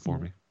 Ping for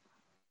me.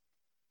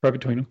 Right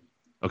between them.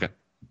 Okay.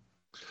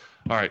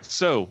 All right.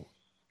 So,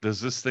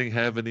 does this thing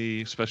have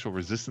any special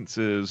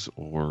resistances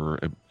or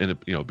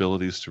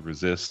abilities to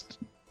resist?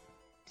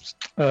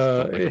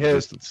 It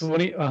has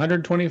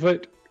 120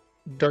 foot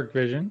dark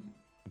vision.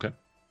 Okay.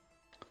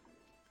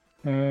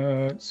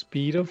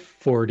 Speed of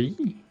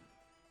 40.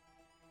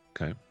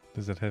 Okay.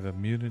 Does it have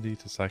immunity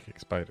to psychic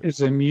spiders? It's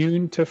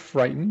immune to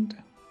frightened.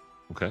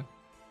 Okay.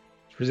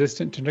 It's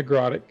resistant to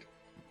necrotic.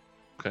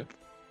 Okay.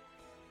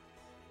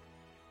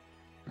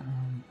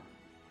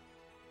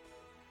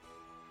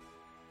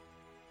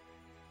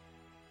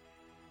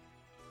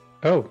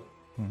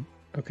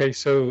 Okay.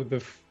 So the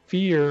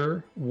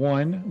fear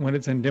one, when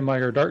it's in dim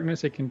light or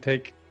darkness, it can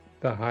take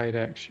the hide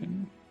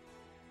action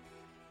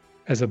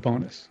as a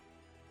bonus.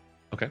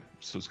 Okay.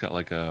 So it's got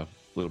like a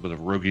little bit of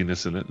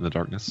roguiness in it in the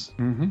darkness.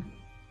 Mm-hmm.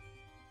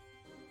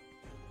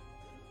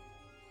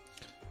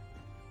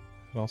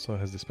 It also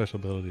has the special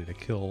ability to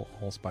kill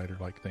all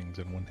spider-like things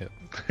in one hit.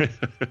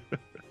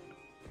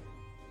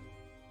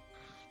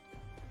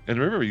 And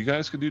remember, you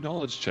guys can do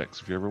knowledge checks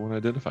if you ever want to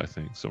identify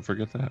things. Don't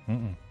forget that.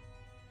 Mm-mm.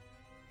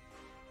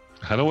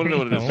 I don't want to know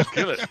what it is. Just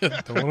kill it.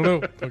 Don't want to know.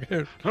 Don't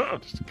care.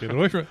 Just get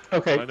away from it.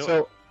 Okay,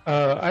 so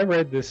I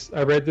read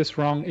this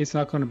wrong. It's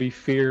not going to be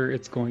fear.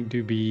 It's going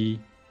to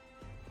be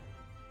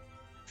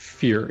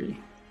fury.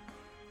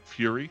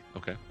 Fury?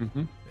 Okay.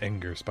 Mm-hmm.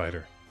 Anger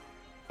spider.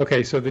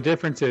 Okay, so the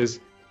difference is,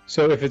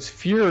 so if it's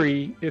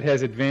fury, it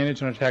has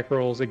advantage on attack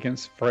rolls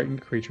against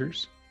frightened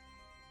creatures.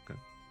 Okay.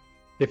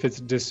 If it's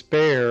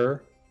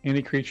despair,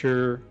 any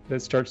creature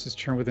that starts its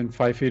turn within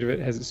 5 feet of it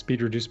has its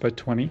speed reduced by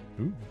 20.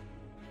 Ooh.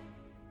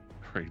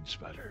 Rage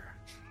spider.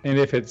 And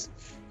if it's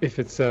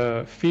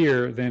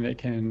fear, then it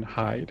can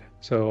hide.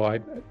 So I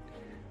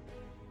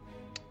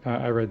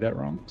read that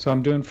wrong. So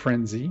I'm doing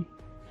frenzy.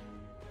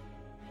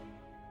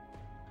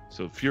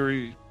 So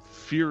fury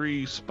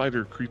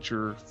spider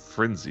creature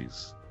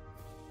frenzies.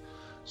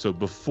 So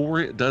before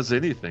it does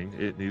anything,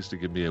 it needs to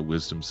give me a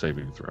wisdom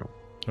saving throw.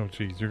 Oh,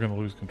 geez, you're going to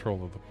lose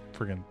control of the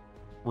friggin'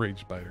 rage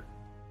spider.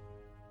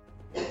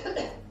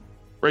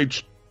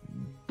 Rage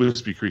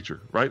wispy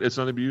creature, right? It's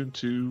not immune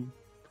to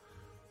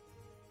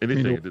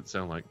anything. It didn't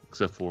sound like,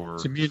 except for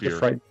It's immune fear. to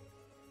fright.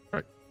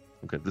 Right.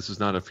 Okay, this is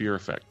not a fear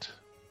effect.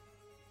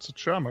 It's a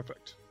charm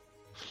effect.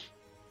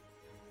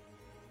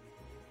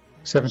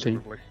 17.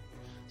 Presumably.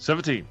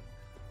 17.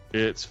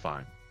 It's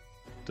fine.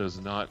 Does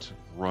not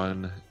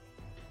run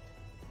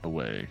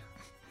away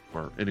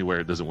or anywhere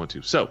it doesn't want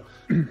to. So,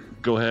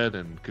 go ahead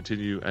and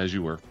continue as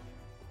you were.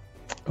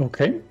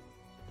 Okay.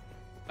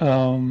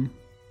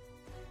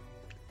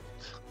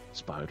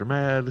 Spider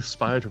mad.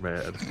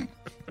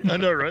 I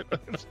know, right?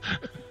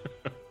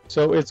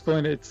 So it's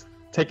going to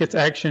take its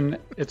action.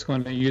 It's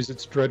going to use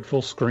its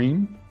dreadful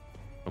scream.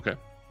 Okay.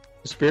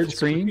 The spirit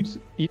screams.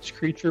 Each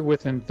creature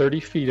within 30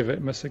 feet of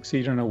it must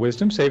succeed on a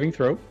wisdom saving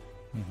throw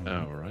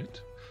Mhm. All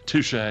right.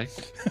 Touche.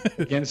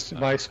 against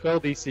my spell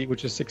DC,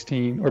 which is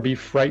 16, or be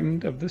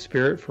frightened of the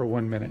spirit for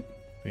 1 minute.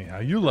 See how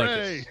you like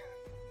Hooray. it.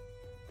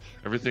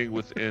 Everything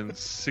within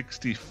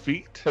 60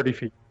 feet? 30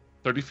 feet.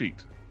 30 feet.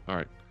 All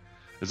right.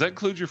 Does that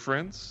include your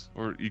friends?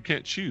 Or you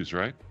can't choose,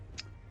 right?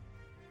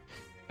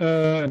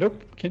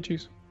 Nope, can't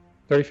choose.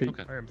 30 feet.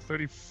 Okay. I am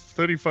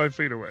 35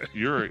 feet away.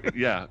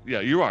 Yeah,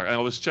 you are. I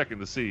was checking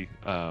to see.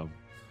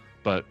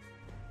 But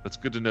that's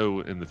good to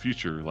know in the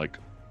future, like,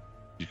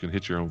 you can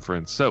hit your own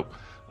friends. So,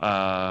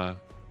 I'm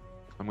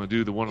going to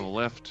do the one on the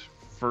left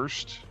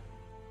first.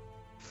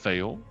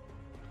 Fail.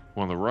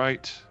 One on the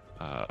right.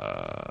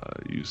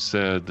 You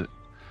said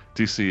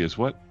DC is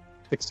what?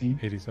 16.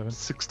 87.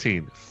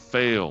 16.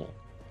 Fail.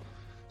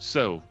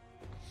 So,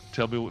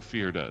 tell me what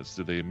fear does.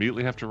 Do they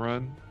immediately have to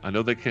run? I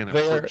know they can at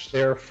first.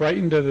 They're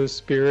frightened of the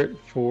spirit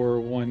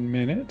for 1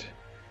 minute.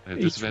 At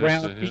Each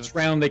disadvantage to round, hit? each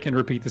round they can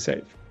repeat the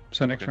save.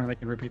 So next Okay. round they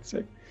can repeat the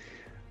save.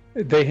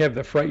 They have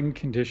the frightened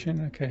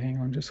condition. Okay, hang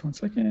on just 1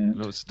 second.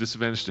 No, it's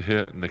disadvantage to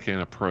hit, and they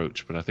can't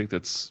approach. But I think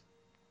that's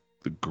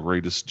the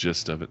greatest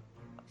gist of it.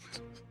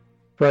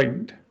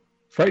 Frightened.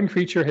 Frightened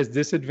creature has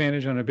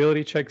disadvantage on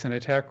ability checks and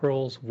attack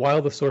rolls while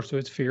the source of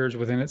its fear is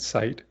within its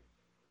sight.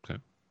 Okay.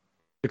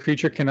 The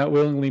creature cannot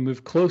willingly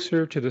move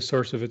closer to the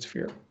source of its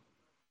fear.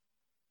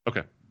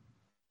 Okay.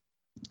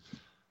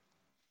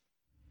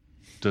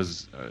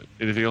 Does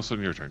anything else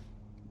on your turn?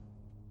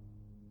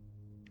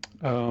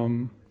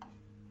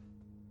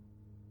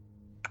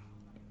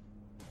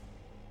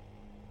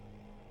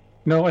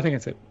 No, I think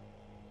that's it.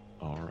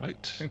 All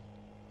right.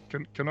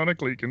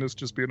 Canonically, can this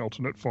just be an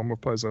alternate form of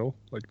Pyzel?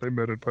 Like they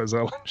murdered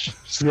Pyzel.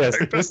 Yes,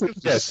 this is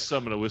Just yes.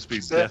 summon a wispy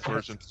death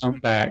version. I'm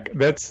back.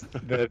 That's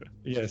that.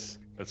 Yes.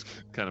 That's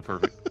kind of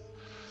perfect.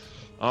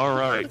 All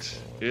right.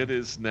 It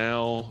is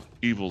now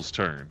Evil's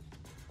turn.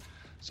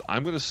 So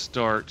I'm going to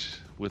start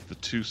with the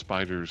two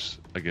spiders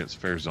against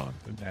Fairzon.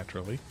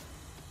 Naturally.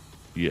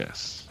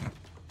 Yes.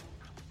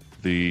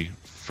 The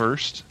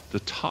first, the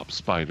top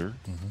spider,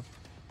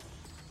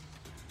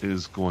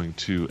 is going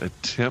to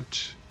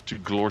attempt to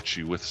glorch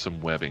you with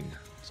some webbing.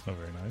 It's not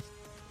very nice.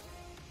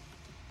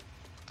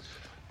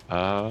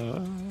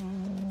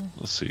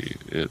 Let's see.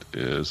 It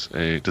is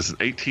does an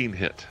 18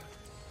 hit?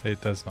 It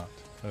does not.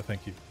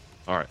 Thank you.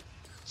 All right.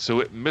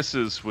 So it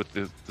misses with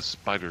the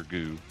spider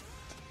goo.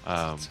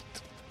 I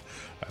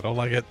don't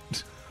like it.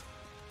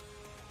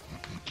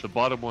 The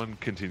bottom one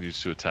continues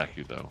to attack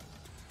you, though.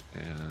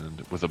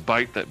 And with a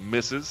bite that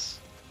misses,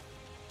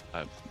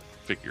 I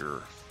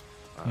figure,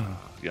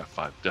 yeah,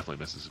 5 definitely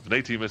misses. If an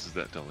 18 misses,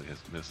 that totally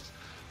misses.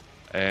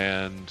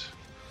 And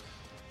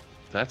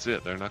that's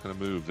it. They're not going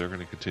to move. They're going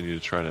to continue to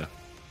try to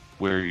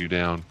wear you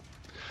down.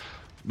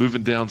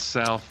 Moving down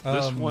south,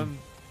 this one...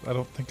 I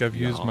don't think I've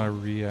used my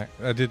react.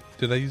 Did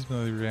I use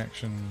my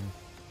reaction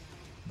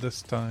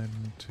this time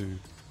to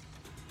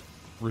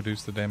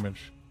reduce the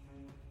damage?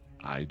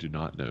 I do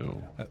not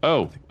know.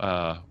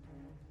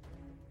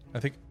 I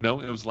think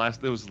No, it was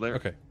last. It was there.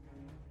 okay.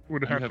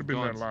 Would You have to have be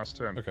gone- their last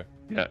turn. Okay.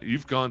 Yeah,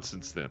 you've gone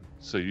since then,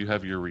 so you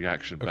have your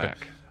reaction Okay.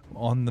 back.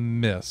 On the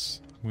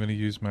miss, I'm going to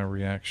use my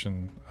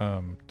reaction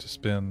to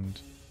spend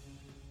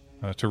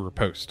to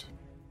riposte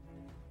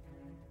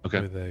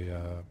Okay. with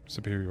a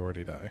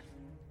superiority die.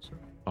 So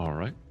All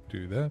right.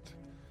 do that,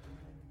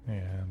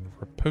 and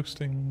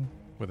riposting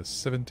with a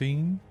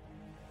 17,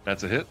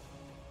 That's a hit.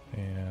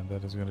 and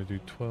that is going to do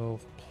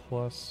 12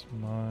 plus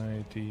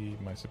my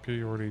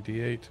superiority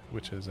D8,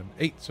 which is an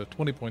 8, so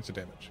 20 points of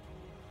damage.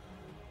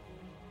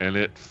 And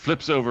it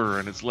flips over,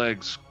 and its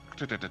legs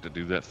do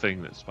that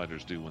thing that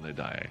spiders do when they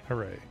die.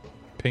 Hooray!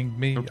 Ping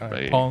me,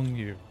 Hooray. I pong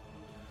you.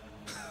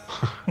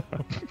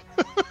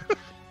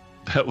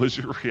 That was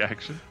your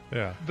reaction.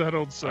 Yeah, That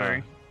old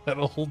saying. that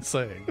old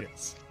saying.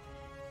 Yes.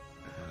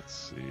 Let's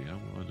see.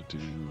 I'm going to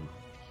do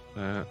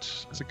that.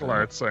 It's a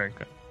Goliath saying.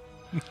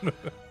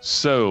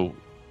 So,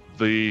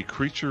 The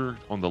creature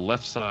on the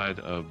left side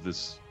of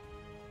this,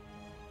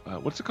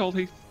 what's it called,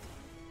 Heath?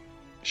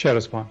 Shadow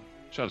Spawn.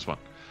 Shadow Spawn.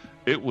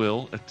 It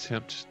will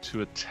attempt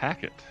to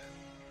attack it.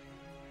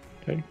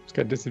 Okay, it's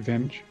got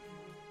disadvantage.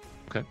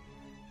 Okay.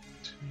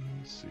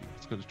 Let's see.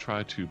 It's going to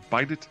try to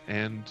bite it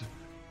and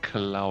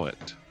claw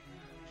it.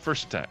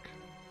 First attack.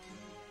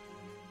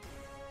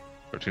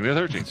 13 to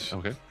 13.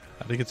 Okay.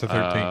 I think it's a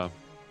 13.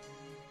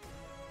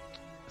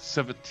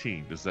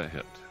 17. Does that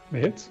hit?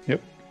 It hits.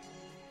 Yep.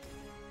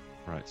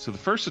 All right. So the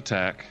first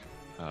attack,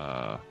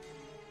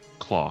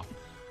 claw.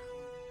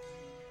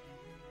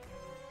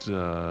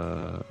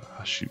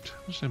 Shoot.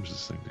 How much damage does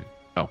this thing do?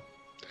 Oh.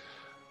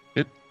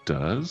 It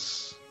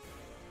does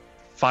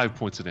 5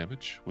 points of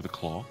damage with a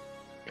claw.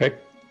 Okay.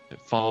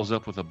 It follows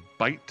up with a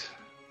bite.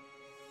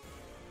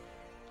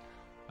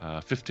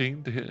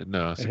 15 to hit.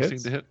 No, 16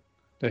 hits. to hit.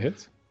 That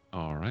hits.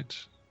 All right.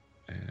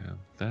 And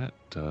that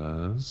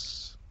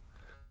does.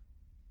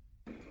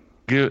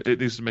 It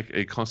needs to make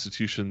a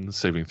Constitution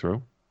saving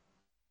throw.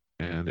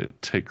 And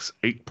it takes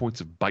 8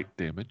 points of bite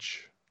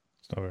damage.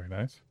 It's not very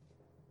nice.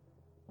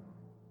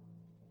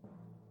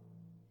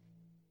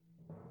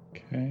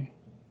 Okay.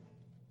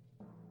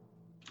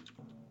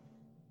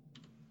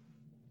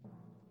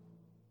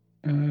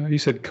 You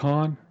said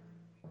con?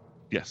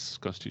 Yes,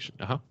 Constitution.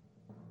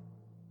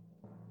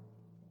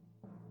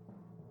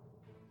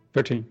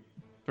 13.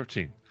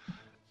 13.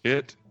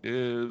 It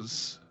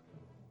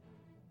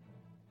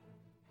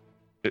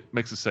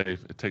makes a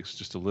save. It takes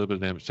just a little bit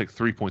of damage. It takes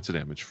 3 points of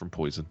damage from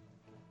poison.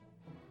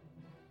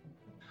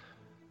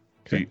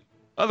 Okay. The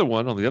other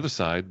one on the other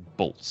side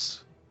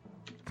bolts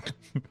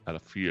out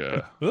of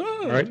fear.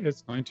 All right,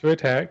 it's going to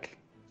attack.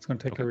 It's going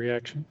to take a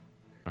reaction.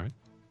 All right.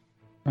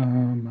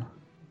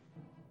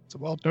 It's a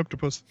wild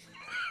octopus.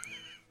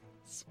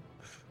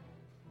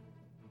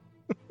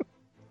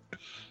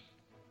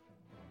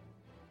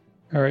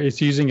 All right,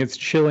 it's using its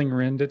chilling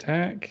rend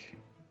attack.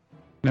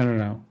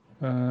 No.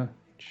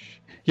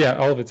 Yeah,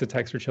 all of its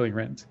attacks are chilling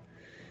rends.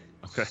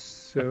 Okay.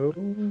 So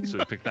So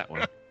you pick that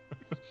one.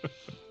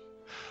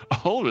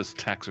 All of his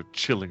attacks are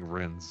chilling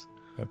rends.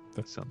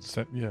 That Sounds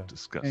yeah.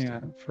 disgusting. hang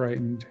on,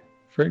 frightened.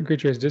 Frightened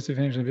creature has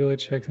disadvantage on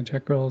ability checks and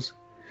check rolls.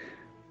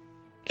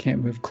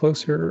 Can't move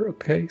closer.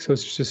 Okay, so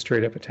it's just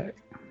straight up attack.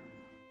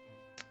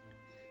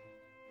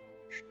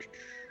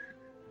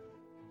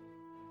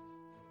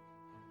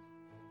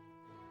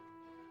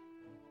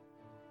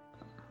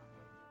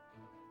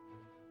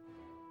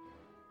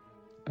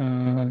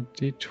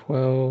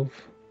 D12.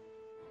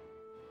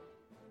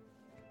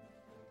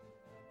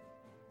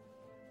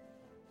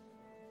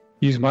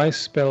 Use my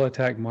spell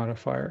attack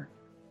modifier.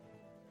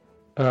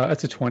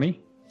 That's a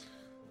 20.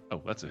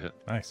 Oh, that's a hit.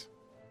 Nice.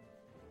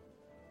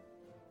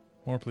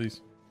 More,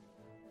 please.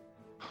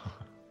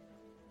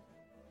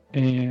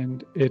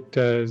 And it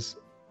does.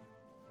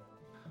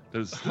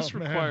 Does this Oh,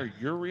 man. require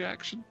your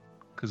reaction?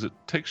 Because it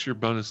takes your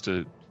bonus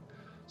to.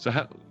 So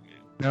how?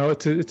 No,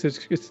 it's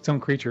its own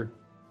creature.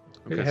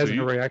 Okay, It has so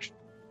no reaction.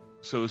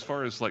 So as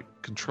far as like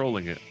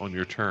controlling it on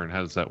your turn,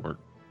 how does that work?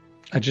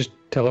 I just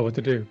tell it what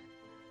to do.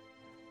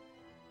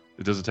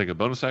 It doesn't take a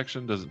bonus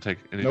action. Doesn't take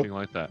anything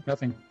like that.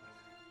 Nothing.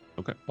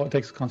 Okay. All it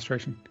takes is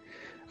concentration.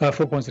 4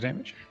 points of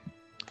damage.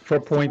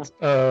 4 points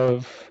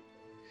of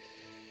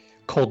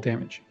cold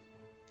damage.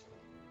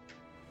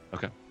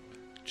 Okay.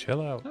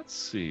 Chill out. Let's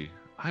see.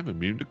 I'm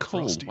immune to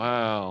cold. Frosty.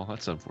 Wow,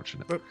 that's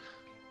unfortunate. But-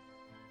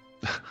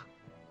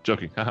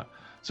 Joking.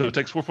 So it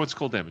takes 4 points of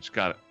cold damage.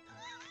 Got it.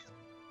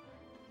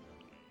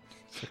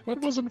 What?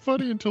 It wasn't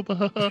funny until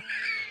the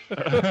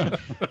I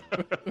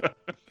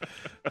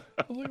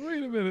was like,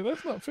 wait a minute,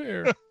 that's not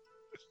fair.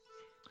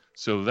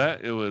 So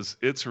that it was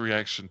its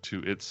reaction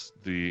to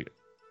the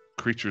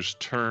creature's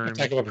turn.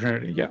 Attack of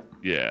opportunity, yeah.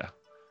 Yeah.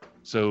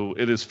 So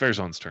it is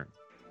Fairzon's turn.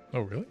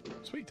 Oh, really?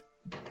 Sweet.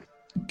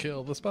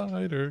 Kill the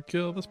spider.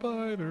 Kill the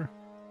spider.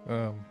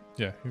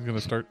 Yeah, he's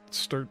gonna start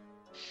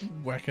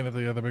whacking at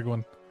the other big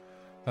one.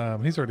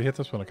 He's already hit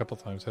this one a couple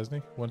times,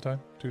 hasn't he? 1 time,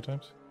 2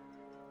 times.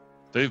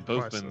 They've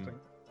both Twice, I been. think.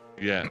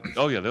 Yeah.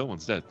 Oh yeah, the other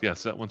one's dead.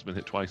 Yes, that one's been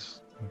hit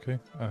twice. Okay.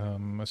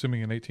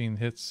 Assuming an 18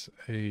 hits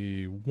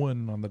a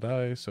 1 on the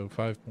die, so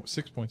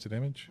 6 points of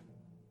damage.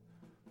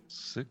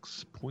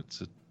 6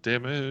 points of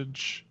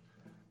damage,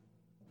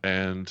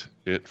 and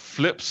it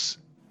flips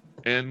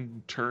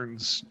and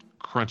turns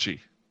crunchy.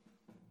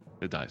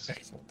 It dies.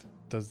 Excellent.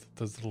 Does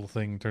the little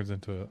thing turns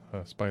into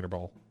a spider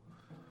ball.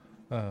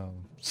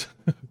 So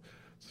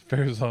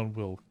Farazan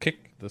will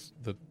kick the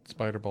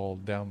spider ball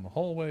down the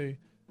hallway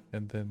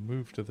and then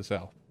move to the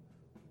south.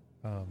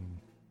 I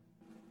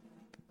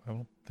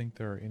don't think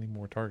there are any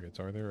more targets,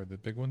 are there? Are the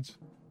big ones?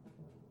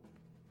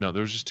 No,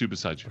 there's just 2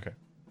 beside you. Okay.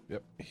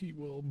 Yep. He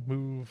will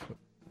move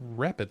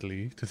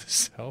rapidly to the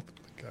south.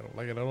 I don't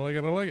like it. I don't like it.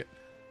 I don't like it.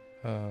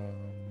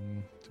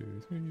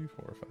 2, 3,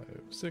 4,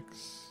 5,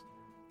 6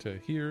 to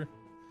here.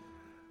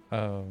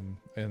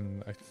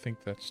 And I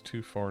think that's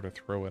too far to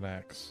throw an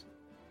axe.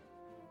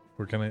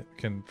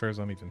 Can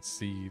Farazan even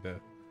see the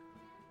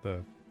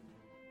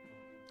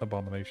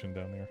abomination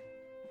down there?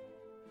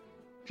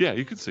 Yeah,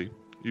 you can see.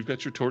 You've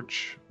got your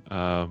torch.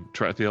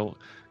 Trathiel,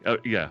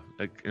 yeah,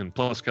 and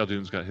plus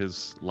Khaldun's got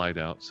his light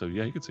out, so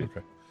yeah, you can see.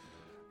 Okay.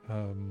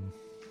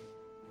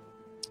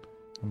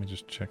 Let me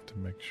just check to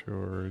make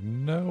sure.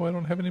 No, I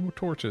don't have any more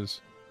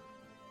torches.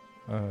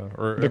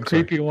 The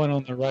creepy one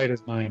on the right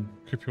is mine.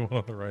 Creepy one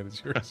on the right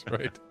is yours,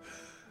 right?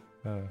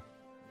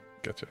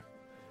 Gotcha.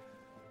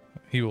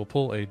 He will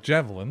pull a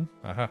javelin.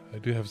 Aha, I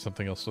do have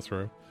something else to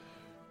throw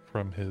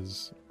from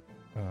his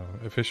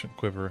efficient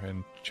quiver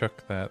and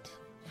chuck that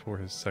for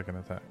his second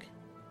attack.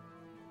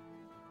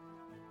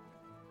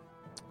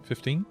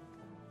 15?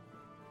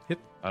 Hit?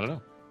 I don't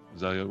know.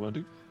 Is that what you want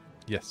to do?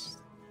 Yes.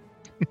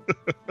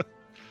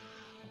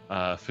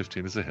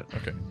 15 is a hit.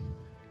 Okay.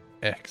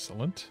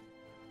 Excellent.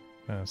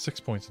 6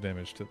 points of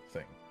damage to the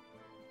thing.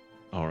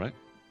 All right.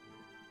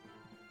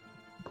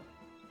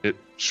 It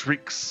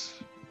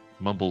shrieks,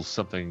 mumbles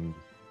something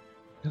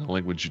in a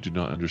language you do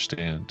not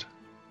understand.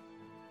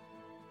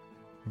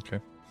 Okay.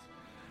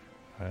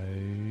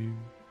 I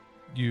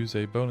use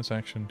a bonus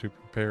action to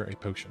prepare a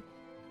potion.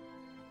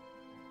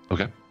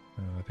 Okay.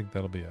 I think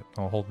that'll be it.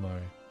 I'll hold my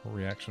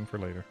reaction for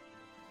later.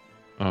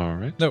 All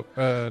right. No,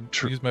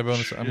 use my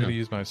bonus. I'm yeah. going to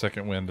use my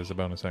second wind as a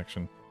bonus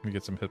action to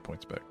get some hit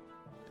points back.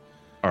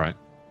 All right.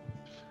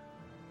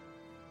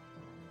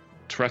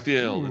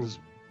 Trathiel Ooh. is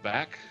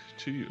back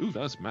to you. Ooh,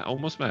 that was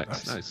almost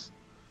max. Nice.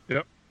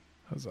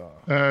 Huzzah.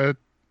 I'm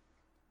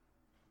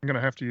going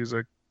to have to use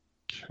a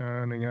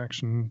cunning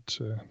action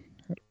to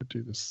how do I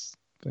do this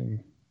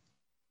thing?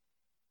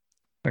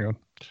 Hang on.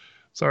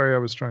 Sorry, I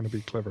was trying to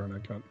be clever and I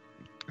can't.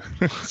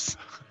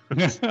 I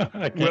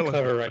can't Well,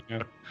 clever right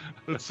now.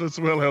 It's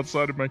well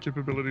outside of my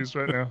capabilities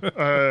right now.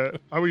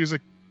 I will use a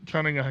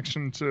cunning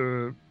action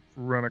to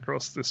run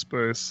across this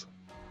space.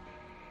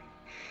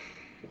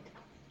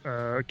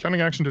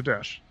 Cunning action to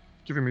dash,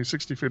 giving me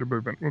 60 feet of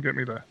movement. Will get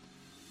me there.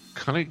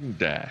 Cunning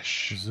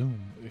dash. Zoom.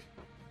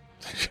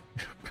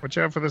 Watch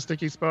out for the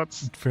sticky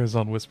spots.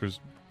 Farazan whispers,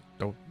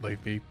 "Don't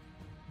leave me.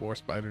 More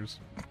spiders."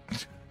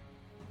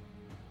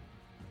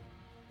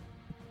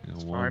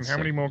 Fine. How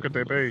many more could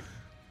there be?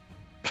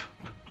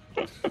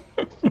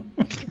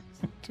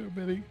 Too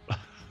many. I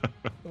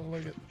don't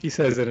like it. He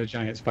says in a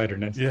giant spider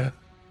nest. Yeah.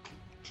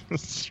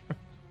 Haven't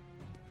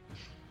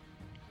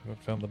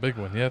found the big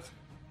one yet.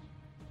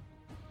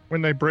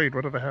 When they breed,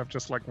 what do they have?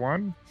 Just like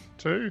 1,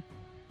 2?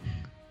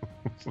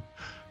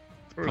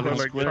 Or are they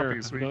like Square.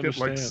 puppies where I you don't get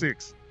like understand.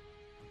 6?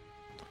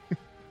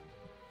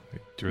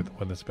 You're the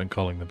one that's been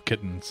calling them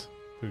kittens.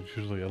 There's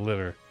usually a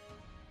litter.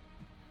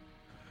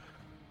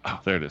 Oh,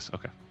 there it is.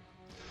 Okay.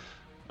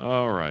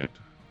 All right.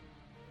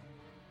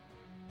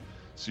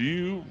 So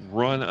you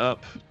run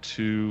up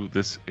to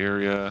this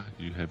area.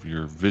 You have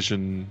your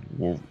visioning.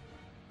 Let's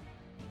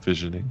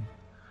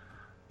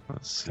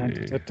see.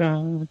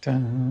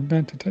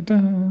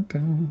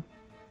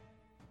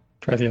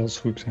 Trathiel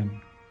swoops in.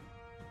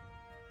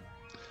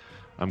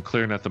 I'm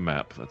clearing out the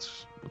map.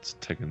 That's what's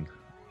taking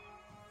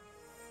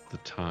the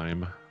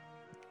time.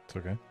 It's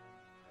okay.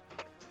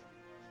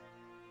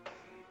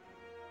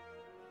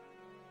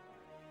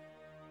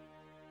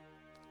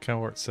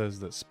 Cowart says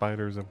that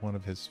spiders are one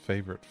of his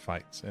favorite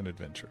fights and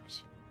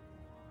adventures.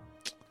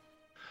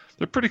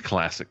 They're pretty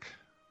classic.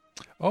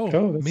 Oh,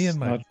 Oh, that's me and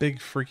my not- big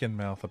freaking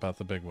mouth about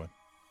the big one.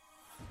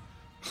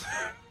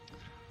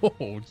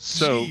 Oh,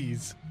 So-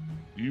 jeez.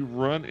 You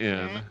run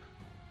in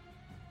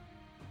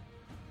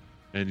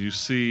and you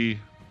see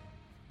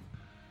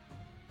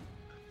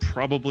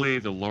probably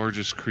the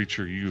largest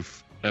creature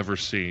you've ever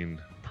seen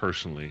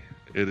personally.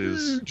 It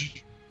is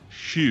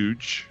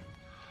huge.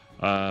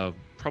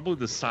 Probably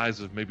the size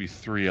of maybe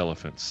 3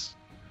 elephants.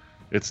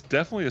 It's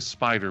definitely a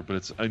spider, but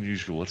it's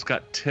unusual. It's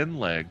got 10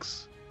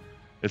 legs.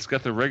 It's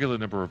got the regular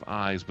number of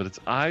eyes, but its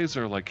eyes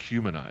are like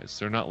human eyes.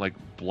 They're not like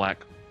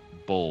black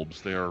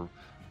bulbs. They are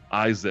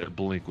eyes that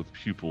blink with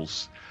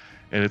pupils.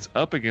 And it's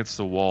up against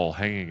the wall,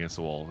 hanging against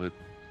the wall. It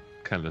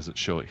kind of doesn't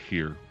show it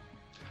here.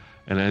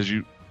 And as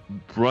you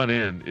run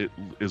in, it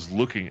is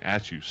looking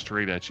at you,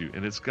 straight at you.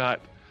 And it's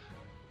got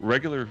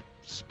regular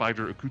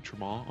spider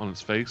accoutrement on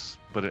its face,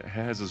 but it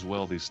has as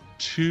well these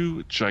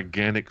 2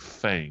 gigantic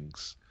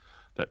fangs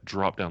that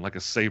drop down like a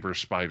saber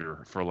spider,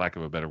 for lack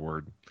of a better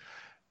word.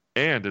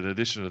 And in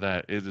addition to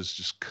that, it is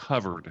just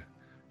covered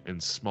in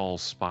small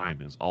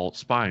spines all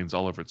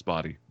over its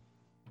body.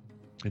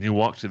 And you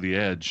walk to the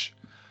edge,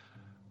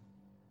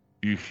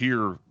 you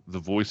hear the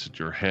voice in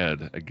your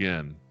head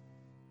again.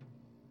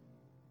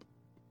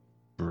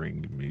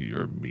 Bring me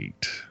your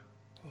meat.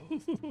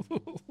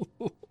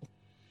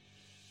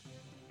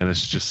 And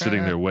it's just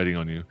sitting there waiting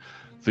on you.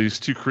 These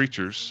 2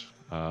 creatures,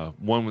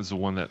 one was the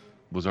one that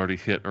was already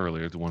hit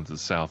earlier, the one to the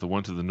south. The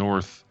one to the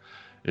north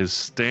is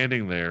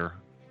standing there,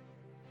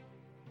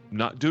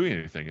 not doing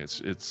anything.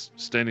 It's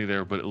standing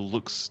there, but it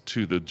looks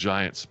to the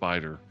giant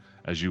spider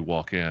as you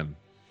walk in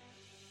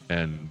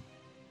and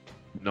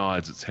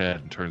nods its head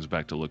and turns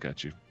back to look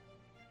at you.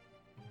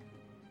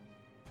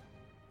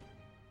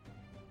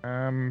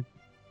 No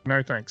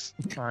thanks.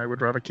 I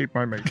would rather keep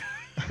my meat.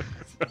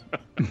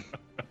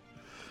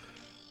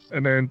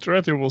 And then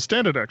Tarathiel will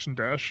standard action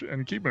dash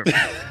and keep moving.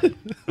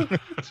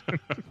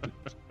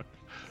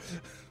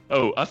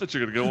 Oh, I thought you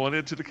were going to go on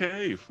into the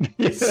cave.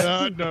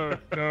 No,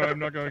 I'm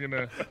not going in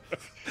there.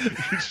 You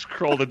just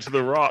crawled into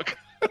the rock.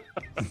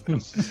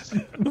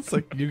 It's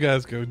like you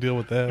guys go deal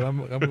with that.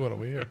 I'm going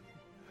over here.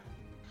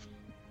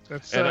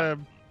 That's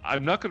And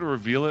I'm not going to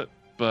reveal it,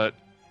 but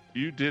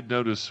you did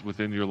notice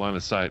within your line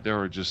of sight there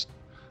are just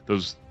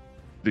the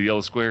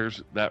yellow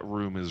squares. That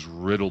room is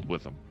riddled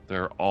with them.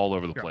 They're all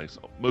over the place.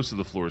 Most of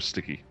the floor is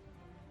sticky,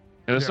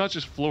 and it's not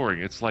just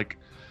flooring. It's like,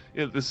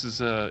 this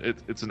is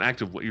it's an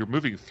active. You're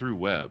moving through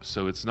web,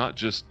 so it's not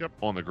just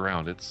on the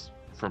ground. It's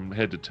from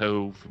head to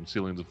toe, from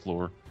ceiling to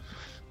floor.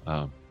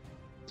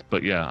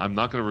 But yeah, I'm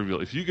not going to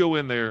reveal. If you go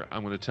in there,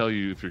 I'm going to tell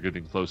you if you're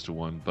getting close to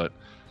one. But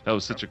that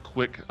was such a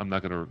quick. I'm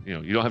not going to.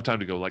 You don't have time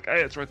to go like,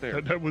 hey, it's right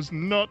there. That was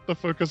not the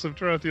focus of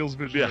Tarathiel's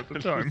vision at the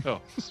time.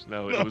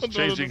 No, it was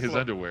changing his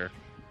underwear.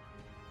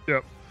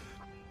 Yep.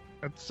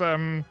 That's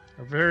a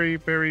very,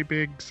 very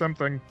big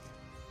something.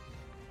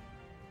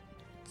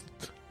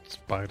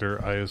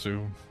 Spider, I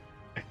assume.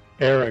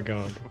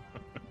 Aragon.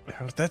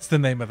 That's the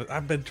name of it.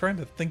 I've been trying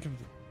to think of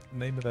the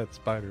name of that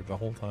spider the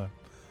whole time.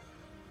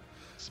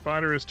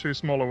 Spider is too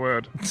small a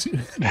word.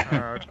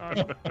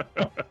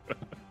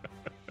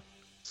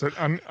 So,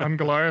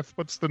 Goliath.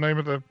 What's the name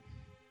of the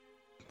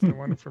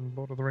one from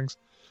Lord of the Rings?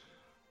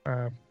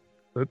 The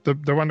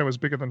one that was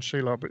bigger than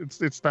Shelob.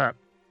 It's that.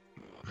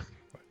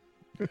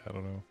 I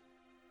don't know.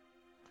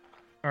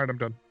 All right, I'm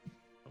done.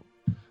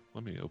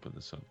 Let me open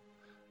this up.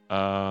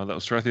 That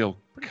was Tarathiel.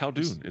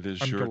 Khaldun, it is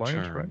your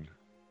Goliath, turn. Right?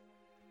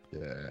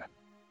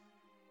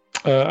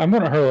 Yeah. I'm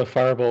going to hurl a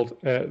firebolt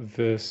at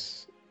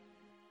this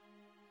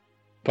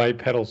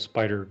bipedal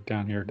spider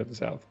down here to the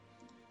south.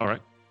 All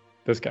right.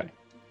 This guy.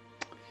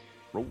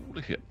 Roll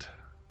to hit.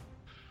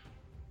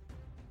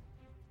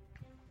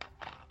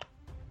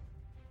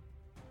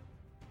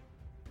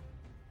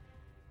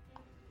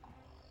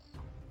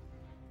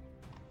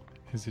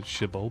 Is it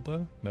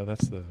Shibolba? No,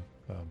 that's the.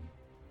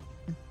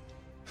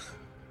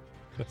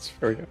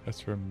 There we go. That's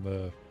from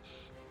the.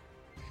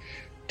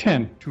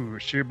 10. To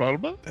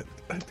Shibalba?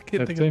 I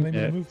can't think of the name of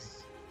the movie.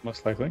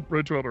 Most likely.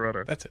 Road to El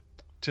Dorado. That's it.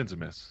 10's a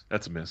miss.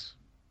 That's a miss.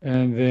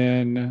 And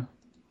then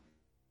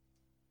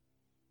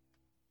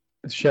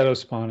Shadow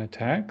Spawn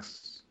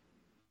attacks.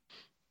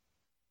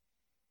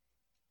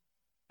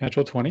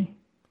 Natural 20.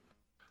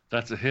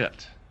 That's a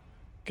hit.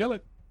 Kill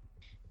it.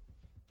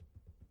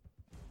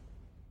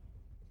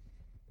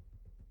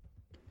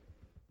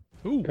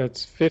 Ooh.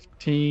 That's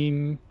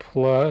 15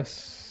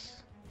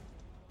 plus.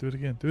 Do it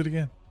again. Do it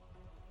again.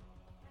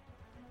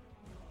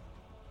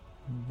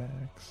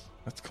 Max.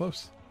 That's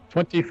close.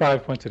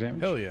 25 points of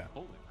damage. Hell yeah.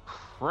 Holy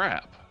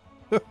crap.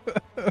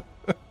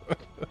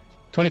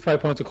 25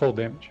 points of cold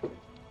damage.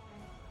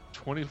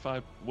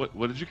 25. What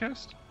did you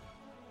cast?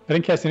 I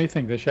didn't cast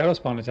anything. The Shadow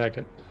Spawn attacked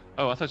it.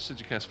 Oh, I thought you said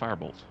you cast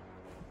Firebolt.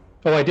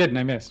 Oh, I did, and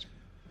I missed.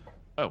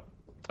 Oh,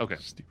 okay.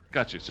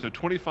 Got you. So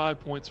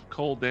 25 points of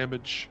cold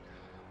damage.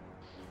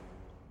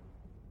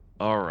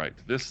 All right.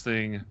 This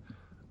thing,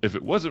 if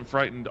it wasn't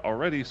frightened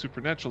already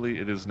supernaturally,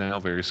 it is now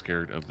very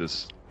scared of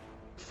this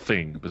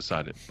thing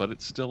beside it. But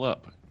it's still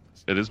up.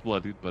 It is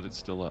bloodied, but it's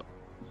still up.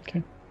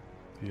 Okay.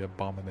 The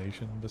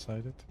abomination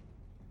beside it.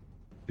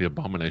 The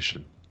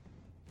abomination.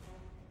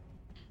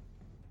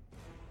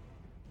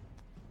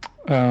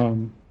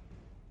 And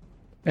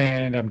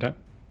I'm done.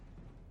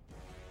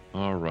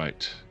 All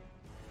right.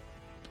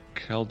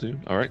 Khaldun.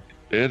 All right.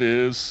 It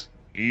is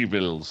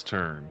Evil's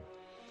turn.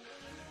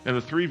 And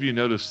the three of you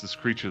notice this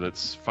creature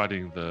that's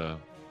fighting the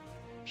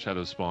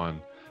Shadow Spawn.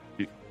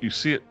 You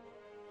see it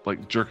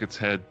like jerk its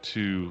head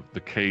to the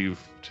cave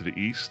to the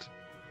east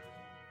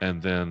and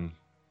then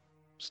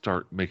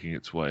start making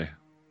its way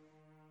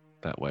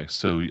that way.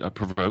 So it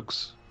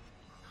provokes.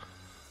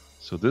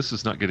 So this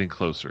is not getting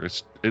closer.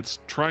 It's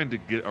trying to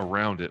get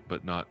around it,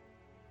 but not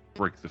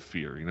break the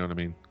fear. You know what I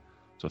mean?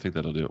 So I think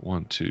that'll do it.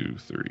 1, 2,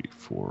 3,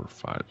 4,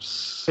 5,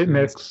 6. It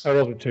missed. I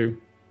rolled a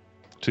 2.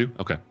 2?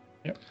 Okay.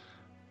 Yep.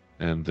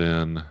 And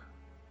then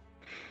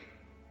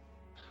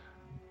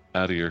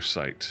out of your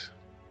sight.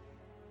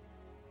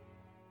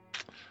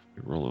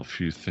 We roll a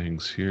few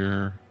things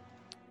here.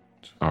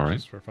 All right.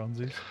 Just for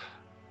funsies.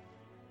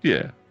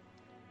 Yeah.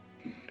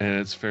 And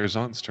it's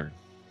Farazan's turn.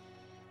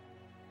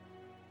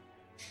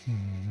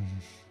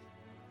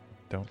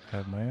 Don't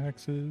have my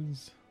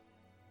axes.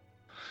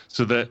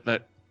 So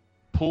that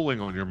pulling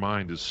on your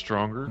mind is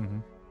stronger Mm-hmm.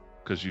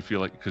 because you feel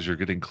like because you're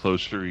getting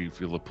closer, you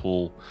feel a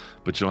pull,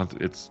 but you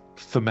don't. It's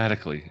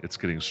thematically it's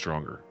getting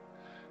stronger,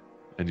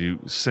 and you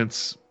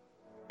sense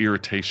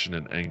irritation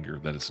and anger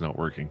that it's not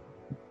working.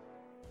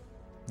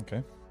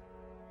 Okay.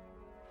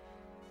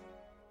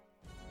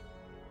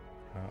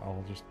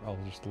 I'll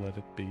just let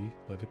it be.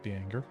 Let it be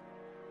anger.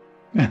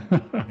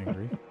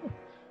 Angry.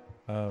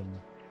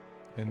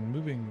 And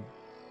moving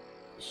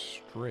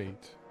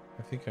straight,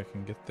 I think I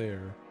can get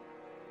there.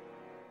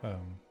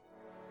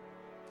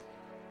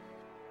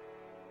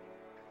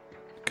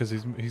 Because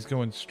he's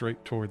going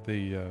straight toward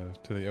the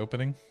to the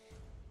opening.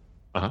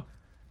 Uh-huh.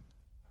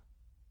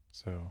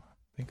 So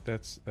I think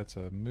that's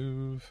a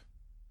move.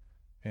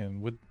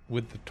 And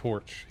with the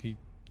torch, he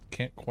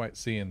can't quite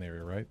see in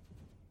there, right?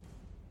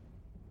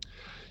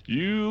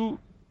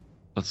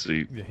 Let's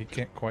see. Yeah, he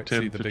can't quite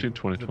 10, see the 15, big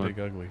 20, the 20.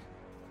 big ugly.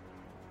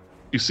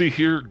 You see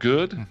here,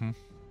 good. Mm-hmm.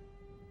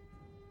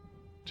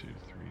 2, 3,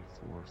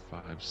 4,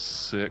 5,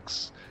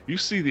 6. You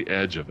see the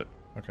edge of it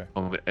Okay.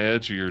 on the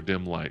edge of your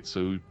dim light,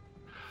 so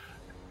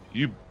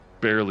you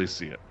barely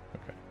see it.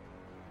 Okay.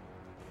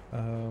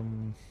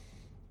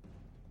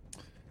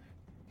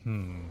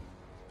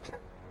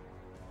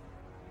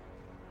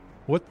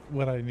 What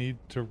would I need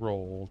to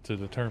roll to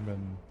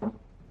determine,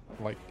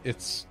 like,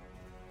 it's...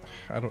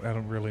 I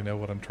don't really know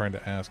what I'm trying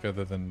to ask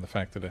other than the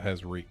fact that it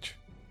has reach.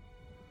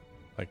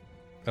 Like,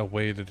 a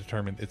way to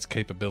determine its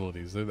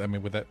capabilities. I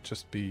mean, would that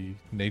just be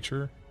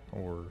nature,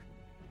 or...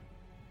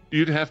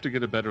 You'd have to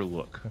get a better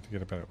look. I have to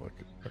get a better look.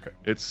 Okay.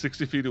 It's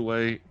 60 feet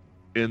away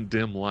in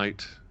dim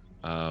light,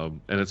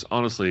 and it's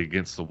honestly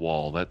against the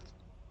wall.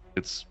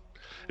 It's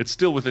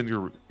still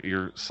within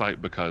your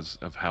sight because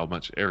of how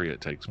much area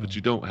it takes, but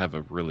you don't have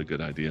a really good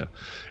idea.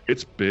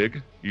 It's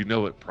big. You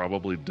know it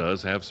probably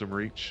does have some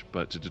reach,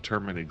 but to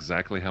determine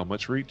exactly how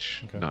much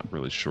reach, Okay. not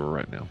really sure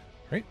right now.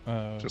 Great.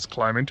 Just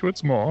climb into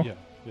its maw. Yeah,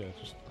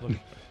 just look.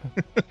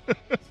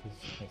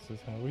 this is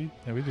how we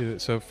do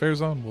it. So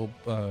Fairzone will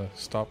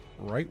stop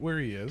right where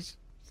he is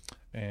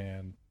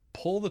and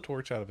pull the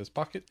torch out of his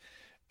pocket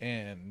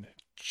and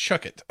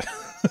chuck it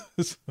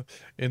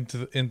into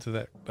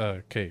that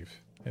cave,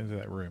 into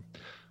that room.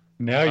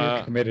 Now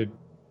you're committed.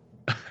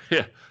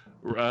 Yeah.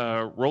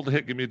 Roll the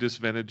hit, give me a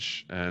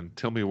disadvantage, and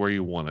tell me where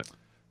you want it.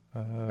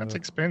 That's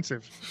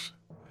expensive.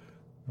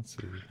 Let's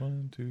see.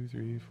 1, 2,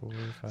 3, 4, 5.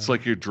 It's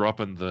like you're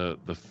dropping the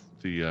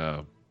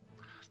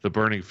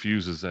burning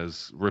fuses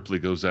as Ripley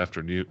goes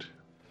after Newt.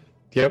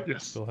 Yep.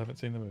 Yes. Still haven't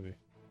seen the movie.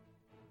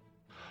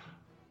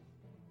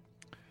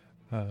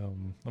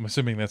 I'm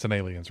assuming that's an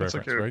Aliens That's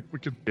reference, okay. right? We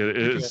can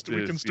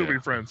We can still be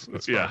friends.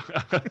 That's fine. Yeah.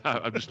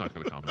 I'm just not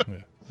going to comment. Yeah,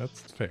 that's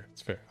fair.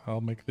 It's fair.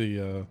 I'll make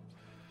the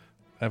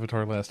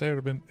Avatar: Last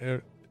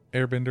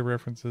Airbender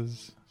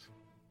references,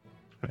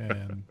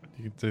 and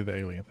you can do the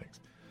alien things.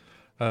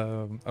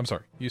 I'm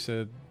sorry. You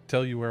said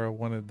tell you where I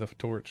wanted the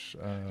torch.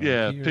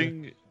 Yeah, here.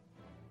 ping.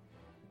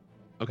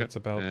 Okay. That's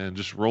about. And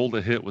just roll the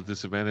hit with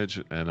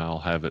disadvantage, and I'll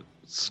have it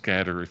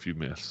scatter if you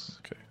miss.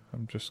 Okay.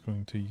 I'm just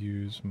going to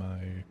use my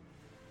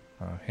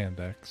hand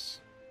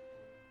axe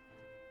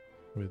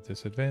with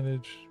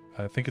disadvantage.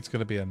 I think it's going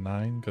to be a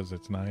 9 because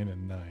it's 9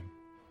 and 9.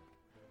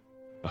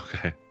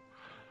 Okay.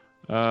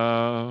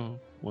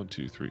 1,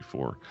 2, 3,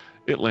 4.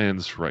 It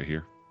lands right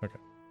here. Okay.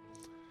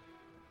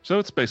 So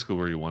it's basically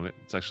where you want it.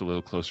 It's actually a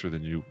little closer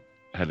than you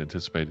had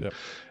anticipated. Yep.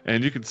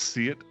 And you can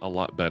see it a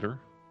lot better.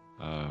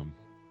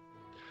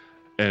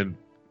 And,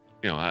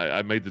 you know,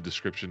 I made the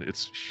description.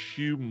 It's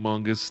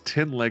humongous,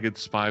 10-legged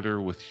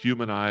spider with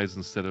human eyes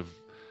instead of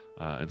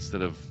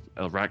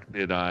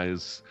arachnid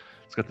eyes.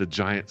 It's got the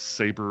giant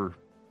saber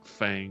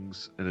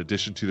fangs in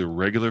addition to the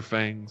regular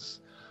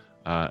fangs,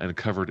 and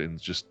covered in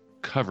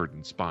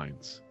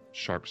spines,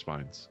 sharp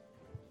spines.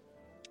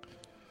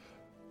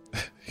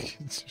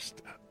 It's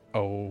just,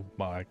 oh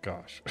my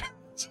gosh.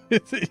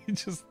 It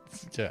just,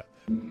 yeah.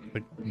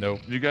 Like, no.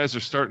 You guys are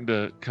starting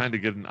to kind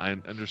of get an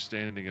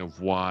understanding of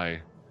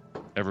why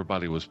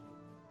everybody was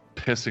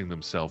pissing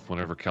themselves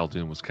whenever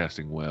Khaldun was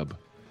casting web.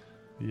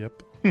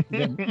 Yep.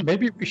 Yeah,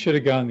 maybe we should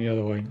have gone the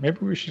other way. Maybe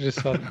we should have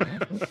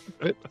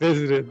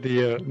visited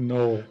the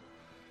knoll.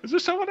 Is there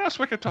someone else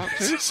we could talk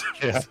to?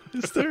 Yeah.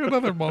 Is there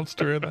another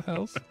monster in the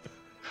house?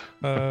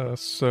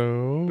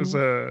 So There's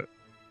a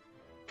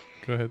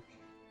go ahead.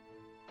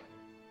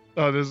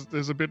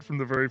 there's a bit from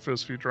the very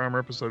first Futurama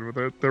episode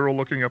where they're all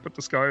looking up at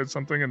the sky at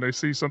something and they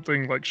see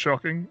something like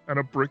shocking and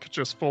a brick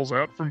just falls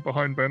out from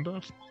behind Bender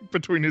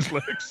between his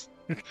legs.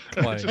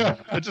 Clyde.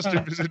 I just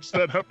envisage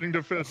that happening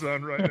to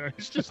Fezan right now.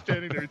 He's just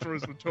standing there, he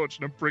throws the torch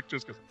and a brick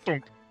just goes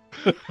thunk.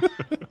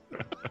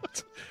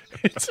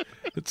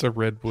 It's a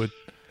redwood.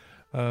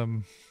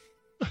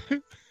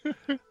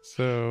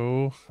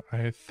 So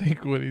I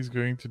think what he's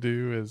going to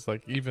do is,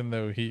 like, even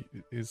though he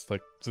is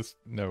like, just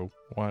no,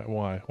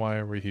 why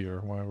are we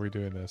here? Why are we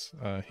doing this?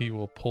 He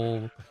will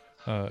pull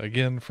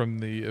again from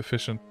the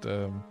efficient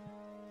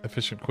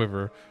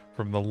quiver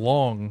from the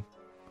long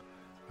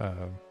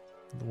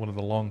one of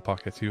the long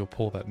pockets. He will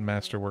pull that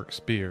masterwork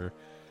spear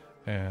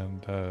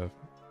and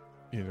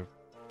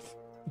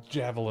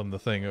javelin the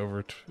thing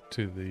over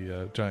to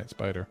the giant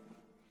spider.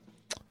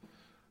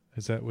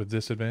 Is that with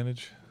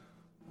disadvantage?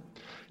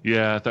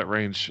 Yeah, at that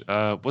range.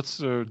 What's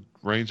the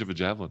range of a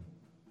javelin?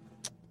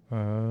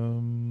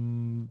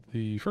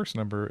 The first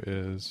number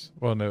is,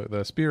 well, no,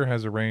 the spear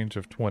has a range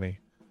of 20,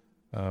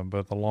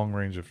 but the long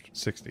range of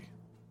 60.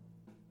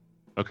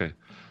 Okay,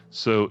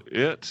 so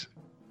it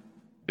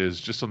is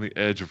just on the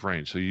edge of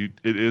range. So it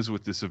is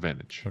with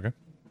disadvantage. Okay,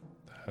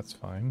 that's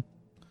fine.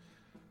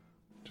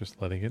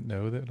 Just letting it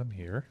know that I'm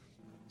here.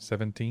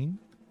 17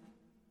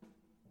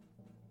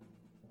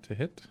 to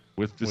hit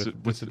With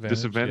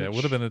disadvantage. Yeah, it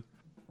would have been a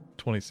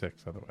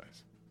 26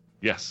 otherwise.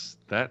 Yes,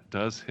 that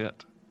does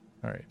hit.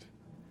 All right.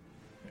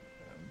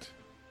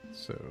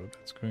 So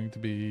that's going to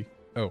be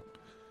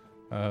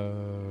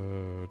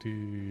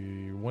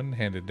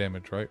one-handed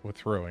damage, right? With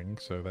throwing,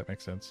 so that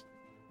makes sense.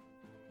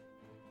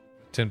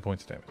 10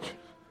 points of damage.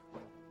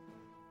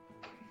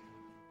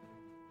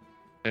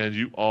 And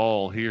you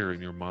all hear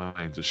in your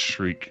minds a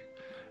shriek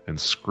and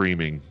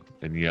screaming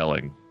and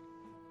yelling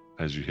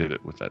as you hit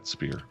it with that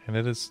spear. And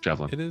it is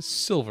Javelin. It is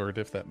silvered,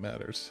 if that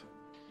matters.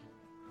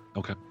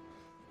 Okay.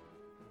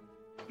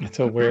 It's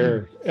a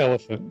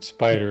were-elephant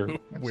spider.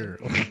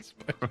 Weird.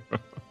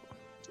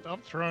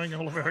 Stop throwing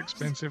all of our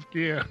expensive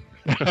gear.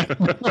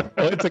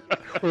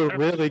 We're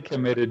really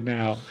committed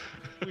now.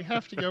 We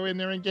have to go in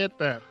there and get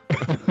that.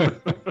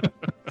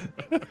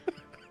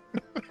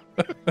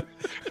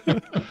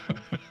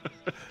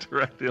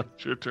 Tarathiel,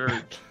 it's your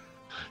turn.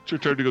 It's your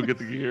turn to go get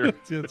the gear.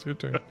 Yeah, it's your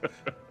turn.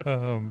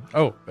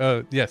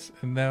 Yes.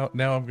 And now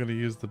I'm going to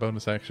use the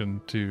bonus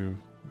action to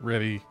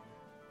ready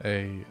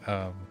a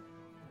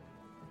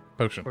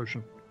potion.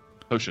 Potion.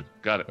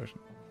 Got it. Potion.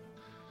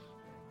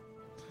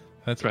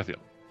 That's Tarathiel.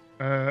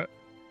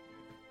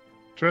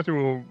 Tarathiel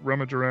will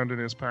rummage around in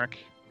his pack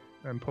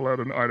and pull out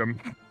an item.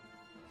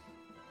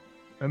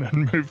 And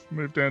then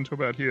move down to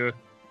about here.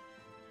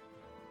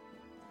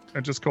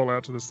 And just call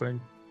out to this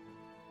thing.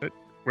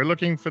 We're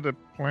looking for the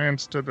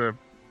plants to the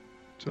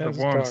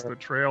wands the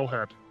trail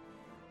had.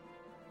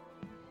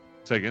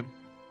 Say again.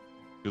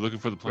 You're looking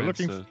for the plants.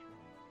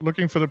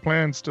 Looking for the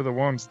plans to the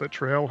wands that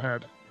trail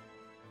had.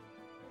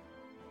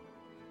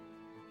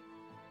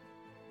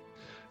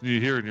 You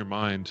hear in your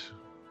mind,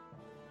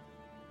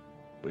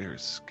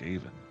 where's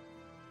Skaven?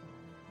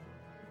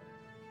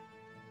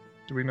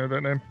 Do we know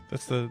that name?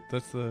 That's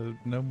the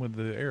gnome with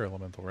the air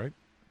elemental, right?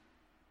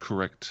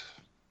 Correct.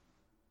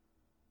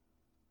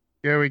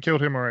 Yeah, we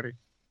killed him already.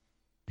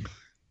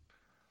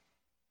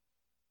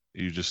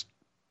 You just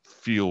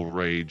feel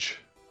rage.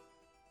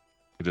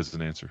 He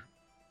doesn't answer.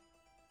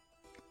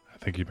 I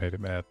think you made it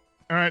mad.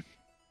 All right.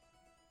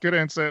 Good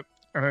answer.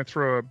 And I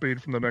throw a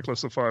bead from the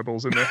necklace of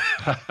fireballs in there.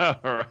 All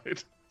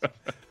right.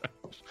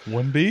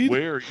 One bead?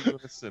 Where are you going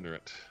to center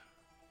it?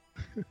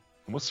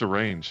 What's the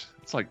range?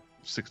 It's like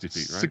 60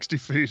 feet, right? 60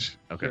 feet.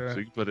 Okay, yeah. so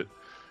you can put it.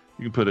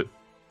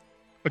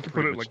 I can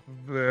put it like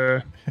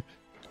there.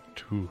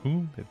 To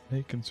whom it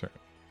may concern.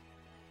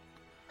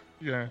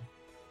 Yeah.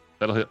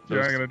 That'll hit. Yeah,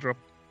 I'm going to drop.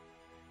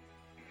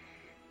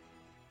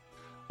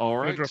 All I'm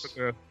right. going to drop it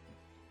there.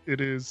 It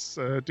is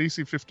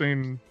DC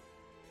 15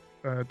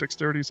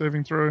 dexterity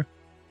saving throw.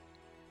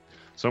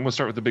 So I'm going to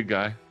start with the big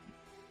guy.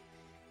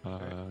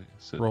 Roll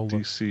low.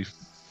 DC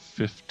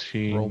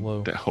 15. Roll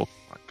low. Oh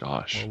my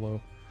gosh.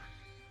 Roll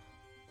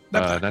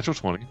low. Natural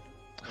 20.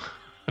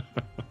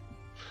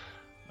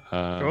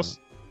 Cross.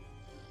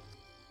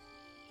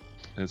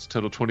 It's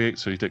total 28,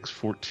 so he takes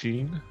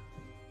 14.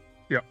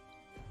 Yep.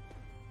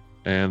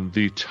 And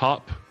the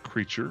top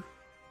creature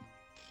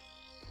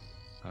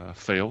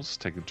fails,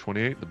 taking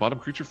 28. The bottom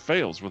creature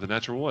fails with a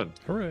natural 1.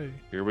 Hooray.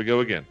 Here we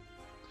go again.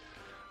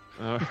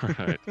 All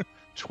right.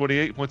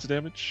 28 points of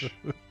damage.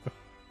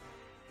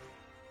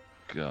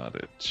 Got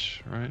it.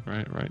 Right.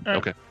 Right.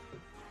 Okay.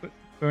 Then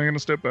I'm going to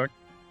step back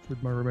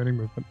with my remaining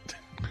movement.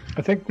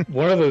 I think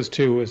one of those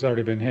two has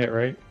already been hit,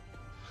 right?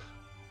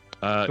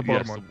 The bottom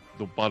yes, one.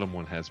 The bottom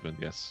one has been,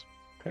 yes.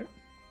 Okay.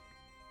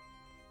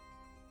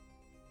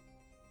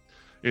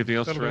 Anything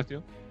else, That'll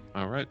Tarathiel?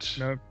 All right.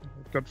 No,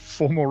 I've got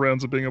 4 more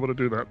rounds of being able to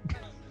do that.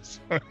 So,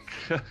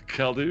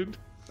 Khaldun,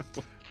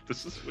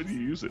 this is when you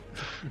use it.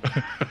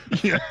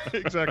 yeah,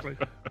 exactly.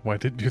 Why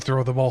didn't you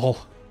throw them all?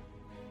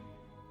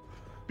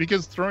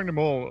 Because throwing them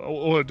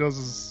all it does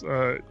is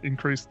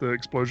increase the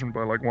explosion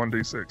by like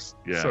 1d6.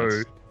 Yeah,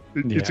 So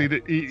it's Yeah.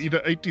 either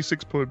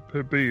 8d6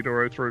 per bead,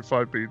 or I throw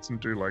 5 beads and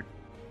do like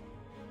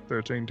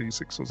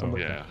 13d6 or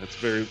something. Yeah, it's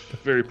very,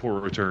 very poor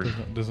return.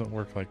 Doesn't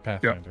work like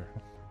Pathfinder.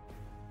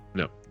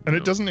 No. And no.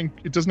 it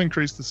doesn't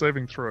increase the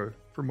saving throw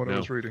from what I No.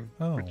 was reading.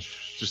 Oh,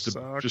 Just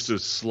Sucks. a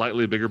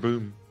slightly bigger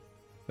boom.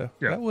 Yeah.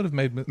 that would have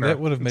made No,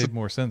 made it's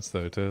more sense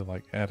though to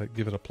like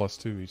give it a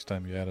 +2 each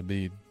time you add a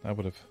bead. I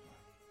would have.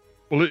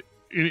 Well,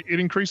 it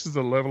increases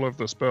the level of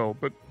the spell,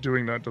 but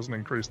doing that doesn't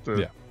increase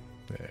the.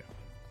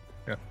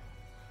 Yeah.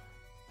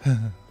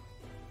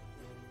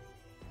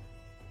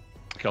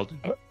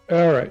 Khaldun.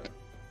 All right.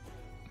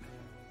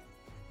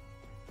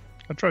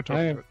 I tried to.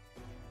 I am-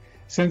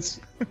 Since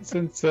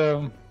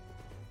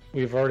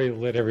we've already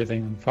lit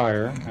everything on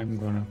fire, I'm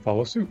going to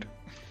follow suit.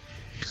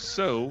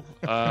 So,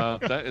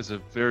 that is a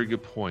very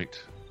good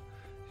point.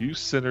 You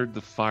centered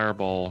the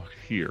fireball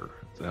here.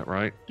 Is that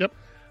right? Yep.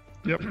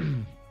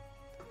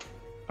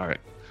 All right.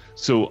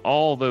 So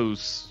all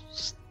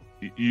those,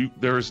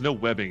 there is no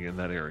webbing in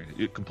that area.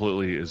 It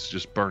completely is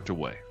just burnt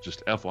away.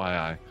 Just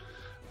FYI.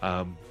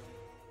 I'm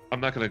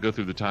not going to go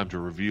through the time to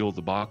reveal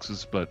the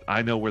boxes, but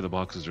I know where the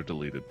boxes are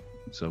deleted.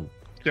 So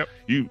Yep.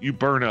 You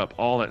burn up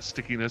all that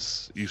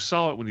stickiness. You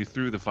saw it when you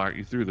threw the fire.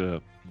 You threw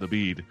the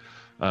bead,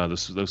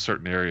 those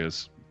certain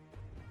areas.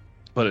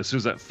 But as soon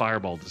as that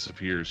fireball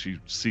disappears, you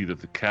see that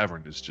the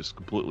cavern is just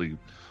completely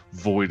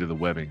void of the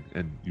webbing,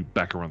 and you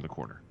back around the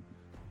corner.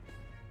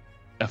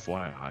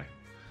 FYI.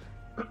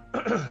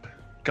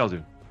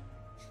 Khaldun.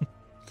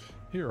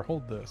 Here,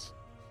 hold this.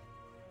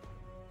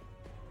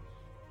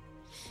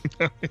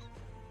 I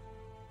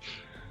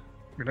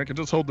mean, I can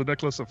just hold the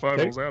necklace of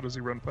fireballs out as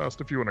you run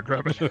past if you want to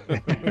grab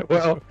it.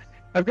 Well,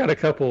 I've got a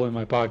couple in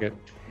my pocket.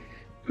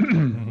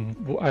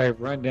 I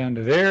run down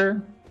to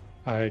there.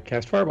 I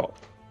cast fireball.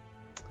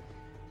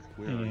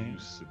 Where are you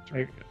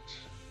centering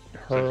it?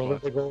 Hurl a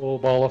big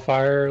old ball of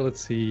fire.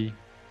 Let's see.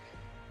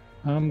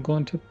 I'm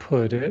going to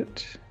put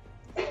it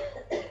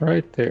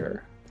right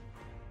there.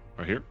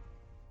 Right here?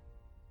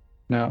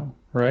 No,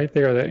 right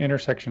there, that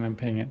intersection I'm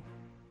pinging.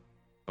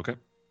 Okay. A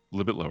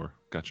little bit lower.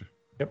 Gotcha.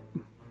 Yep.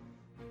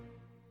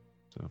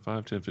 So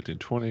 5, 10, 15,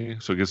 20.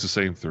 So it gets the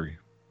same 3.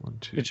 1,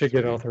 2. It should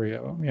get 3. all 3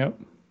 of them. Yep.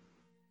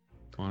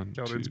 1,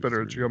 God, 2, it's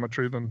better at 3.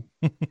 geometry than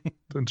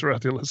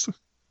Taratulus.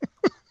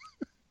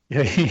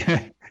 Yeah,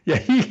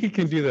 he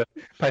can do the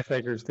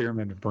Pythagoras theorem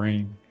in the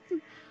brain.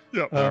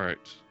 Yeah. All right.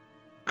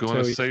 Going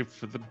to so- save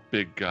for the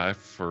big guy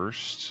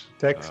first.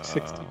 Dex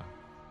 16.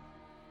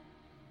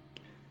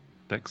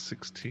 Dex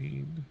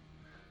 16.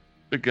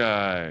 Big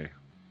guy.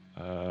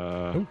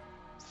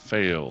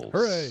 Fails.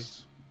 Hooray.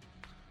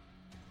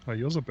 Oh,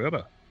 yours are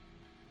better.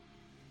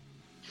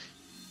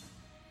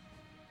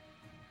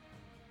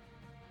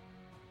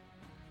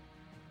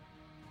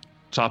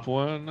 Top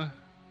one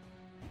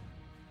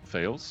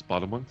fails.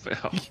 Bottom one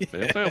fail.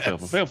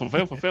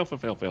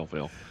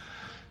 Fail.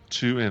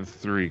 2 and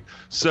 3.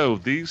 So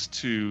these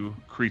two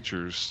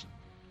creatures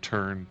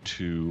turn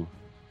to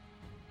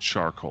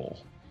charcoal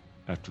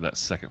after that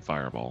second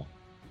fireball.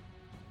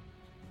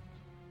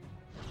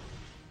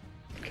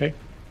 Okay.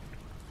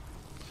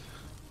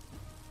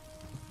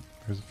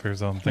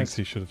 Farazan thinks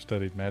he should have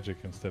studied magic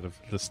instead of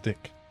the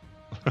stick.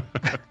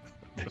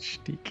 The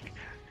Steek.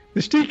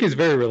 The Steek is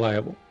very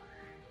reliable.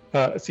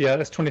 So yeah,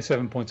 that's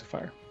 27 points of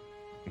fire.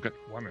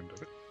 One end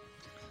of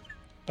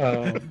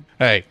it.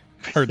 Hey,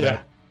 heard Yeah.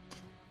 that.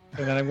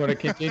 And then I'm going to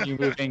continue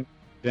moving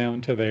down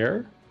to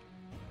there.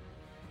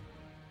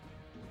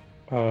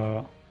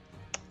 And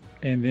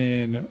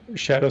then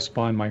Shadow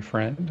Spawn, my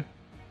friend,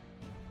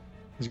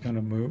 is going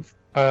to move.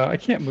 I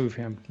can't move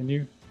him. Can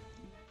you?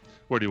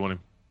 Where do you want him?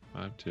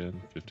 5,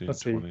 10, 15,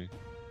 Let's see. 20.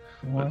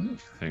 One,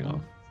 Hang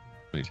on.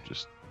 Let me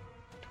just.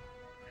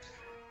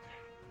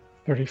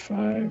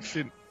 35.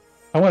 Didn't-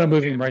 I want to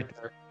move him right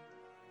there.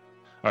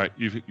 All right.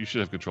 You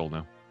should have control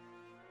now.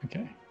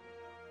 Okay.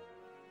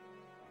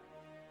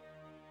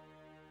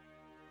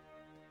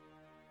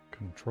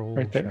 Control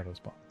Right there. shadow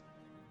spawn.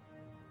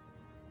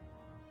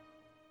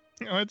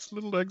 Oh, its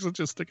little legs are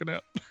just sticking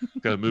out.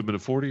 Got a movement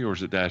of 40, or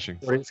is it dashing?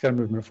 40. It's got a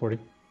movement of 40.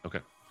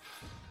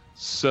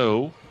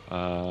 So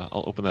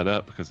I'll open that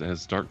up because it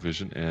has dark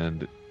vision,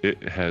 and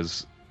it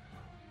has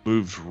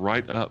moved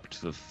right up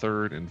to the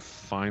third and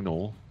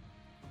final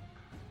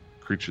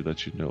creature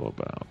that you know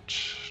about.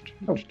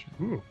 Oh.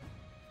 Ooh.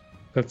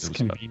 That's It was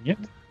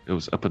convenient. It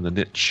was up in the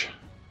niche.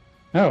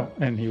 Oh,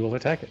 and he will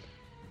attack it.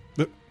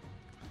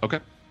 Okay.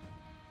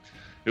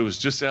 It was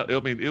just out. I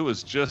mean, it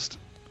was just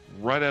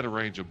right out of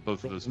range of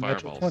both of those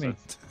Natural fireballs.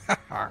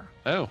 20.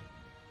 Oh,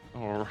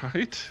 all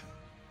right.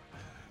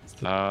 It's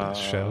the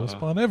best shadow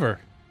spawn ever.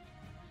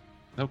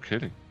 No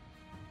kidding.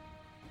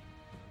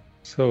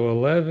 So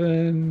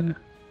 11,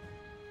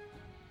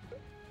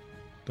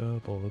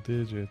 Double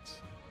digits.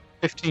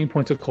 15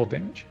 points of cold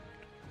damage.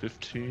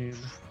 15.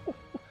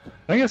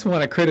 I guess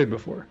one I critted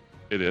before.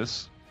 It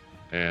is,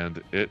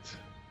 and it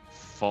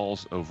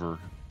falls over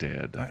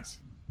dead. Nice.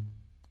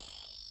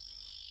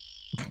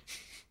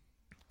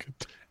 Good.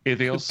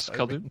 Anything else, timing.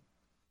 Khaldun?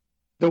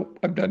 Nope,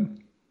 I'm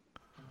done.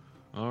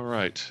 All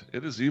right.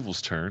 It is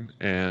Evil's turn,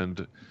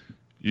 and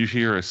you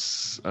hear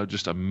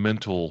just a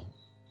mental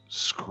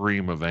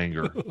scream of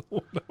anger.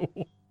 Oh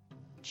no.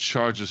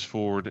 Charges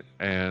forward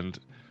and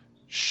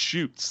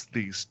shoots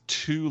these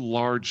 2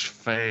 large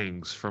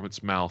fangs from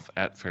its mouth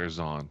at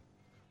Farazan.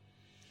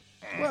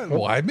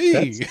 Why me?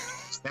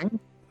 Interesting.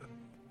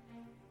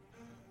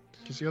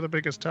 Because you're the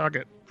biggest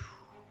target.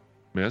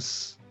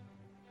 Miss.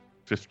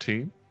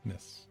 15.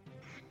 Miss.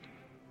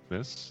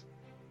 Miss.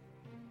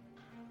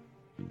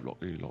 You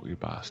lucky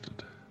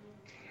bastard.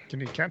 Can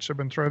you catch them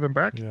and throw them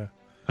back? Yeah.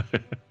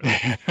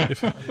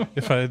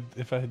 if I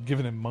had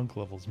given him monk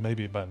levels,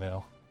 maybe by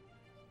now.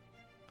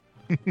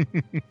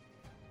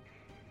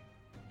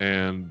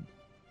 And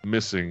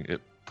missing,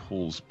 it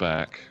pulls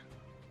back.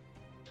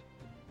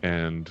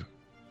 And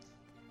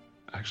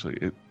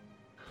actually,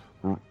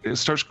 it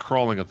starts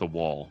crawling up the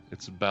wall.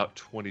 It's about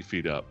 20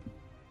 feet up.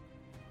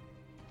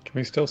 Can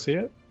we still see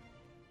it?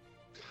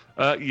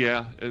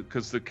 Yeah,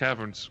 because the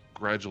cavern's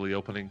gradually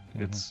opening.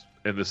 Mhm.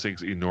 And this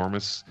thing's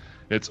enormous.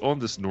 It's on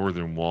this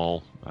northern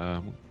wall.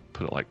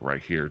 Put it like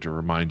right here to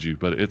remind you,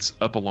 but it's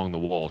up along the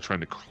wall,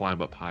 trying to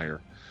climb up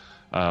higher.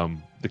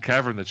 The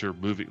cavern that you're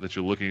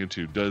looking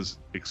into, does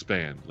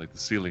expand. Like the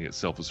ceiling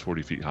itself is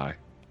 40 feet high.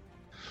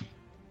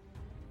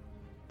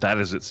 That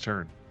is its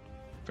turn.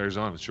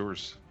 Farazan, it's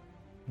yours.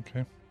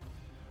 Okay.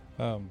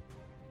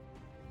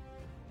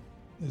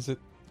 Is it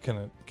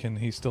can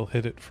he still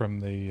hit it from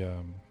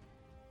the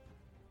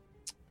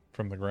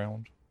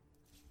ground?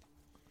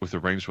 With a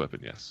ranged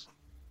weapon, yes.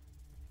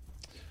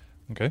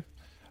 Okay.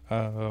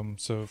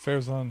 So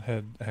Farazan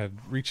had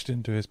reached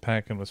into his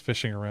pack and was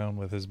fishing around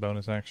with his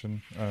bonus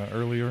action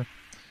earlier,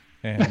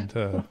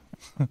 and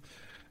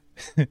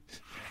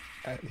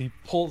he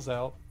pulls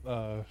out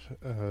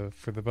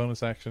for the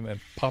bonus action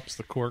and pops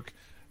the cork,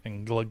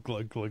 and glug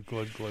glug glug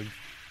glug glug,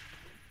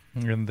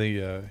 and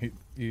he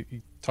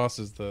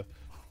tosses the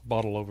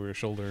bottle over his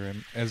shoulder,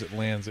 and as it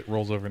lands, it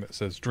rolls over and it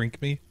says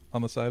 "Drink me"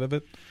 on the side of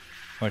it,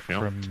 like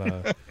from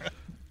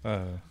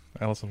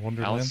Alice in Wonderland.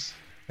 Alice?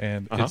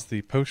 And it's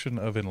the potion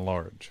of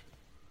enlarge.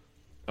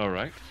 All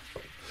right.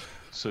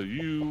 So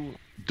you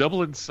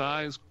double in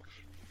size,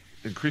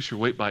 increase your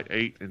weight by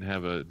 8, and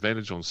have an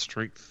advantage on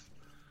strength,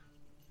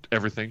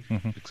 everything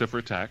except for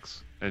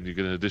attacks, and you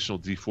get an additional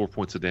D4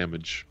 points of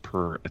damage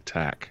per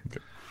attack,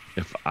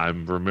 if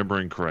I'm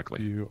remembering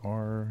correctly. You've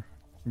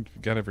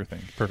got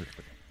everything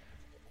perfectly.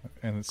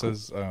 And it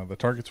says the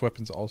target's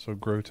weapons also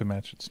grow to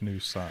match its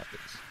new size.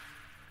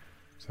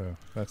 So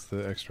that's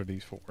the extra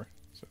D4.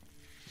 So.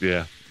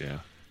 Yeah.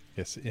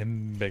 Yes,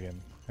 in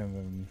biggin, and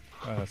then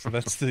so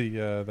that's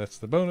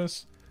the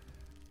bonus.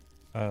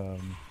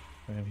 And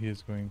he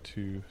is going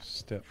to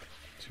step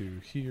to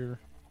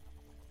here.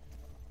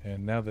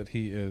 And now that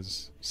he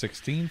is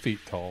 16 feet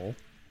tall,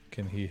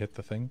 can he hit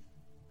the thing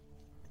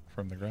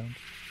from the ground?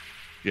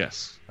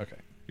 Yes.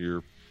 Okay.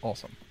 You're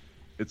awesome.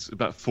 It's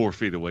about 4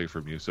 feet away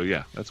from you, so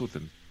yeah, that's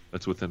within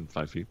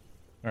 5 feet.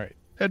 All right.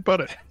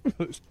 Headbutt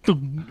it.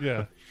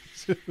 Yeah.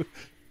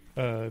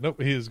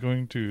 Nope. He is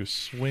going to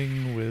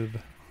swing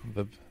with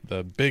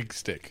the big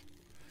stick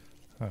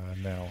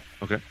now.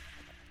 Okay.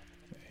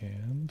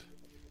 And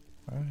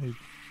I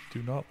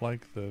do not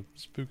like the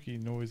spooky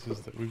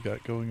noises that we've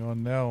got going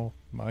on now,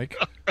 Mike.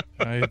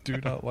 I do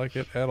not like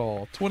it at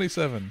all.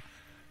 27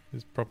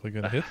 is probably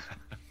going to hit.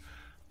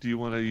 Do you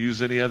want to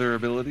use any other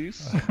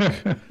abilities?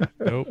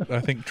 Nope. I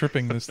think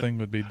tripping this thing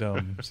would be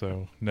dumb.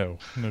 So no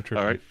tripping.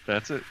 All right,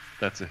 that's it.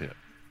 That's a hit.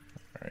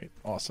 All right,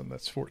 awesome.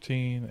 That's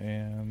 14,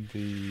 and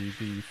the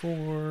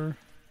D4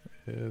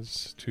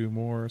 is 2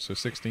 more, so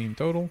 16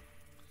 total.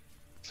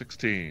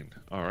 16.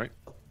 All right.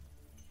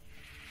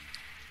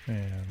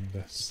 And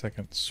the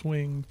second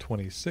swing,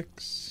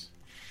 26.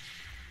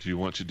 Do you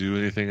want to do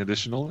anything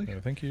additionally?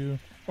 No, thank you.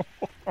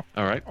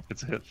 All right,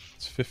 it's a hit.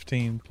 It's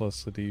 15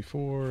 plus the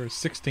D4,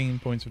 16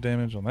 points of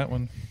damage on that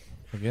one.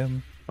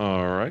 Again.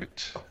 All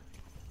right.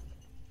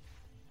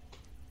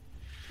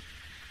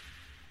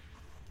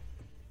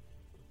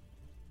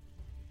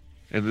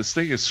 And this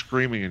thing is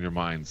screaming in your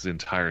minds the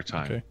entire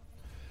time. Okay.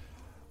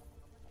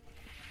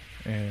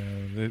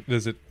 And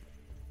does it...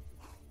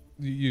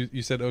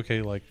 You said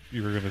okay, like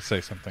you were going to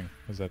say something.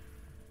 Is that...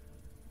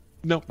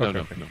 No.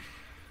 Okay.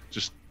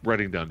 Just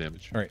writing down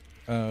damage. All right.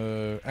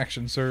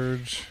 Action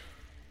surge.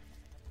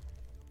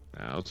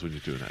 Now that's when you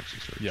do an action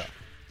surge. Yeah.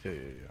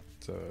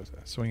 So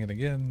swing it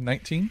again.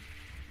 19.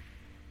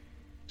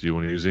 Do you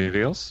want to use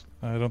anything else?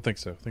 I don't think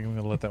so. I think I'm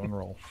going to let that one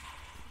roll.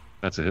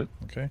 That's a hit.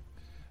 Okay.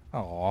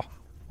 Aw.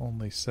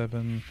 Only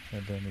 7,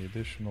 and then the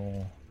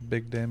additional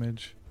big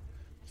damage,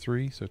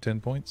 3, so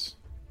 10 points.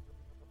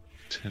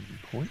 10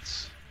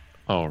 points.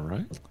 All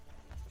right.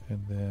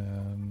 And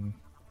then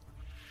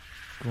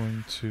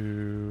going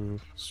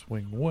to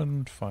swing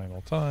one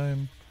final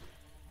time.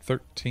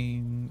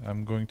 13.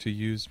 I'm going to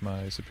use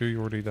my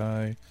superiority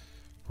die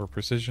for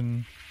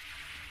precision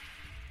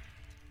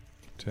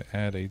to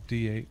add a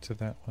D8 to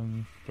that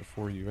one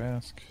before you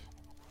ask.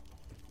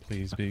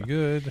 Please be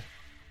good.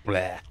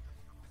 Blah.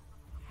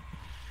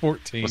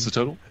 14. What's the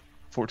total?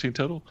 14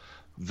 total?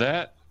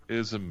 That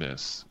is a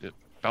miss. It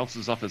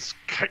bounces off its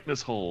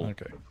chitinous hole.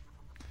 Okay.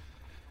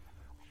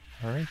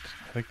 All right.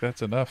 I think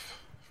that's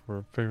enough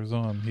for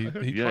Farazan.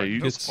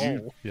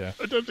 Yeah.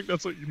 I don't think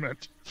that's what you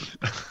meant.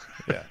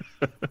 Yeah.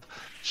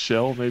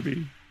 Shell,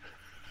 maybe?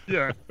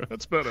 Yeah,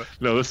 that's better.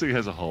 No, this thing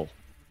has a hull.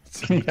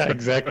 Yeah,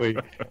 exactly.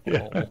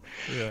 Yeah.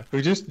 Yeah.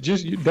 We just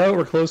now that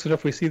we're close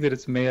enough, we see that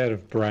it's made out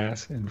of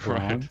brass and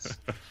bronze.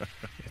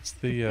 It's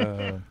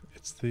the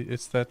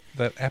it's that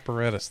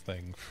apparatus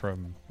thing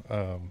from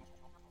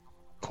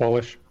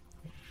Qualish.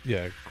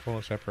 Yeah,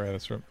 Qualish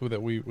apparatus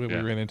that we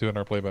ran into in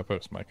our play by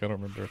post, Mike. I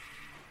don't remember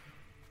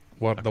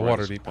what the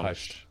Waterdeep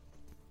heist.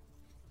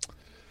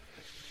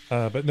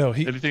 But no,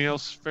 anything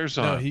else?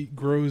 Farazan. No, he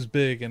grows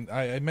big, and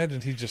I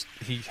imagine he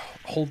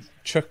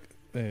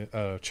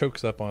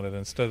chokes up on it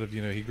instead of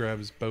he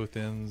grabs both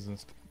ends,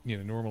 and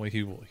normally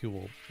he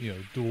will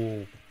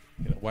dual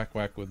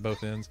whack with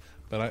both ends,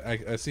 but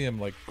I see him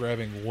like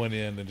grabbing one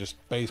end and just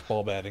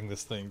baseball batting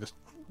this thing, just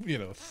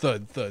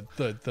thud,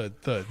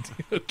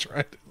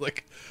 trying to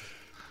like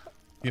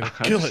I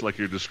kill just it. like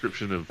your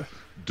description of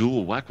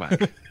dual whack.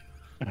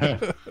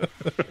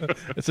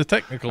 It's a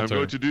technical I'm term.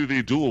 going to do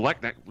the dual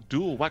whack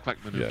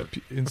maneuver. Yeah,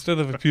 instead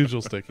of a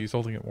pugil stick, he's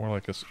holding it more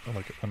like just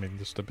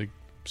a big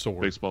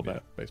sword, baseball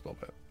bat. Baseball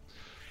bat.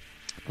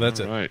 That's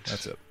All it. Right.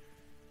 That's it.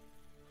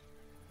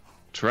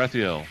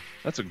 Tarathiel,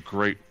 that's a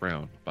great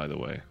round, by the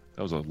way.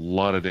 That was a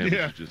lot of damage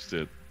you just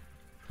did.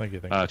 Thank you.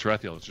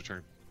 Tarathiel, it's your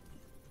turn.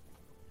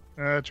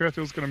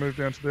 Tarathiel's going to move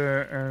down to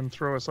there and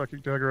throw a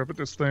psychic dagger up at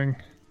this thing.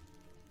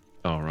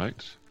 All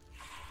right.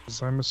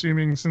 So I'm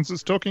assuming since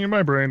it's talking in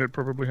my brain, it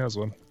probably has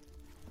one.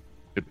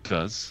 It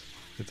does.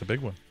 It's a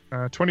big one.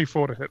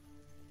 24 to hit.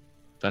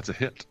 That's a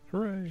hit.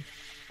 Hooray!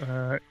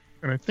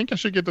 And I think I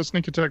should get the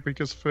sneak attack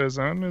because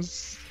Farazan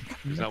is.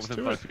 He's not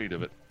within 5 feet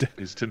of it.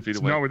 He's 10 feet It's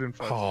away. not within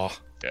 5. Oh,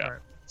 Yeah. Alright.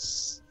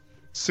 6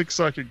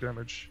 psychic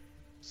damage.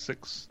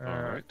 6. All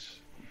Uh, right.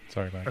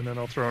 sorry, Mike. And then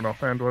I'll throw an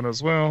offhand one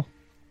as well.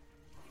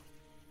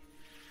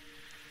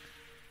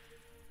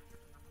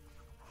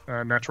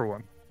 Natural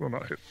one. Will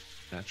not hit.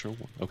 Natural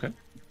 1. Okay.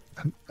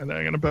 And then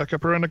I'm going to back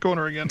up around the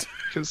corner again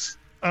because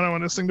I don't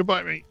want this thing to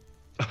bite me.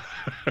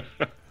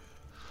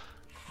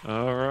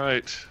 All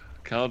right.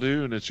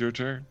 Khaldun, it's your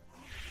turn.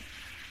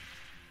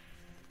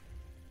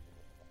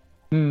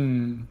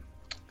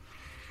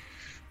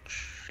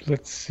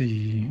 Let's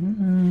see.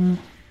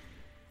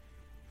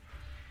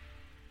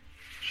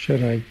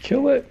 Should I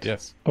kill it?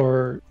 Yes.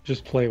 Or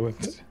just play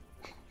with it?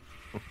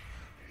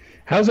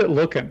 How's it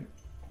looking?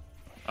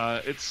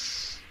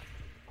 It's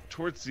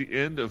towards the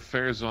end of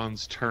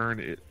Farazan's turn.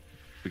 It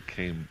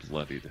became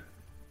bloodied.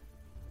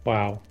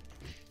 Wow.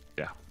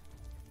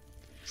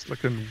 It's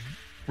looking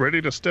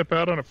ready to step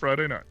out on a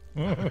Friday night.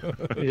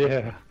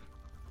 Yeah.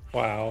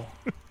 Wow.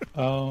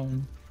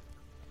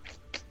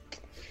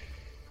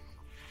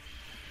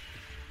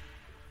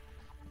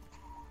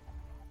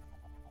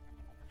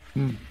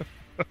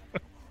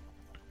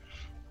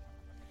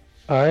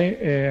 I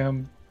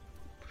am.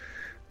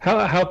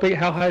 How big?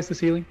 How high is the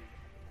ceiling?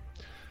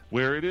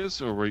 Where it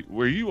is, or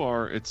where you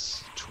are,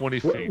 it's 20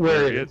 Where- feet.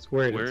 where it is,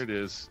 where it where is. it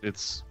is,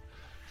 it's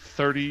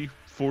 30,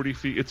 40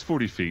 feet. It's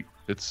 40 feet.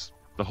 It's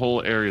the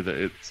whole area that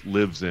it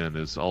lives in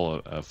is all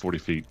 40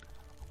 feet.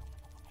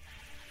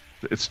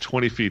 It's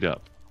 20 feet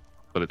up,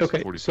 but it's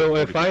Okay. 40 So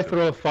 40 if I feet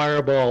throw a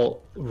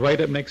fireball right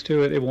up next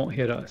to it, it won't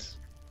hit us.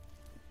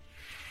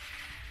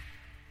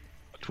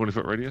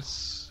 20-foot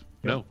radius?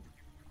 Yeah. No.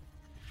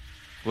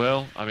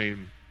 Well, I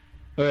mean,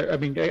 I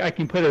mean, I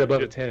can put it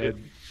above its head. it-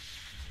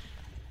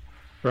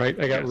 Right?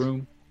 I got Yes.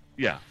 room.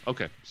 yeah,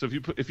 okay. So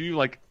if you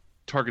like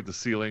target the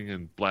ceiling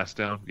and blast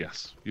down,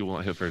 yes, you will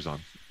not hit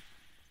Farazan.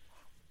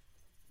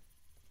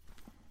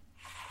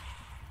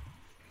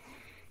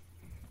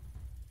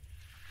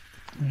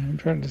 I'm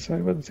trying to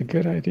decide whether it's a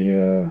good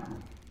idea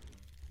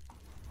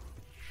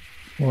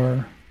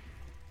or.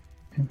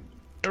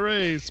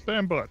 Hooray,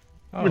 spam bot.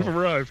 Oh. We've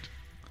arrived.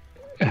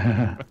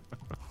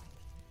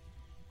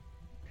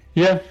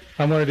 Yeah,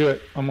 I'm gonna do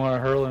it. I'm gonna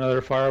hurl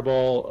another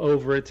fireball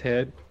over its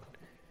head.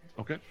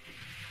 Okay.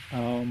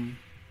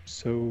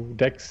 So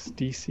Dex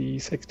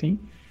DC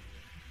 16.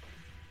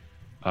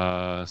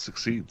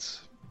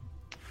 Succeeds.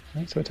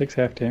 Right, so it takes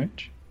half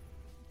damage.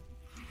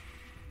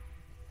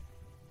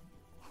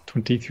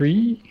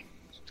 23.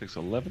 Takes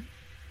 11.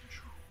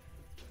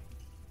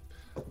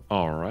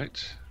 All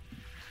right.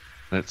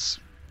 That's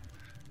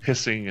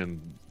hissing and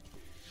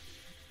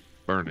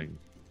burning.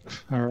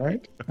 All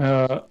right.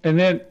 And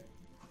then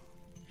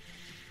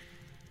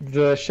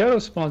the shadow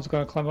spawn's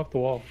gonna climb up the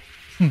wall.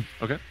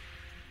 Okay.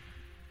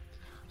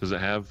 Does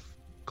it have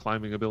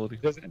climbing ability?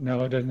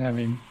 No, it doesn't have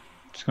any.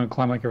 Just gonna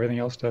climb like everything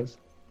else does.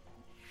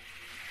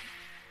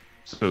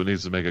 So it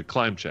needs to make a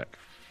climb check.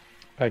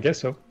 I guess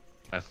so.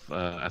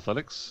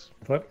 Athletics?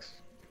 Athletics.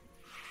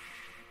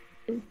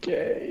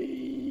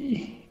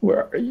 Okay.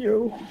 Where are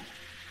you?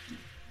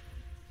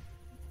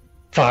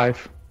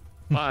 5.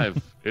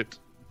 5. It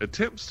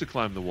attempts to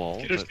climb the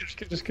wall, but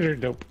Just get her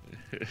dope.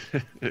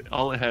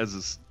 all it has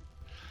is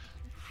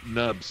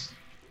nubs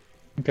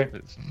Okay.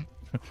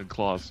 and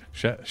claws.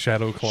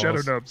 Shadow claws.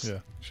 Shadow nubs. Yeah,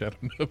 shadow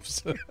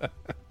nubs.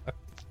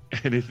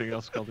 Anything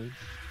else, Khaldun?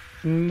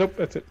 Nope,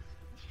 that's it.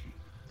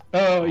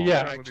 Oh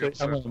yeah, Shadow actually,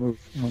 nubs. I'm gonna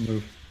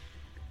move.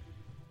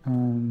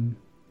 I'm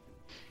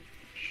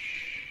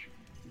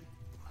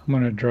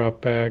gonna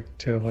drop back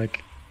to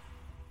like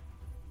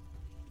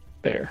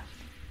there.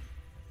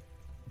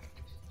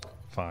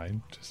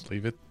 Fine, just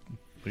leave it.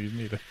 Leave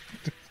me to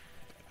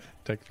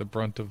take the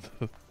brunt of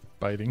the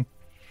biting.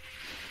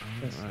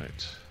 All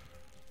right.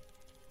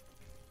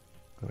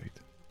 Wait.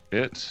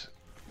 It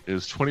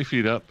is 20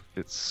 feet up.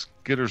 It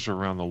skitters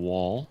around the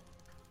wall.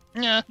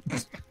 Yeah.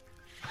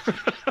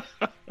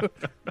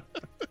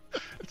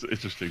 It's an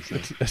interesting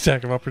sound.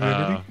 Attack of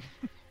opportunity.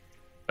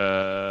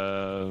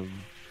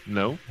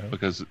 No,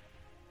 because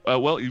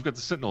well, you've got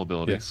the Sentinel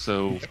ability. Yes.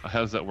 So how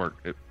does that work?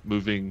 It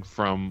moving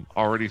from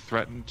already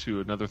threatened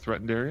to another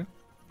threatened area?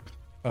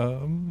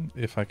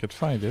 If I could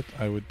find it,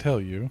 I would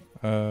tell you.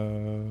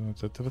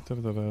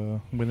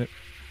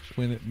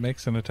 When it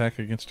makes an attack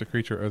against a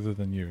creature other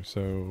than you.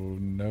 So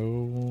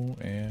no,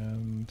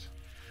 and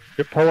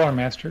Your Polar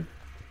Master.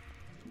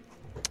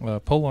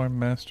 Polearm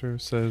Master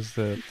says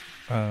that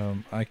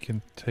I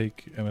can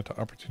take an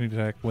opportunity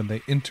attack when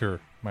they enter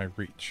my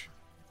reach.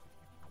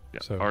 Yeah,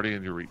 So- already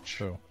in your reach.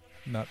 So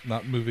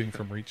not moving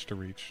from reach to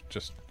reach.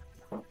 Just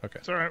okay.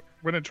 It's alright.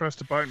 When it tries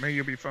to bite me,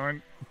 you'll be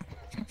fine.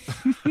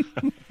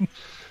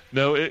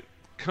 No, it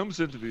comes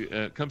into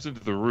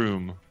the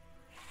room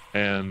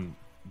and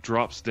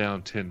drops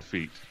down 10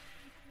 feet,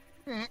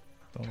 Don't-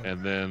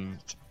 and then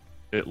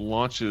it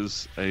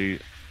launches a.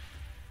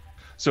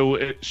 So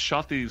it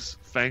shot these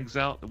fangs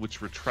out,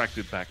 which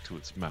retracted back to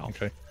its mouth.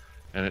 Okay.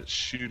 And it's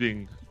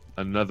shooting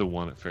another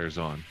one at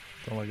Farazan.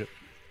 Don't like it.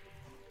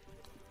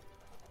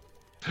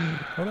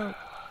 Oh no.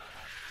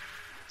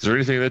 Is there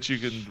anything that you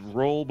can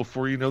roll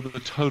before you know the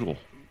total?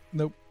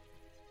 Nope.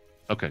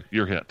 Okay,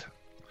 you're hit.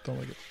 Don't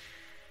like it.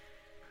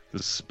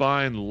 The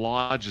spine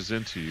lodges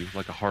into you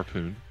like a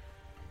harpoon.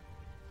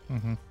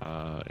 Mm-hmm.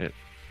 It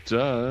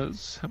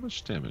does how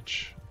much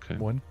damage? Okay.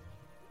 1.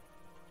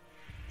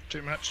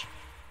 Too much.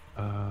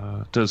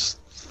 Does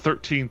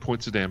 13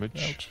 points of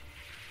damage. Ouch.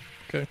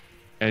 Okay.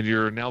 And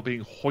you're now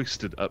being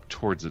hoisted up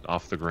towards it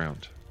off the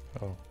ground.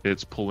 Oh.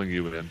 It's pulling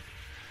you in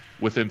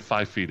within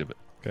 5 feet of it.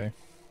 Okay.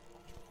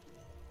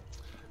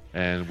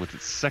 And with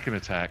its second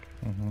attack,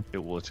 it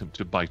will attempt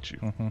to bite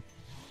you.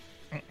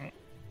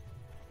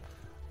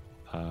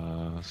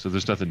 So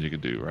there's nothing you can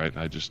do, right?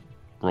 I just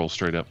roll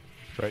straight up.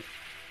 Right.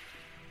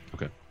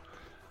 Okay.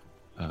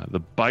 The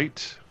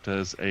bite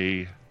does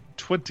a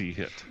 20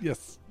 hit.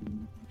 Yes.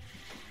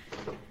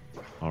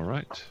 All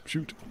right.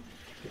 Shoot.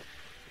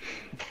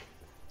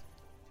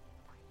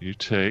 You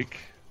take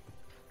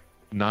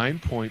 9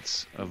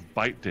 points of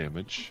bite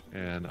damage,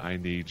 and I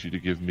need you to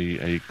give me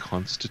a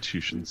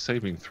Constitution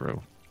saving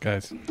throw.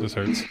 Guys, this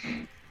hurts.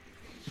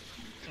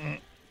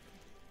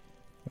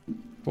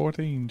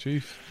 14,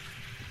 chief.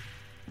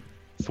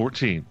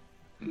 14.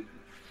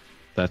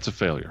 That's a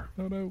failure.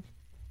 Oh no.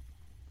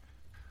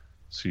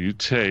 So you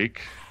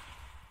take...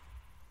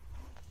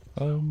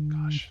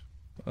 Gosh.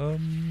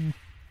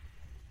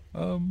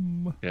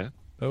 Yeah?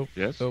 Nope.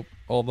 Yes? Nope.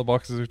 All the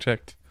boxes are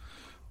checked.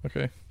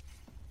 Okay.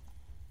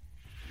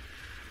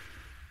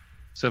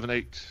 7,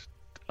 8,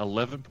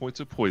 11 points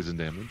of poison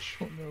damage.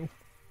 Oh no.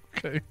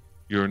 Okay.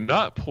 You're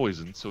not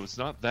poisoned, so it's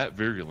not that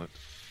virulent.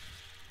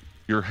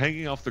 You're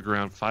hanging off the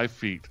ground 5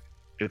 feet.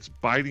 It's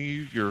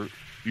biting you.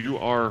 You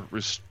are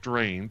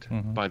restrained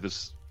by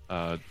this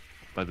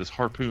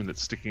harpoon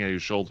that's sticking out of your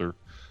shoulder.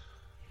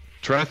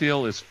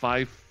 Tarathiel is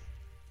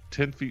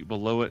 10 feet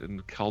below it,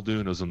 and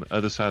Khaldun is on the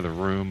other side of the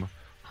room,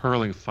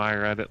 hurling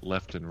fire at it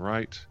left and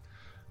right.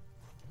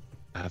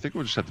 I think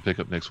we'll just have to pick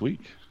up next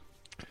week.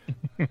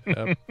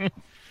 Yep.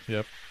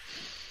 Yep.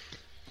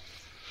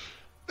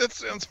 That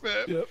sounds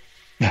bad. Yep.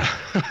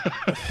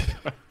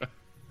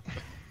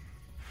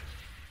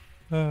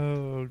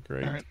 Oh,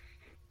 great. All right.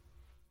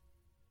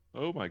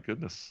 Oh my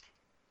goodness.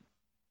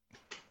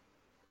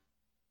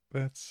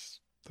 That's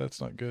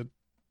not good.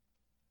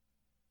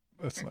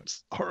 That's not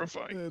It's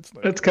horrifying. It's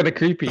not. That's kind of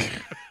creepy. And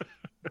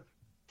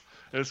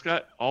it's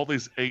got all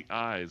these 8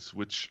 eyes,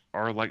 which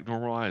are like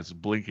normal eyes,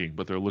 blinking,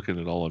 but they're looking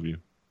at all of you.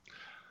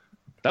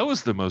 That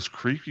was the most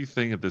creepy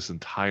thing of this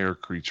entire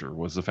creature,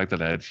 was the fact that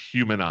it had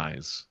human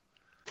eyes.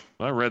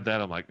 When I read that,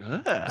 I'm like,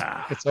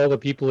 ah. It's all the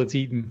people it's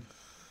eaten.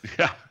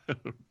 Yeah.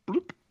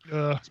 Bloop.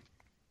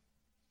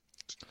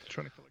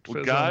 Trying to collect Well,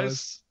 fizz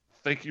guys,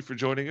 thank you for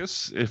joining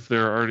us. If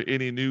there are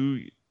any new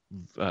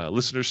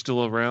listeners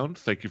still around,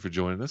 thank you for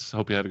joining us.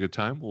 Hope you had a good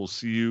time. We'll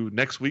see you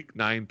next week,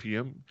 9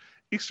 p.m.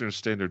 Eastern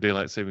Standard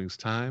Daylight Savings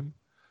Time,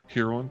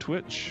 here on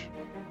Twitch.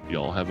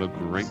 Y'all have a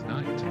great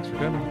night. Thanks for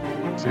coming.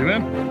 on. See you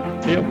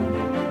then. See ya.